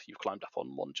climbed up. You've climbed up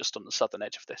on one just on the southern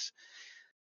edge of this.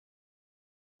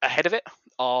 Ahead of it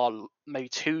are maybe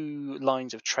 2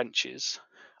 lines of trenches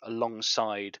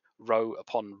alongside row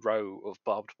upon row of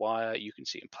barbed wire. You can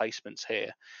see emplacements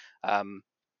here.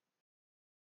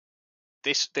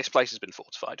 This place has been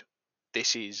fortified.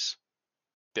 This is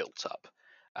built up.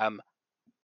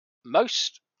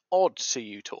 Most odd to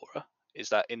you, Tora, is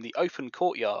that in the open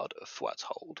courtyard of Fuad's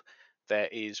Hold, there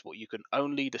is what you can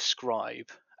only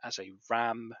describe as a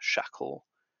ramshackle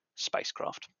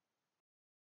spacecraft.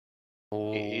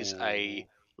 It is a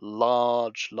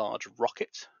large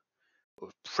rocket of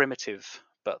primitive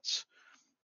but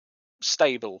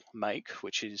stable make,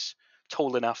 which is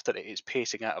tall enough that it is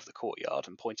piercing out of the courtyard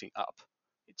and pointing up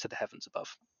to the heavens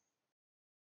above.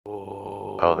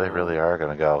 Oh, they really are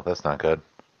going to go. That's not good.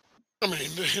 I mean,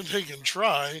 they can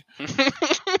try.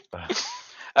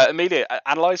 Immediately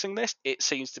analysing this, it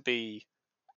seems to be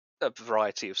a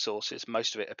variety of sources.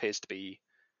 Most of it appears to be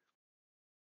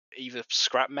either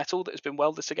scrap metal that has been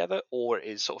welded together, or it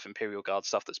is sort of Imperial Guard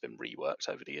stuff that's been reworked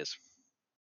over the years.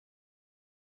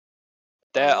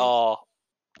 There's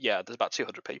about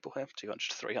 200 people here, 200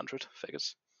 to 300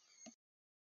 figures.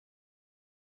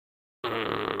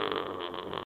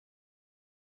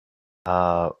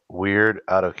 Weird,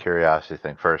 out of curiosity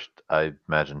thing. First, I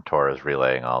imagine Tora's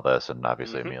relaying all this, and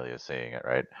obviously Mhm. Amelia's seeing it,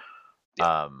 right?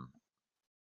 Yeah.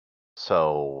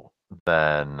 So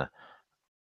then,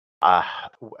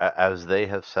 as they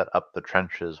have set up the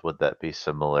trenches, would that be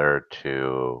similar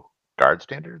to guard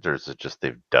standards, or is it just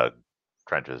they've dug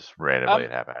trenches randomly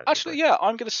and haphazardly? Actually, yeah,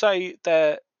 I'm going to say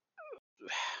they're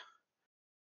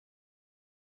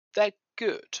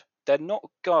good. They're not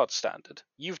guard standard.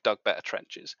 You've dug better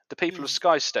trenches. The people of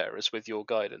Skystarers, with your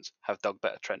guidance, have dug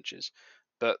better trenches.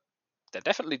 But they're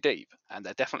definitely deep, and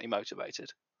they're definitely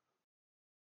motivated.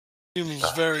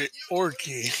 Seems very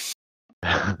orky.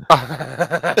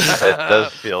 It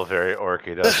does feel very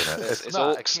orky, doesn't it? It's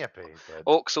not. orcs. It can't be. But...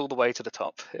 Orcs all the way to the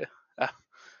top here.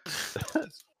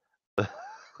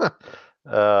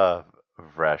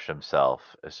 Vresh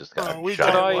himself has just got a We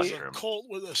giant thought it was mushroom. a cult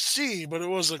with a C, but it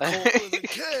was a cult with a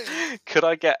K. Could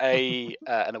I get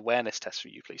an awareness test for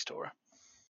you, please, Tora?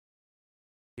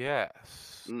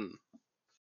 Yes.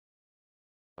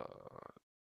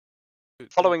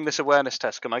 Following this awareness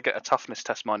test, can I get a toughness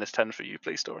test -10 for you,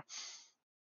 please, Tora?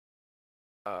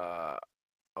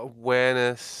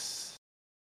 Awareness.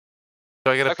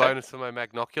 Do I get a bonus for my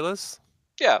magnoculars?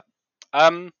 Yeah.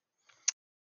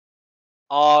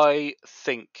 I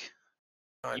think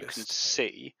you can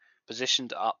see,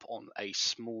 positioned up on a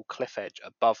small cliff edge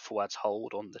above Fuad's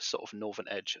Hold on the sort of northern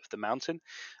edge of the mountain,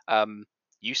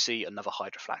 you see another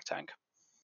Hydroflag tank.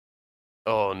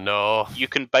 Oh no. You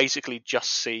can basically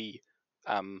just see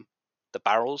the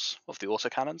barrels of the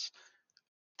autocannons.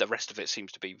 The rest of it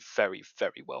seems to be very,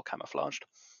 very well camouflaged.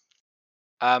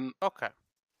 Okay.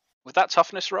 With that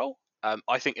toughness roll,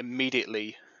 I think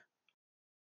immediately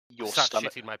your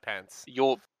stomach, shitting my pants.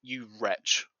 you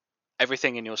wretch.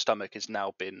 Everything in your stomach has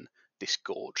now been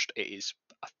disgorged. It is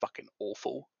a fucking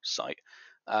awful sight.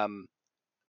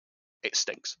 It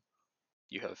stinks.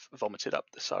 You have vomited up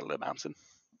the side of the mountain.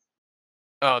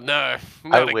 Oh no,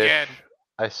 not again.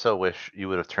 I so wish you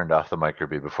would have turned off the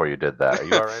microbead before you did that. Are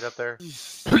you alright up there?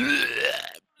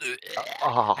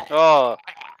 Oh.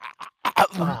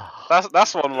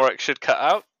 That's one where it should cut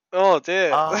out. Oh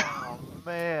dear. Oh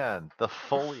man, the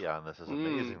Foley on this is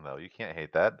amazing though. You can't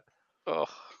hate that. Oh.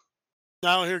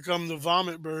 Now here come the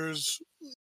vomit burrs.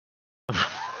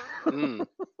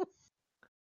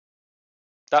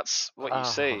 That's what you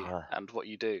see and what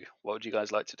you do. What would you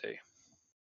guys like to do?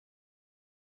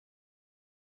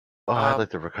 Oh, I'd like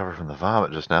to recover from the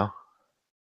vomit just now.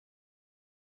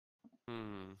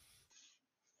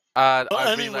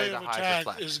 Any way of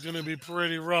attack is going to be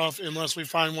pretty rough unless we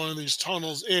find one of these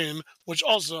tunnels in, which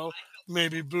also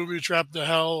maybe booby trap the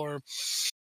hell or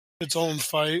its own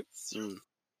fight.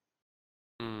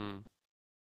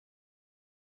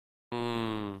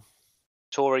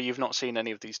 Tora, you've not seen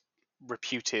any of these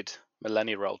reputed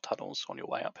millennia-old tunnels on your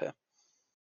way up here.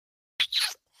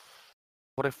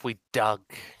 What if we dug?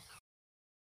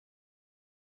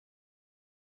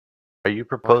 Are you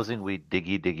proposing we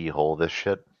diggy hole this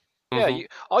shit? Yeah,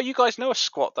 you guys know a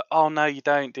squat that... Oh, no, you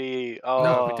don't, do you? Oh.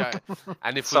 No, we don't.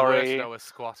 And if we were to know a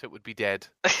squat, it would be dead.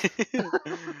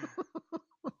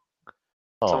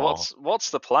 So Oh, what's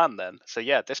the plan then? So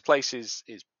yeah, this place is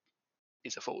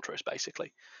a fortress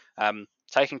basically.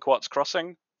 Taking Quartz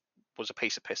Crossing was a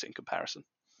piece of piss in comparison.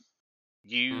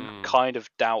 You kind of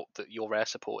doubt that your air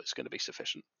support is going to be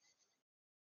sufficient.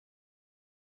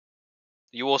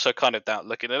 You also kind of doubt,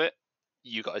 looking at it,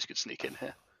 you guys could sneak in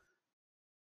here.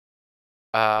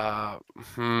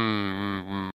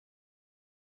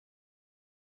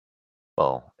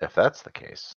 well, if that's the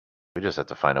case, we just have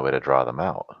to find a way to draw them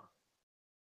out.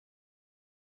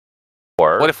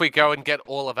 Or What if we go and get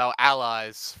all of our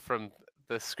allies from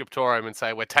the Scriptorium and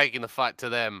say we're taking the fight to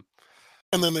them?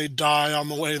 And then they die on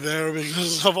the way there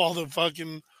because of all the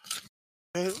fucking.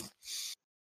 I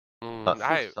don't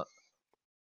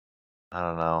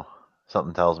know.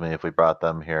 Something tells me if we brought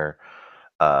them here,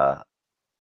 uh,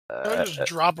 Can I just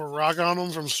drop a rock on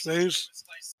them from space?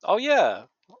 Oh yeah,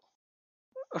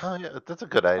 oh yeah, that's a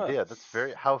good idea. That's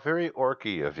very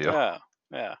orky of you.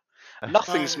 yeah.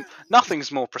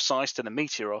 Nothing's more precise than a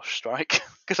meteor strike.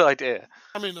 Good idea.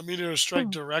 I mean, a meteor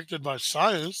strike directed by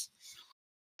science.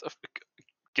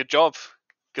 Good job.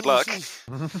 Good luck.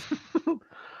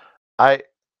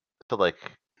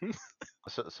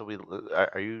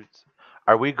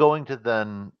 Are we going to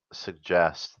then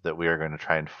suggest that we are going to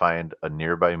try and find a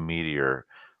nearby meteor,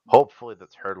 hopefully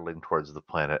that's hurtling towards the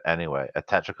planet anyway,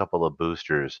 attach a couple of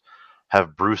boosters,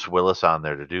 have Bruce Willis on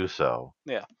there to do so,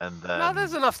 Yeah. and then no,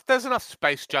 there's enough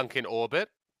space junk in orbit.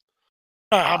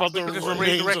 How about the We could just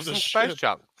remains redirect of the some space ship?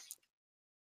 junk.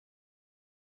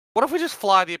 What if we just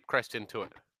fly the Ipcrest into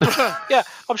it? Yeah,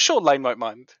 I'm sure Lane won't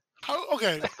mind.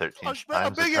 Okay, 13 a times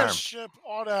the big charm. ass ship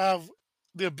ought to have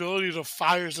the ability to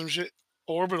fire some shit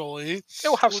orbitally. It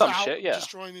will have some without shit, yeah.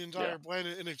 destroying the entire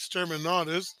planet in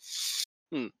Exterminatus.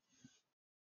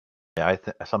 Yeah,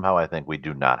 somehow I think we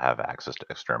do not have access to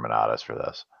Exterminatus for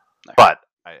this. No. But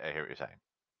I hear what you're saying.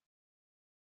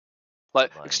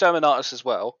 Like Exterminatus as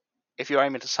well. If you're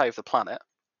aiming to save the planet,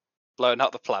 blowing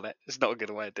up the planet is not a good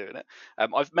way of doing it.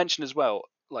 I've mentioned as well,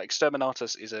 like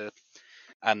Exterminatus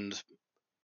and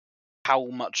how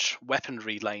much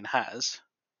weaponry Lane has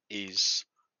is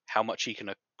how much he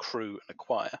can accrue and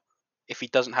acquire. If he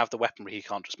doesn't have the weaponry, he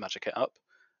can't just magic it up.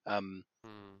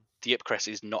 The Ipcrest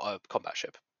is not a combat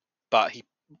ship, but he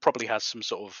probably has some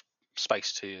sort of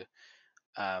space to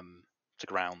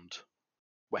ground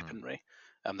weaponry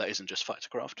that isn't just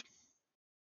fightercraft.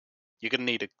 You're going to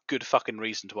need a good fucking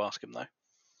reason to ask him, though.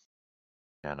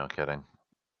 Yeah, no kidding.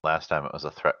 Last time it was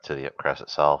a threat to the Ipcrest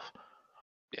itself.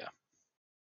 Yeah.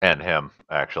 And him,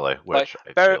 actually, which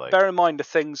bear in mind the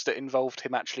things that involved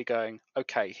him actually going,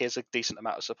 okay, here's a decent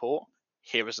amount of support,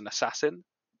 here is an assassin,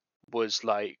 was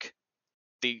like,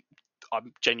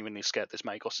 I'm genuinely scared this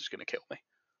Magos is going to kill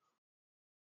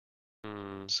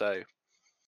me. So,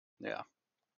 yeah.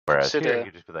 Whereas here, you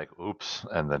could just be like, oops,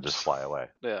 and then just fly away.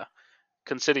 Yeah.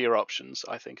 Consider your options,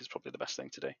 I think, is probably the best thing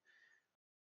to do.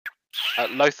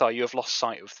 Lothar, you have lost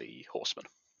sight of the horseman.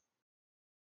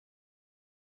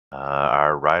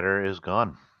 Our rider is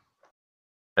gone.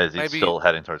 Is he still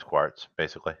heading towards Quartz,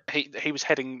 basically? He was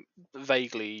heading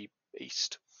vaguely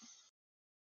east.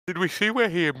 Did we see where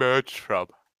he emerged from?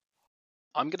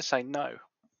 I'm going to say no.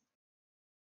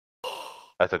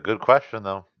 That's a good question,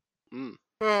 though.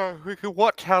 We could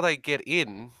watch how they get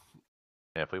in.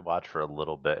 Yeah, if we watch for a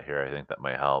little bit here, I think that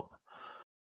might help.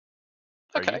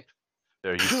 Okay.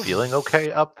 Are you feeling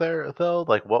okay up there, though?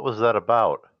 Like, what was that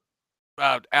about?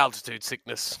 Altitude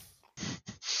sickness.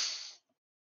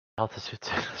 Altitude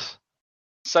sickness.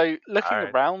 So, looking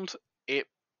around, it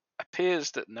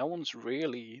appears that no one's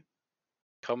really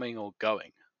coming or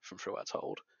going from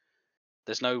Fruatshold.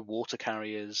 There's no water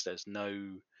carriers, there's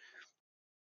no,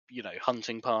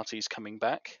 hunting parties coming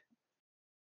back.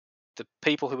 The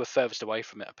people who are furthest away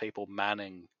from it are people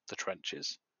manning the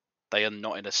trenches. They are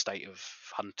not in a state of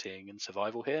hunting and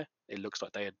survival here. It looks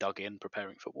like they are dug in,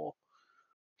 preparing for war.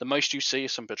 The most you see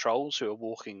is some patrols who are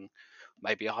walking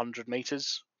maybe 100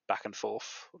 meters back and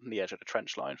forth on the edge of the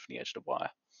trench line from the edge of the wire.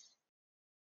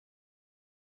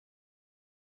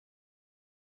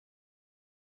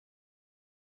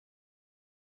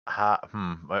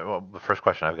 Well, the first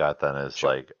question I've got then is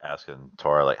asking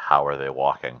Tora, like, how are they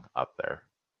walking up there?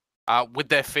 With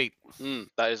their feet.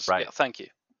 That is right. Yeah, thank you.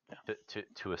 Yeah.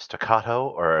 To a staccato,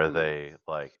 or are they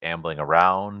like ambling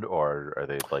around, or are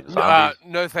they like zombies?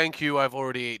 No, thank you. I've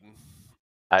already eaten.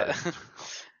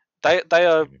 They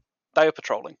are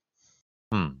patrolling.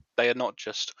 They are not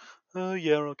just, oh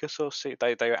yeah, I guess I'll see.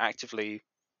 They are actively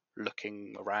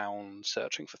looking around,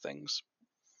 searching for things.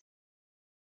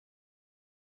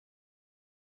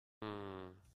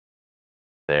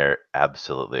 They're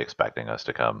absolutely expecting us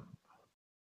to come.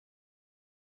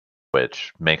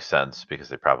 which makes sense because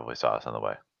they probably saw us on the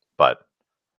way. But,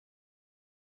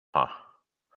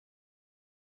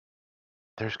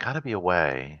 there's got to be a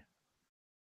way.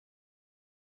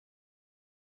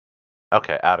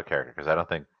 Okay, out of character because I don't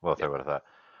think Lothar would have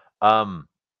thought.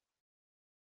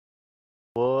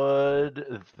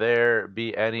 Would there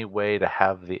be any way to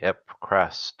have the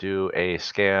Ipcrest do a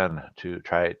scan to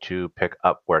try to pick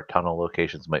up where tunnel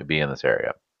locations might be in this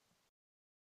area?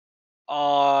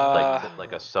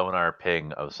 Like a sonar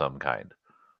ping of some kind,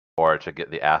 or to get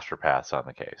the astropaths on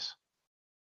the case.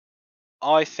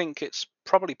 I think it's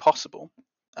probably possible.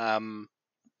 I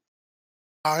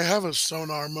have a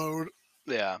sonar mode.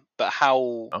 Yeah, but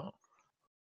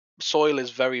soil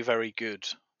is very, very good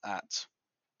at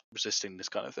resisting this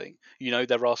kind of thing. You know,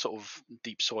 there are sort of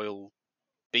deep soil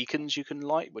beacons you can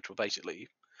light, which will basically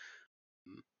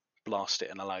blast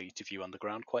it and allow you to view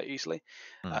underground quite easily.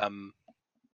 I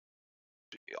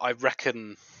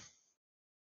reckon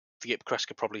the Ipcrest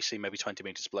could probably see maybe 20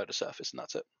 meters below the surface, and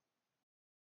that's it.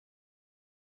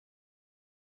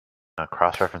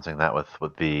 Cross-referencing that with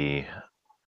the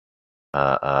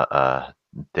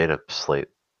data slate,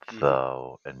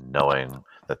 though, and knowing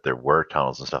that there were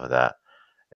tunnels and stuff like that,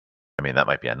 I mean, that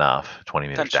might be enough. 20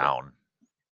 meters down.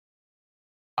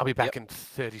 I'll be back in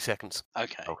 30 seconds.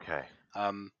 Okay.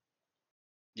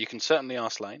 You can certainly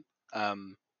ask Lane.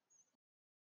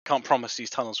 Can't promise these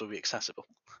tunnels will be accessible,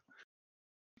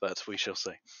 but we shall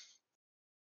see.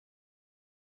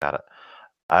 Got it.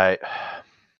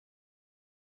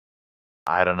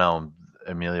 I don't know,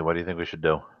 Amelia. What do you think we should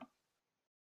do?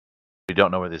 We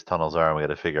don't know where these tunnels are, and we got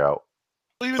to figure out.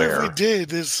 Even if we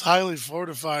did, it's highly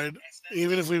fortified.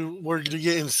 Even if we were to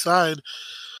get inside,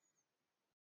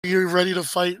 you're ready to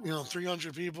fight.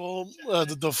 300 people.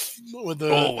 With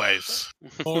the always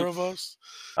 4 of us.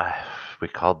 We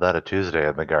called that a Tuesday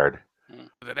in the guard.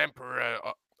 With an emperor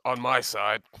on my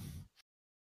side.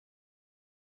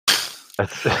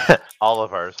 That's all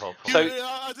of ours, hopefully. So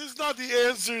this is not the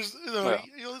answers.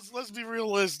 Let's be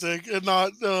realistic and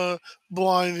not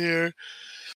blind here.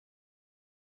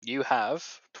 You have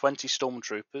 20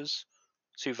 stormtroopers,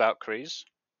 2 Valkyries,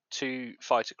 2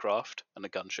 fighter craft, and a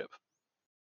gunship.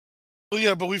 Well,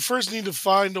 yeah, but we first need to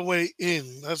find a way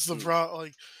in. That's the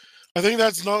problem. I think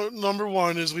that's number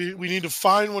one. Is we need to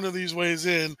find one of these ways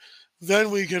in. Then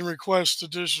we can request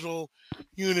additional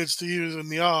units to use in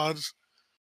the odds.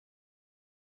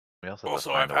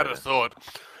 Also, I've had a thought.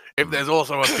 If there's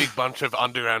also a big bunch of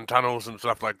underground tunnels and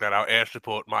stuff like that, our air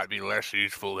support might be less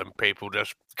useful than people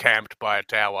just camped by a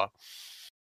tower.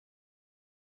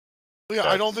 Yeah,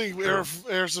 I don't think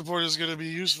air support is going to be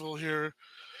useful here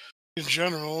in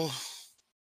general.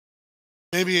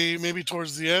 Maybe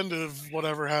towards the end of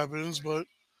whatever happens, but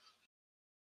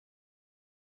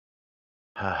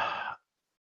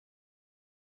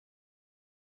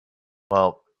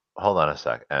well, hold on a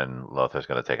sec, and Lothar's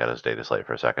going to take out his data slate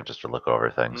for a second just to look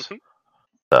over things. Mm-hmm.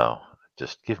 So,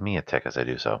 just give me a tick as I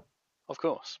do so. Of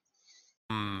course.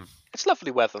 It's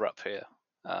lovely weather up here,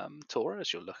 Tora,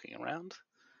 as you're looking around.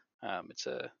 It's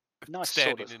a nice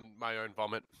standing in my own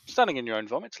vomit. Standing in your own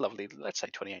vomit. It's lovely. Let's say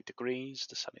 28 degrees.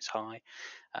 The sun is high.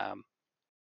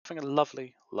 Having a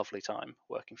lovely, lovely time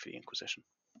working for the Inquisition.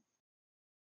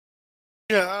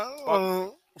 Yeah.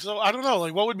 So I don't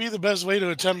know. What would be the best way to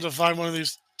attempt to find one of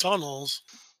these tunnels?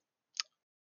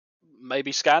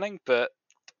 Maybe scanning, but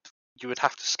you would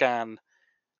have to scan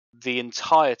the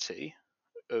entirety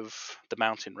of the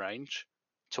mountain range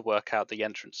to work out the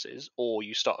entrances, or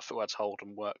you start at Fuad's Hold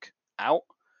and work out.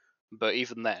 But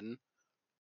even then,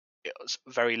 it's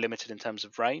very limited in terms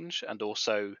of range, and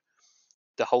also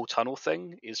the whole tunnel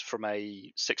thing is from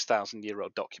a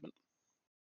 6,000-year-old document.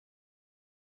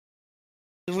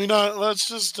 Can we not? Let's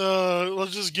just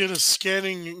get a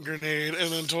scanning grenade,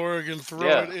 and then Tora can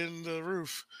throw it in the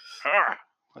roof.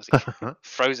 As he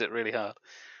throws it really hard.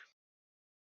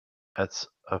 That's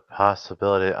a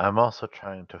possibility. I'm also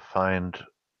trying to find.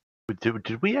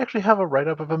 Did we actually have a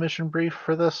write-up of a mission brief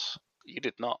for this? You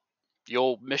did not.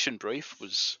 Your mission brief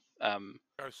was go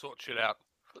sort shit out.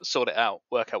 Sort it out,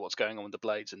 work out what's going on with the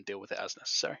blades, and deal with it as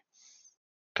necessary.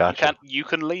 Gotcha. You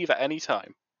can leave at any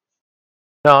time.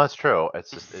 No, that's true. It's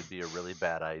just it'd be a really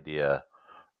bad idea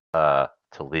to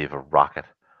leave a rocket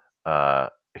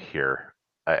here.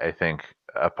 I think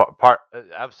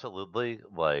absolutely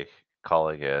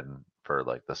calling in for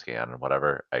the scan and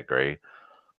whatever. I agree,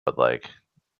 but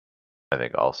I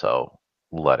think also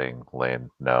letting Lane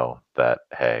know that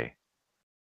hey,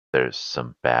 there's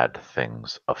some bad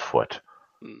things afoot.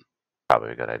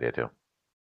 Probably a good idea too.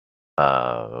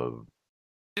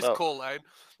 Yes, Well, Corlane.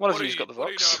 one of What do you's you got the what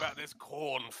do you know Vox. about this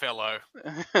corn fellow?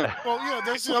 Well, yeah,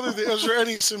 that's the other thing. Is there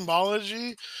any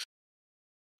symbology?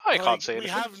 I can't see We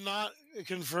anything. have not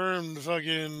confirmed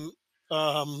fucking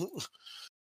a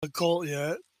cult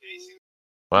yet.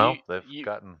 Well, You- they've you-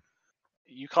 gotten.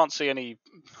 You can't see any.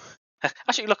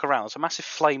 Actually, look around. There's a massive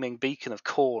flaming beacon of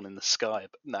corn in the sky,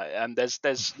 but no, and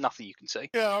there's nothing you can see.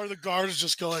 Yeah, or the guards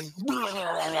just going.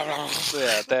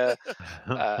 Yeah, they're.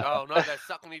 Oh no, they're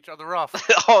sucking each other off.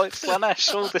 Oh, it's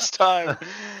Slanesh all this time.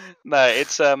 No,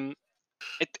 it's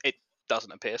it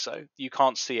doesn't appear so. You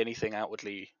can't see anything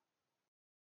outwardly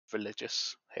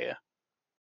religious here.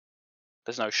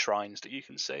 There's no shrines that you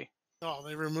can see. Oh,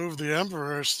 they removed the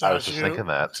emperor I was just statue thinking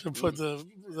that. to put the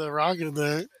rocket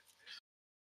there.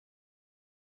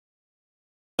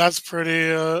 That's pretty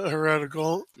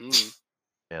heretical. Mm.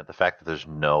 Yeah, the fact that there's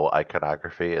no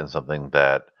iconography and something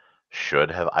that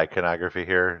should have iconography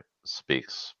here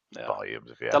speaks Yeah. volumes.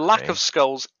 If you The ask lack me. of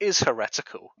skulls is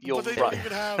heretical. You're But they right. don't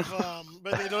even have.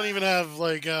 But they don't even have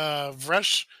like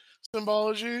Vresh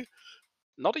symbology.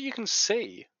 Not that you can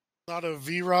see. Not a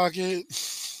V rocket.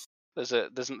 There's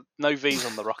no V's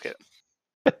on the rocket.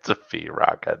 It's a V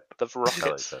rocket. The I like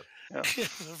rockets. that. Yeah.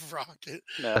 The rocket.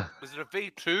 Yeah. Was it a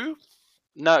V2?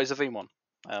 No, it's a V1.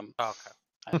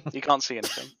 Okay. You can't see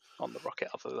anything on the rocket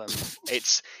other than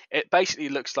it basically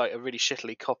looks like a really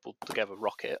shittily cobbled together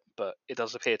rocket, but it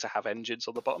does appear to have engines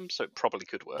on the bottom, so it probably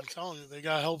could I'm work. telling you, they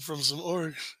got help from some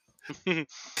orcs.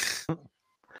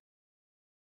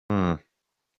 Hmm.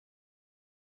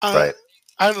 I Right.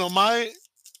 don't know. My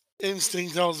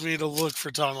instinct tells me to look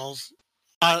for tunnels.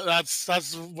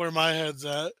 That's where my head's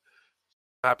at.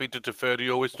 Happy to defer to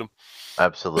your wisdom.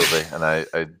 Absolutely. And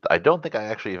I don't think I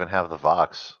actually even have the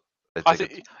Vox. I think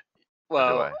think. it's,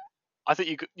 Well, do I? I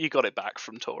think you got it back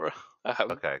from Tora.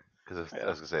 Okay. Because Yeah. I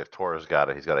was gonna say if Tora's got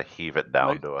it, he's got to heave it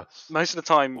down to us. Most of the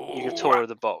time, you give Ooh, Tora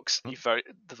the box. You very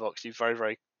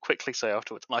very quickly say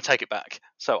afterwards, and I take it back.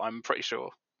 So I'm pretty sure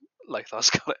Lothar's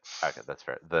got it. Okay, that's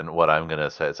fair. Then what I'm gonna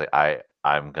say is like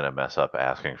I'm gonna mess up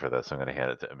asking for this. I'm gonna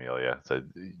hand it to Amelia. So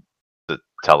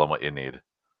tell him what you need.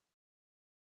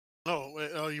 Oh,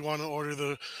 wait, you want to order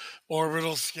the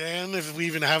orbital scan if we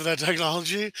even have that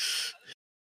technology?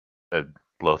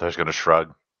 Lothar's gonna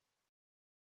shrug.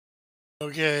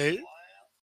 Okay.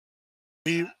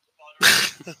 We...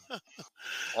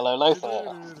 Hello,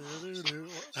 Lothar.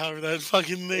 However that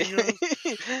fucking thing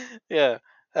goes. Yeah.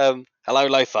 Hello,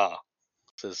 Lothar.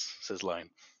 Says Lane.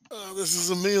 This is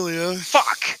Amelia.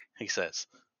 Fuck, he says.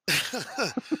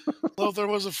 Lothar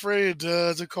was afraid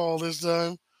to call this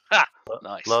time. Ha!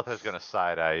 Nice. Lothar's gonna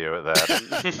side eye you at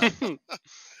that.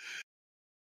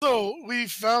 So, we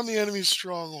found the enemy's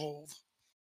stronghold.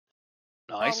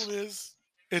 Nice. Problem is,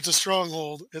 it's a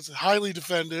stronghold. It's highly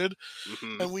defended.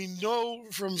 Mhm. And we know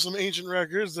from some ancient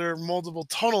records there are multiple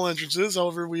tunnel entrances.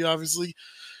 However, we obviously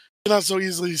cannot so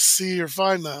easily see or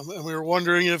find them. And we were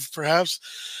wondering if perhaps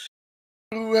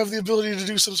we have the ability to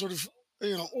do some sort of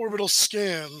orbital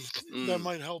scan that Mm.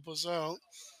 might help us out.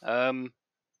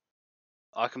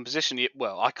 I can position the.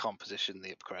 Well, I can't position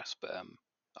the Ipcrest, but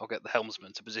I'll get the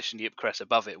helmsman to position the Ipcrest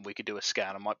above it, and we could do a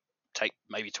scan. It might take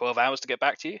maybe 12 hours to get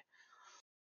back to you.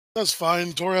 That's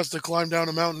fine. Tor has to climb down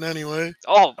a mountain anyway.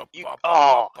 Oh, you've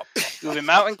been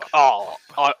mountain. Oh,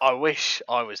 I wish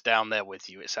I was down there with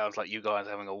you. It sounds like you guys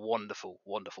are having a wonderful,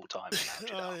 wonderful time.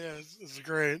 Oh, yeah, it's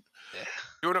great.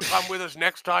 You want to come with us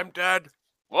next time, Dad?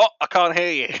 What? I can't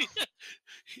hear you.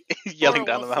 Yelling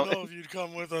Tora down the wants to know mountain. if you'd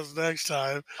come with us next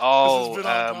time. Oh, This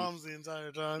has been on comms the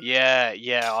entire time.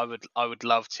 yeah. I would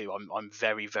love to. I'm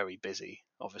very, very busy,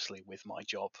 obviously, with my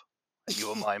job. And you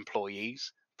are my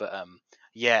employees. But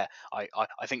yeah, I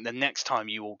think the next time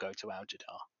you all go to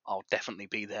Algidar, I'll definitely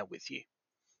be there with you.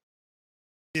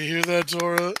 You hear that,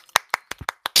 Tora?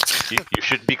 You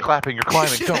shouldn't be clapping. You're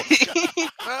climbing. Don't.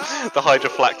 The Hydra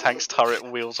flak tank's turret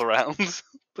wheels around,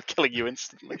 killing you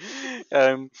instantly.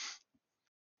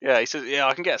 Yeah, he says, yeah,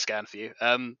 I can get a scan for you.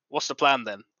 What's the plan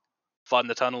then? Find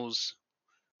the tunnels.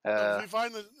 If we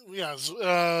find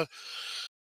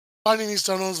finding these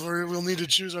tunnels, we'll need to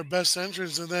choose our best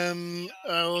entrance, and then,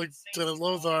 like to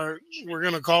Lothar, we're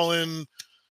gonna call in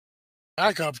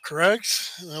backup,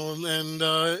 correct? And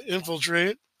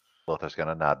infiltrate. Lothar's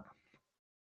gonna nod.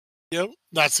 Yep,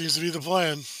 that seems to be the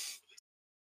plan.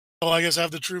 Well, I guess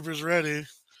have the troopers ready.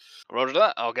 Roger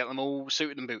that. I'll get them all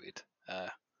suited and booted.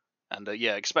 And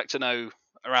yeah, expect to know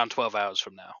around 12 hours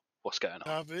from now what's going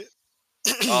on. Copy.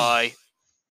 Bye.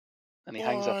 And he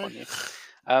hangs up on you.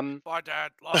 Bye,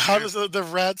 Dad. Love How you. does the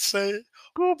rat say?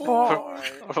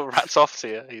 Rats off to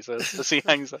you, he says, as he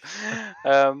hangs up.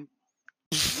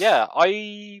 Yeah,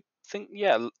 I think,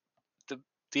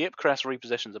 the Ipcrest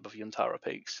repositions above Yuntara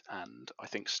Peaks, and I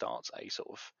think starts a sort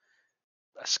of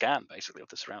a scan basically of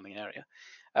the surrounding area.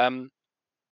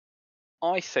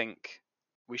 I think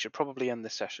we should probably end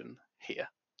this session here.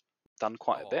 Done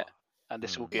quite a bit, and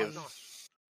this will give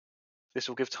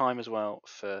time as well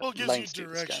for Well, it gives Lane you to do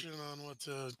the scan. direction on what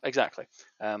to. Exactly.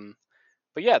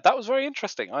 But yeah, that was very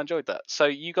interesting. I enjoyed that. So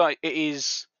you guys, it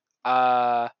is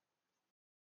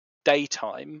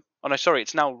daytime. Oh no, sorry,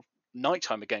 it's now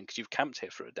nighttime again because you've camped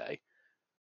here for a day.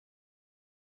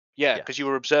 Yeah, because you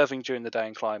were observing during the day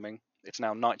and climbing. It's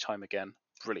now nighttime again.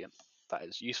 Brilliant. That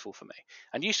is useful for me.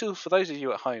 And useful for those of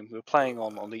you at home who are playing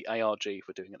on the ARG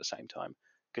we're doing at the same time.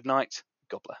 Good night.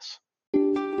 God bless.